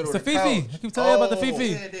middle of the couch. I keep telling you about the Fifi.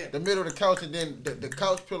 Yeah, the middle of the couch and then the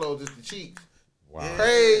couch pillows is the cheeks. Wow.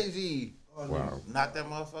 Crazy. Wow. Knock that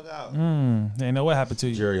motherfucker out. They know what happened to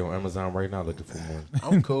you. Jerry on Amazon right now looking for more.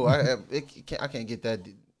 I'm cool. I can't get that.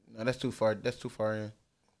 No, that's too far. That's too far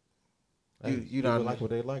in. You don't like what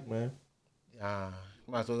they like, man.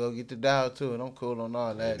 Might as well go get the dial too, and I'm cool on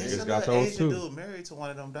all that. Niggas got those too. Dude married to one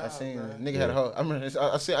of them dials. I seen nigga had a whole. I remember.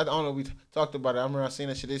 I don't know. If we talked about it. I remember I seen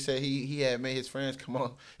that shit. They said he had made his friends come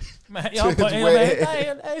on. Man, y'all put,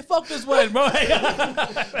 hey, fuck this wedding, bro.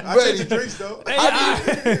 I take the drinks though.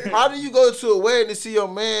 How do you go to a wedding to see your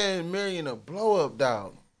man marrying a blow up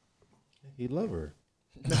dog? He love her.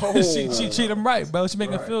 No, she treat him right, bro. She make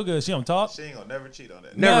him feel good. She don't talk. She ain't gonna never cheat on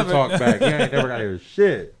that. Never talk back. You ain't never got to hear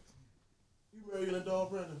shit. Marrying a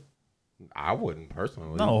dog, Brandon? I wouldn't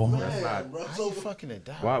personally. No, that's not. Bro, so fucking a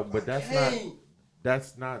dog. Why? But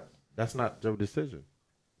that's not your decision.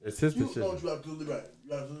 It's his decision. No, you're absolutely right.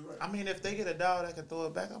 I mean, if they get a dog that can throw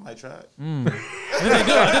it back, I might try it. They do.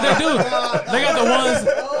 They got the ones.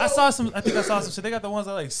 I think I saw some shit. They got the ones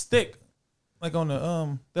that like stick, like on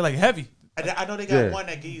the they're like heavy. I know they got one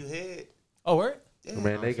that give you head. Oh, where? Yeah.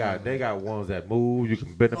 Man, they got ones that move. You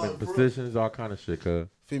can bend them in positions, all kind of shit. Cause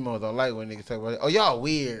females don't like when niggas talk about it. Oh, y'all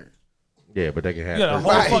weird. Yeah, but they can have. You got a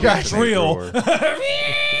whole fucking drill. They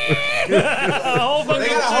got a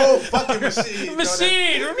whole fucking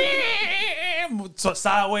machine. So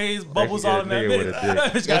sideways, bubbles all in that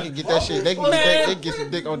bitch. They can get that shit. They can get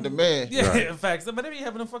some dick on demand. Yeah, in fact, but they be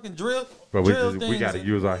having them fucking drill. But we got to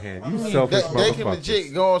use our hand. You selfish motherfuckers. They can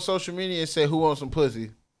legit go on social media and say, "Who wants some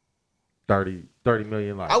pussy?" 30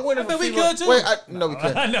 million likes. I wonder if we could too. Wait, no, we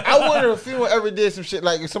can't. I wonder if a female ever did some shit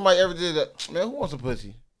like if somebody ever did that. Man, who wants a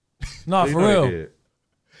pussy? Nah, for real.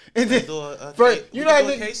 And then first, you know how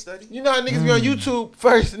niggas be on YouTube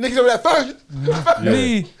first. Niggas over that first.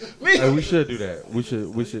 Me. Hey, we should do that. We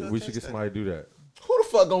should get somebody to do that. Who the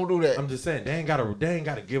fuck gonna do that? I'm just saying they ain't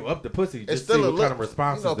gotta give up the pussy. It's Just still see a what kind of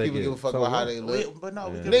responses you know they people get. give a fuck about how they look. But no,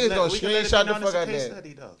 niggas gonna screenshot the fuck out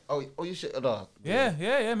that. Oh, you should. Dog.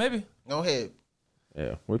 Yeah, maybe. Go ahead.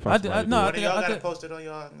 Yeah, we find y'all gotta post it on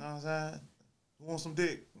y'all. You know what I'm saying? Who wants some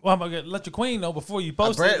dick? Well, I'm gonna let your queen know before you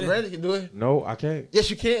post it. Brandon can do it. No, I can't. Yes,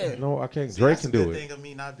 you can. No, I can't. Drake can do it. Thing of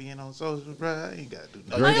me not being on social, bro. I ain't gotta do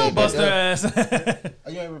that. Drake ain't bust her ass.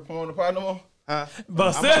 Are you ain't reporting the part no more? Huh?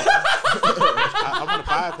 Bust I'm on the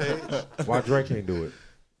 5 page. Why Drake can't do it?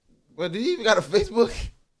 Well, do you even got a Facebook?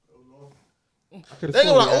 They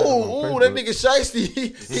go like, ooh, that nigga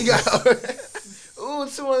Shiesty. He got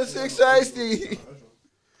 216 Shiesty.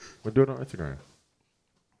 We'll do it on Instagram.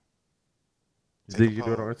 Did you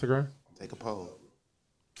do it on Instagram? Take a poll.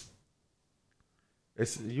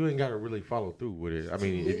 You ain't gotta really follow through with it. I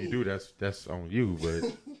mean, if you do, that's on you.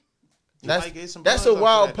 But that's a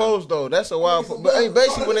wild post though. That's a wild post. But I mean,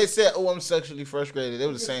 basically, when they said, "Oh, I'm sexually frustrated," it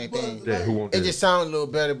was the same thing. Yeah, who wants it? Just sounded a little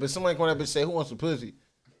better. But somebody come up and say, "Who wants some pussy?"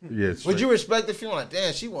 Yes. Would you respect the female? Like,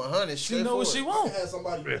 damn, she 100. She know what she want.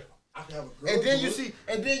 I can have a girl. And then you see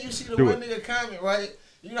the one nigga comment, right?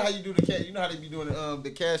 You know how you do the cat. You know how they be doing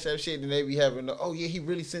the Cash App shit, and they be having oh yeah, he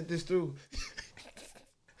really sent this through.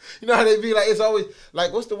 You know how they be like, it's always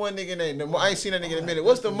like, what's the one nigga name? I ain't seen that nigga in a minute.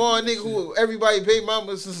 What's the Maul nigga who everybody paid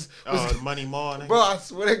mamas? Money Maul nigga. Bro, I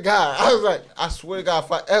swear to God, I was like, I swear to God,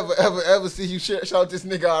 if I ever see you shout this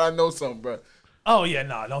nigga out, I know something, bro. Oh yeah,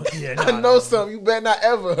 nah, I know something. You better not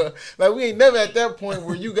ever. Like we ain't never at that point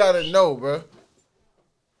where you gotta know, bro.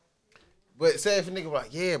 But say if a nigga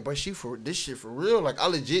like, yeah, but she for this shit for real, like I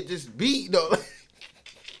legit just beat though.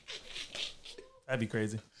 That'd be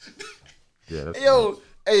crazy. Yeah. That's Yo,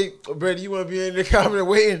 hey, Brady, you wanna be in the comment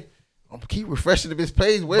waiting? I'm gonna keep refreshing this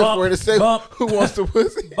page, waiting for her to say who wants to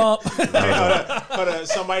pussy. Bump. Hold on.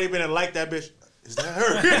 Somebody been like that bitch. Is that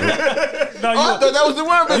her? No, I thought that was the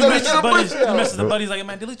one, but you let me messaged get the a buddies. pussy You out. messaged the buddies like,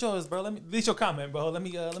 man, delete yours, bro. Delete your comment, bro. Let me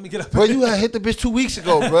get up. Bro, you had hit the bitch 2 weeks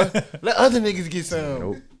ago, bro. Let other niggas get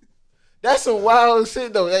some. That's some wild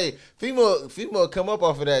shit though. Hey, female come up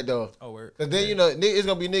off of that though. Oh, word. Cause then you know it's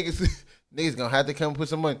gonna be niggas. Niggas gonna have to come put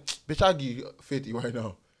some money. Bitch, I'll give you 50 right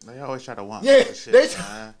now. They always try to want shit.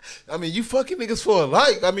 man. I mean, you fucking niggas for a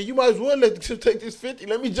like. I mean, you might as well let the chick take this 50.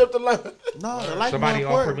 Let me jump the line. No, the like Somebody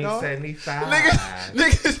more offered important, me dog. 75.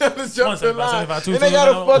 Niggas trying to jump the line. 75, And they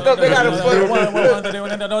gotta fuck up. They gotta fuck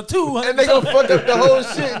up. 200. And they gonna fuck up the whole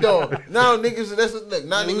shit though. Now niggas, look.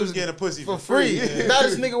 Now Who's niggas getting a pussy for free. Yeah. Now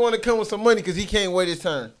this nigga want to come with some money because he can't wait his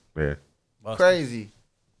turn. Yeah. Crazy.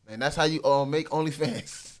 And that's how you make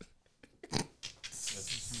OnlyFans.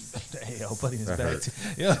 Hey, yo, buddy is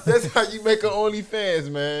back. Yeah. That's how you make an OnlyFans,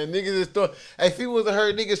 man. Niggas is throwing. Hey, females have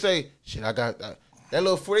heard niggas say, shit, I got that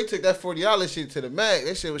little 40. They took that $40 shit to the mag.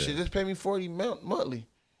 They said, well, shit, just pay me $40 monthly.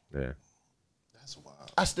 Yeah. That's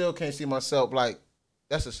wild. I still can't see myself like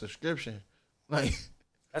that's a subscription. Like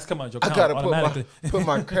That's coming out your I account gotta automatically. put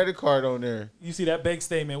my credit card on there. You see that bank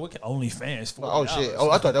statement? What can OnlyFans for? Oh shit! Oh,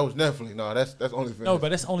 I thought that was Netflix. No, that's OnlyFans. No,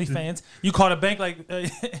 but that's OnlyFans. You call the bank like,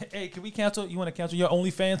 hey, can we cancel? You want to cancel your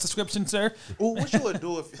OnlyFans subscription, sir? Ooh, what you would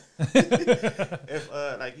do if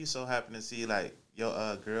like you so happen to see like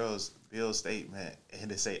your girl's bill statement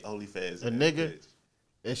and it say OnlyFans? A nigga,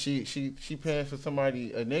 and she paying for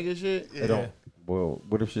somebody a nigga shit. Yeah. Don't. Well,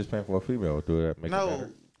 what if she's paying for a female? Do that make it better?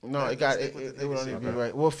 No, it would only be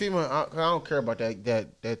right. Well, female, I don't care about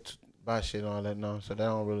that buy shit and all that. No, so that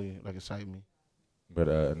don't really like excite me. But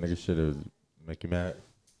a nigga shit make you mad.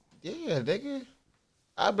 Yeah, nigga.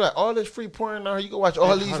 I be like, all this free porn on her. You can watch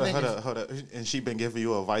all these niggas. Hold up. And she been giving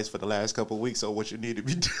you advice for the last couple of weeks on what you need to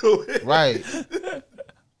be doing. Right.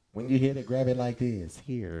 When you hit it, grab it like this.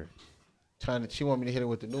 Here. She want me to hit it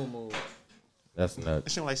with the new move. That's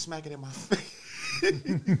nuts. She like smack it in my face.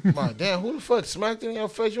 My damn, who the fuck smacked it in your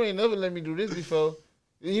face? You ain't never let me do this before.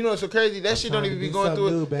 You know what's so crazy? That shit don't even be going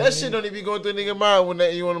through. That shit don't even be going through a nigga mind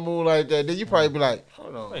when you want to move like that. Then you probably be like,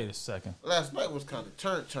 hold on. Wait a second. Last night was kind of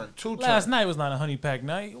turn two. Last night was not a honey pack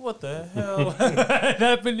night. What the hell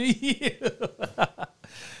happened to you?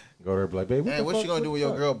 Go there, be like, baby. Man, what you gonna do with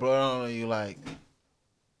your girl blow down on you? Like,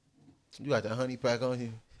 you got the honey pack on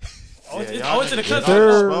you. I went to the club.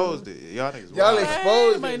 Exposed it. Y'all niggas. Y'all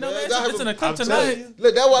exposed it. Man, no, man. it's in the club I'm tonight.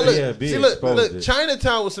 Look, that's why. Look, Yeah, see, look. it.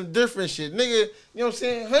 Chinatown was some different shit, nigga. You know what I'm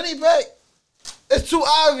saying? Honey pack. It's too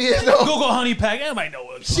obvious, though. Google honey pack. Everybody know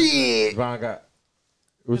what. Shit. Von got.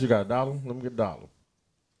 What you got? $1? Let me get $1.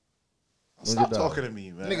 Stop talking to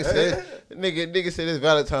me, man. Nigga said it's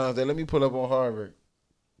Valentine's Day. Let me pull up on Harvard.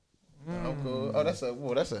 I'm cool. Oh,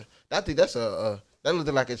 I think that's a that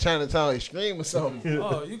looked like a Chinatown Extreme or something.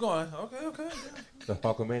 Oh, you going? Okay. The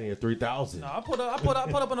Falcomania 3000. No, I put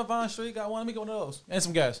up on the Vine Street. Got one. Let me get one of those and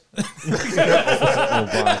some gas. You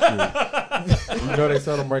know they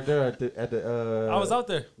sell them right there at the. I was out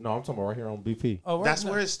there. No, I'm talking about right here on BP. Oh, That's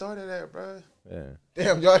where it started at, bro. Yeah.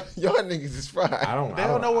 Damn, y'all niggas is fried. They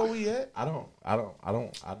don't know where we at. I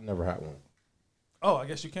never had one. Oh, I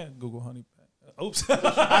guess you can Google honey pack. Oops.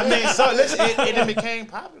 I mean, so listen, it became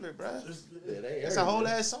popular, bro. It's a whole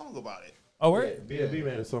ass song about it. Oh, where? B.A.B.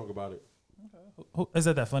 made a song about it. Who, is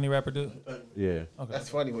that funny rapper dude? Yeah. Okay. That's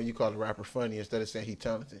funny when you call a rapper funny instead of saying he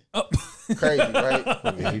talented. Oh. Crazy, right?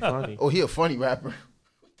 He funny. Oh, he a funny rapper.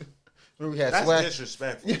 We had That's swag.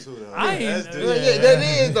 disrespectful too, though. I ain't- That's Yeah, that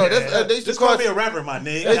is though. That's, they used to Just call me a rapper, my nigga.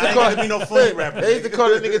 They I used to ain't call gonna be no funny rapper. They used to call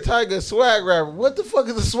the nigga Tiger a swag rapper. What the fuck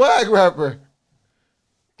is a swag rapper?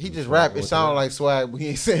 He just rap. It sound like swag, but he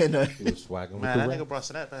ain't saying nothing. He was swagging with Man, the that rap. nigga brought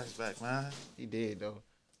snapbacks back, man. He did though.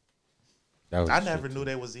 That was I the never shit, knew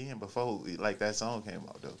they was in before like that song came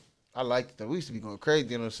out though. I liked it though. We used to be going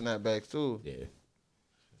crazy on those snapbacks too. Yeah.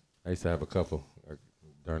 I used to have a couple.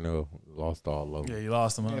 Darnell lost all of them. Yeah, you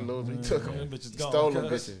lost them. Huh? He lose, he took them. Them bitches He gone, stole them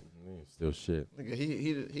cuz. bitches. Still shit.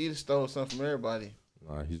 Nigga, he just stole something from everybody.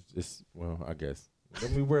 Nah, he's just, well, I guess.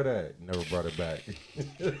 Let me wear that. Never brought it back.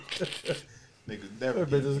 Niggas never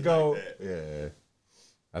Them bitches go. like that. Yeah.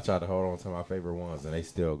 I tried to hold on to my favorite ones, and they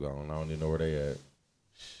still gone. I don't even know where they at.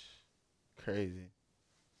 Crazy.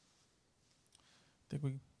 Think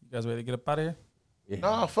you guys ready to get up out of here? Yeah.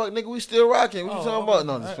 Nah, fuck, nigga, we still rocking. What you talking about?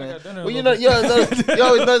 No, I'm just I playing. got dinner in Well, a you little know, bit. you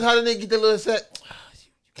always know how the nigga get the little set.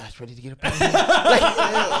 You guys ready to get up out of here?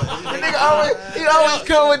 The nigga he always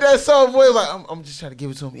come with that soft voice like, I'm just trying to give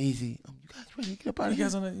it to him easy. You guys ready to get up out of You here?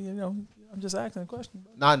 guys wanna, I'm just asking a question.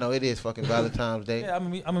 Bro. Nah, no, it is fucking Valentine's Day. Yeah, I'm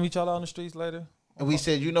gonna meet y'all out on the streets later. And we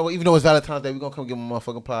said, you know what? Even though it's Valentine's Day, we gonna come give him a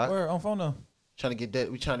motherfucking pod. Where on phone now? Trying to get that.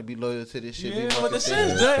 We trying to be loyal to this shit. Yeah, Be what the fucking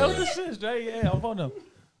shit, Jay? What the shit, Jay? Yeah, on phone now.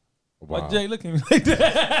 Why Jay looking at me like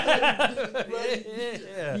that?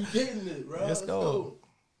 Yeah. You getting it, bro. Let's go.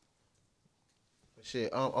 Shit.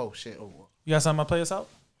 Oh. You got something to play us out?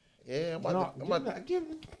 Yeah, I'm about to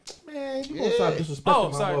man, you gonna stop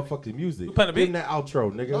disrespecting my motherfucking music. We playing the beat? Give that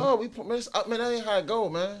outro, nigga. Oh, man, that ain't how it go,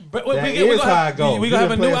 man. But that is how it go. We gonna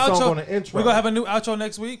have a new outro. On the intro. We gonna have a new outro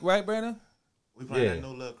next week, right, Brandon? We playing that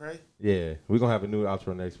new Lil Cray? Yeah, we gonna have a new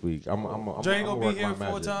outro next week. I'm Jay gonna work be here my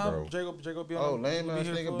full magic, time. bro. Jay gonna be on. Oh, lame ass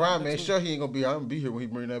here nigga. Brian, man, sure he ain't gonna be. I'm gonna be here when he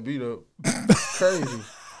bring that beat up. Crazy.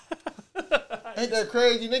 Ain't that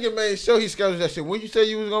crazy? Nigga made sure he scheduled that shit. When you say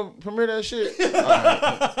you was gonna premiere that shit?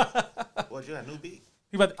 What, you got a new beat?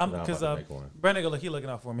 Because Brandon he looking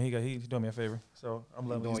out for me. He doing me a favor, so I'm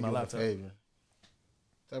letting him use my laptop.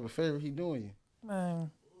 Type of favor he doing you? Man,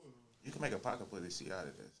 you can make a pocket pussy see out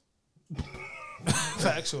of this.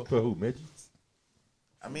 Factual. For who, midgets?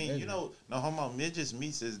 I mean, midget. You know, no homo. Midgets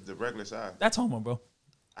meets is the regular size. That's homo, bro.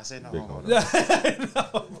 I said no homo. No.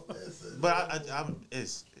 But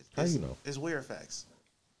it's how you know? It's weird facts.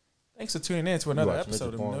 Thanks for tuning in to another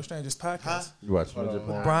episode of No Strangers Podcast. Huh? You watch midget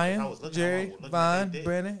porn? Brian, Jerry, Vaughn,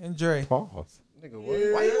 Brandon, and Dre. Pause. Nigga, what?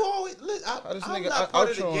 Why you always? I'm not part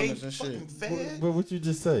of the game. Fucking fan. What you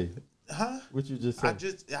just say? Huh? What you just say?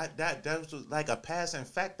 That was like a passing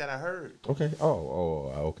fact that I heard. Okay.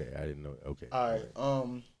 Oh, okay. I didn't know. Okay. All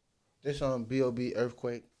right. This on B.O.B.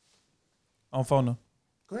 Earthquake. On phone now.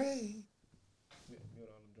 Great.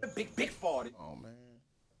 Big 40. Oh man.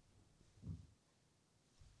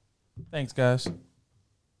 Thanks, guys.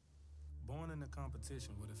 Born in a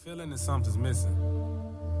competition with a feeling that something's missing.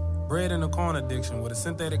 Bred in a corn addiction with a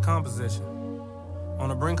synthetic composition. On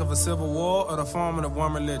the brink of a civil war or the forming of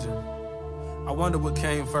one religion. I wonder what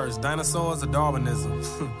came first, dinosaurs or Darwinism?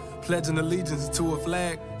 Pledging allegiance to a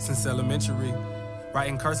flag since elementary.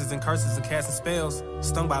 Writing curses and casting spells,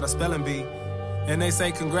 stung by the spelling bee. And they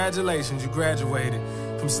say, congratulations, you graduated.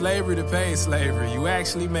 From slavery to paid slavery, you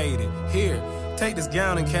actually made it. Here, take this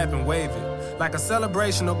gown and cap and wave it. Like a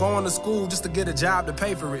celebration of going to school just to get a job to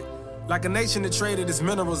pay for it. Like a nation that traded its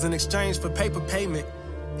minerals in exchange for paper payment.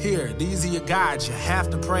 Here, these are your gods, you have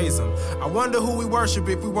to praise them. I wonder who we worship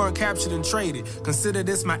if we weren't captured and traded. Consider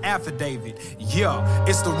this my affidavit. Yeah,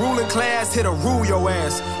 it's the ruling class, here to rule your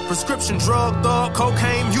ass. Prescription drug thug,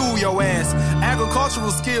 cocaine, mule your ass. Agricultural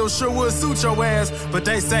skills sure would suit your ass. But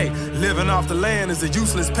they say, living off the land is a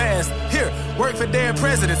useless past. Here, work for dead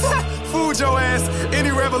presidents. Food your ass. Any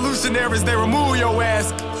revolutionaries, they remove your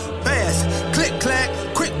ass. Fast, click, clack,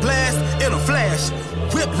 quick blast, in a flash.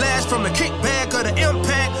 Whiplash from the kickback or the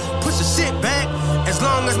impact. Push the shit back. As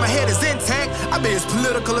long as my head is intact, I be as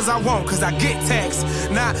political as I want, cause I get taxed.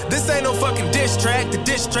 Nah, this ain't no fucking diss track. The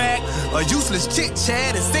diss track, a useless chit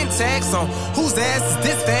chat and syntax on whose ass is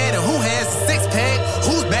this fat and who has a six pack.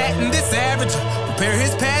 Who's batting this average? Compare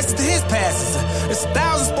his passes to his passes. It's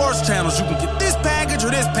 1,000 sports channels. You can get this package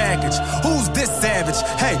or this package. Who's this savage?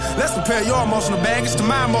 Hey, let's compare your emotional baggage to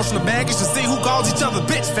my emotional baggage to see who calls each other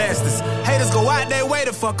bitch fastest. Haters go out their way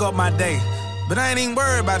to fuck up my day, but I ain't even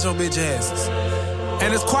worried about your bitch asses.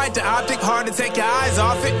 And it's quite the optic, hard to take your eyes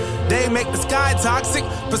off it. They make the sky toxic,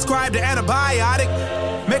 prescribe the antibiotic.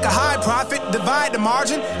 Make a high profit, divide the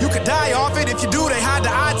margin. You could die off it. If you do, they hide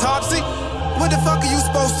the autopsy. What the fuck are you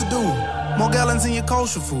supposed to do? More gallons in your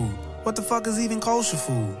kosher food. What the fuck is even kosher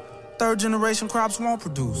food? Third generation crops won't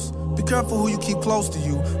produce. Be careful who you keep close to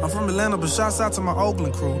you. I'm from Atlanta, but shouts out to my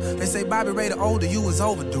Oakland crew. They say Bobby Ray the older you is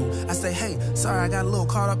overdue. I say, hey, sorry, I got a little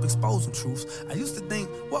caught up exposing truths. I used to think,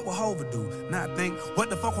 what will Hova do? Now I think, what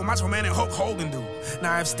the fuck will Macho Man and Hulk Hogan do?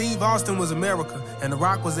 Now if Steve Austin was America and The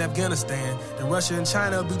Rock was Afghanistan, then Russia and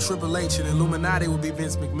China would be Triple H and Illuminati would be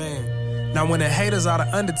Vince McMahon. Now when the haters are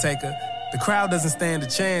the Undertaker, the crowd doesn't stand a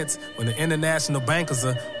chance when the international bankers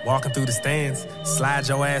are walking through the stands. Slide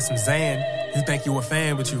your ass some Zan. You think you a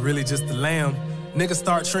fan, but you really just a lamb. Niggas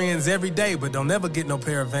start trends every day, but don't never get no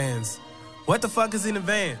pair of Vans. What the fuck is in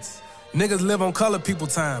advance? Niggas live on colored people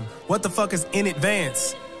time. What the fuck is in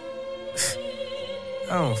advance?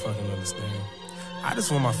 I don't fucking understand. I just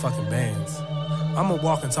want my fucking bands. I'm a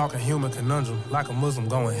walking, talking human conundrum, like a Muslim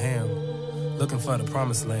going ham, looking for the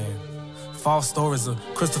promised land. False stories of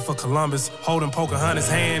Christopher Columbus holding Pocahontas'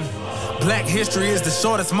 hand. Black history is the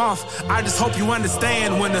shortest month. I just hope you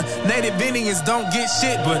understand when the native Indians don't get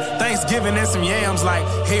shit but Thanksgiving and some yams like,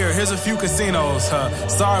 here's a few casinos.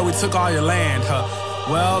 Sorry we took all your land.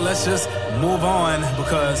 Well, let's just move on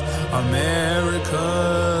because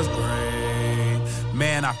America's great.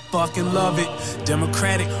 Man, I fucking love it.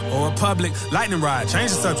 Democratic or Republic, lightning rod, change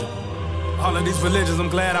the subject. All of these religions, I'm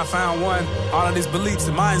glad I found one. All of these beliefs,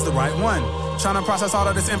 and mine's the right one. Tryna process all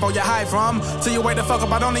of this info you hide from. Till you wake the fuck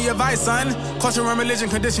up, I don't need advice, son. Culture and religion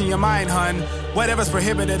condition your mind, hun. Whatever's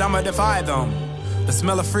prohibited, I'ma defy them. The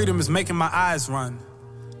smell of freedom is making my eyes run.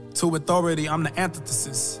 To authority, I'm the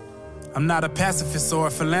antithesis. I'm not a pacifist or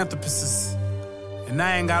a philanthropist. And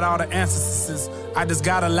I ain't got all the answers. I just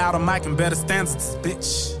got a louder mic and better stances,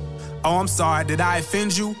 bitch. Oh, I'm sorry, did I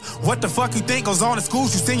offend you? What the fuck you think goes on in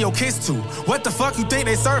schools you send your kids to? What the fuck you think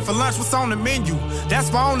they serve for lunch? What's on the menu?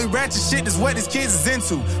 That's my only ratchet shit is what these kids is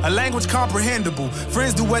into. A language comprehensible.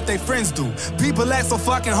 Friends do what they friends do. People act so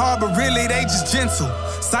fucking hard, but really they just gentle.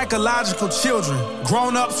 Psychological children.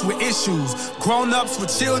 Grown-ups with issues. Grown-ups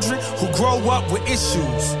with children who grow up with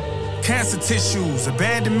issues. Cancer tissues,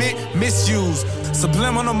 abandonment, misuse.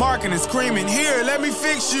 Subliminal marketing, screaming, here, let me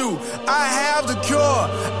fix you. I have the cure,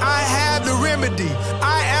 I have the remedy.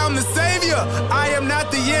 I am the savior, I am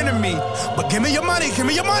not the enemy. But give me your money, give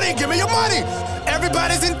me your money, give me your money.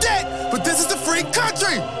 Everybody's in debt, but this is a free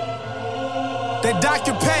country. They dock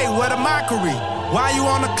your pay, what a mockery. Why you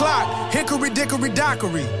on the clock? Hickory dickory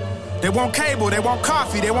dockery. They want cable, they want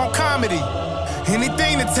coffee, they want comedy.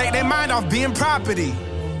 Anything to take their mind off being property.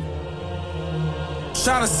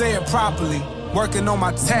 Trying to say it properly, working on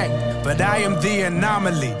my tact, but I am the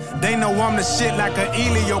anomaly. They know I'm the shit like a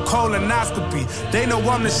colonoscopy. They know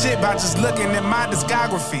I'm the shit by just looking at my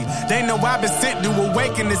discography. They know I've been sent to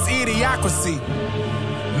awaken this idiocracy.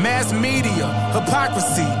 Mass media,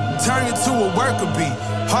 hypocrisy, turn you to a worker bee,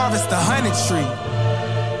 harvest the honey tree.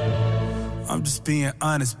 I'm just being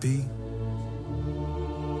honest, B.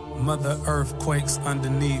 Mother Earth quakes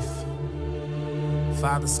underneath.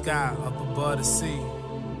 Father sky up above the sea.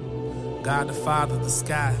 God the Father, the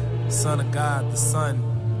sky. Son of God, the Son.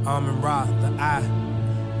 Amun-Ra, the I.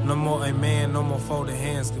 No more amen, no more folded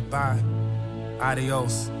hands, goodbye.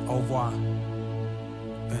 Adios, au revoir.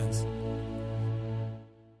 Benz.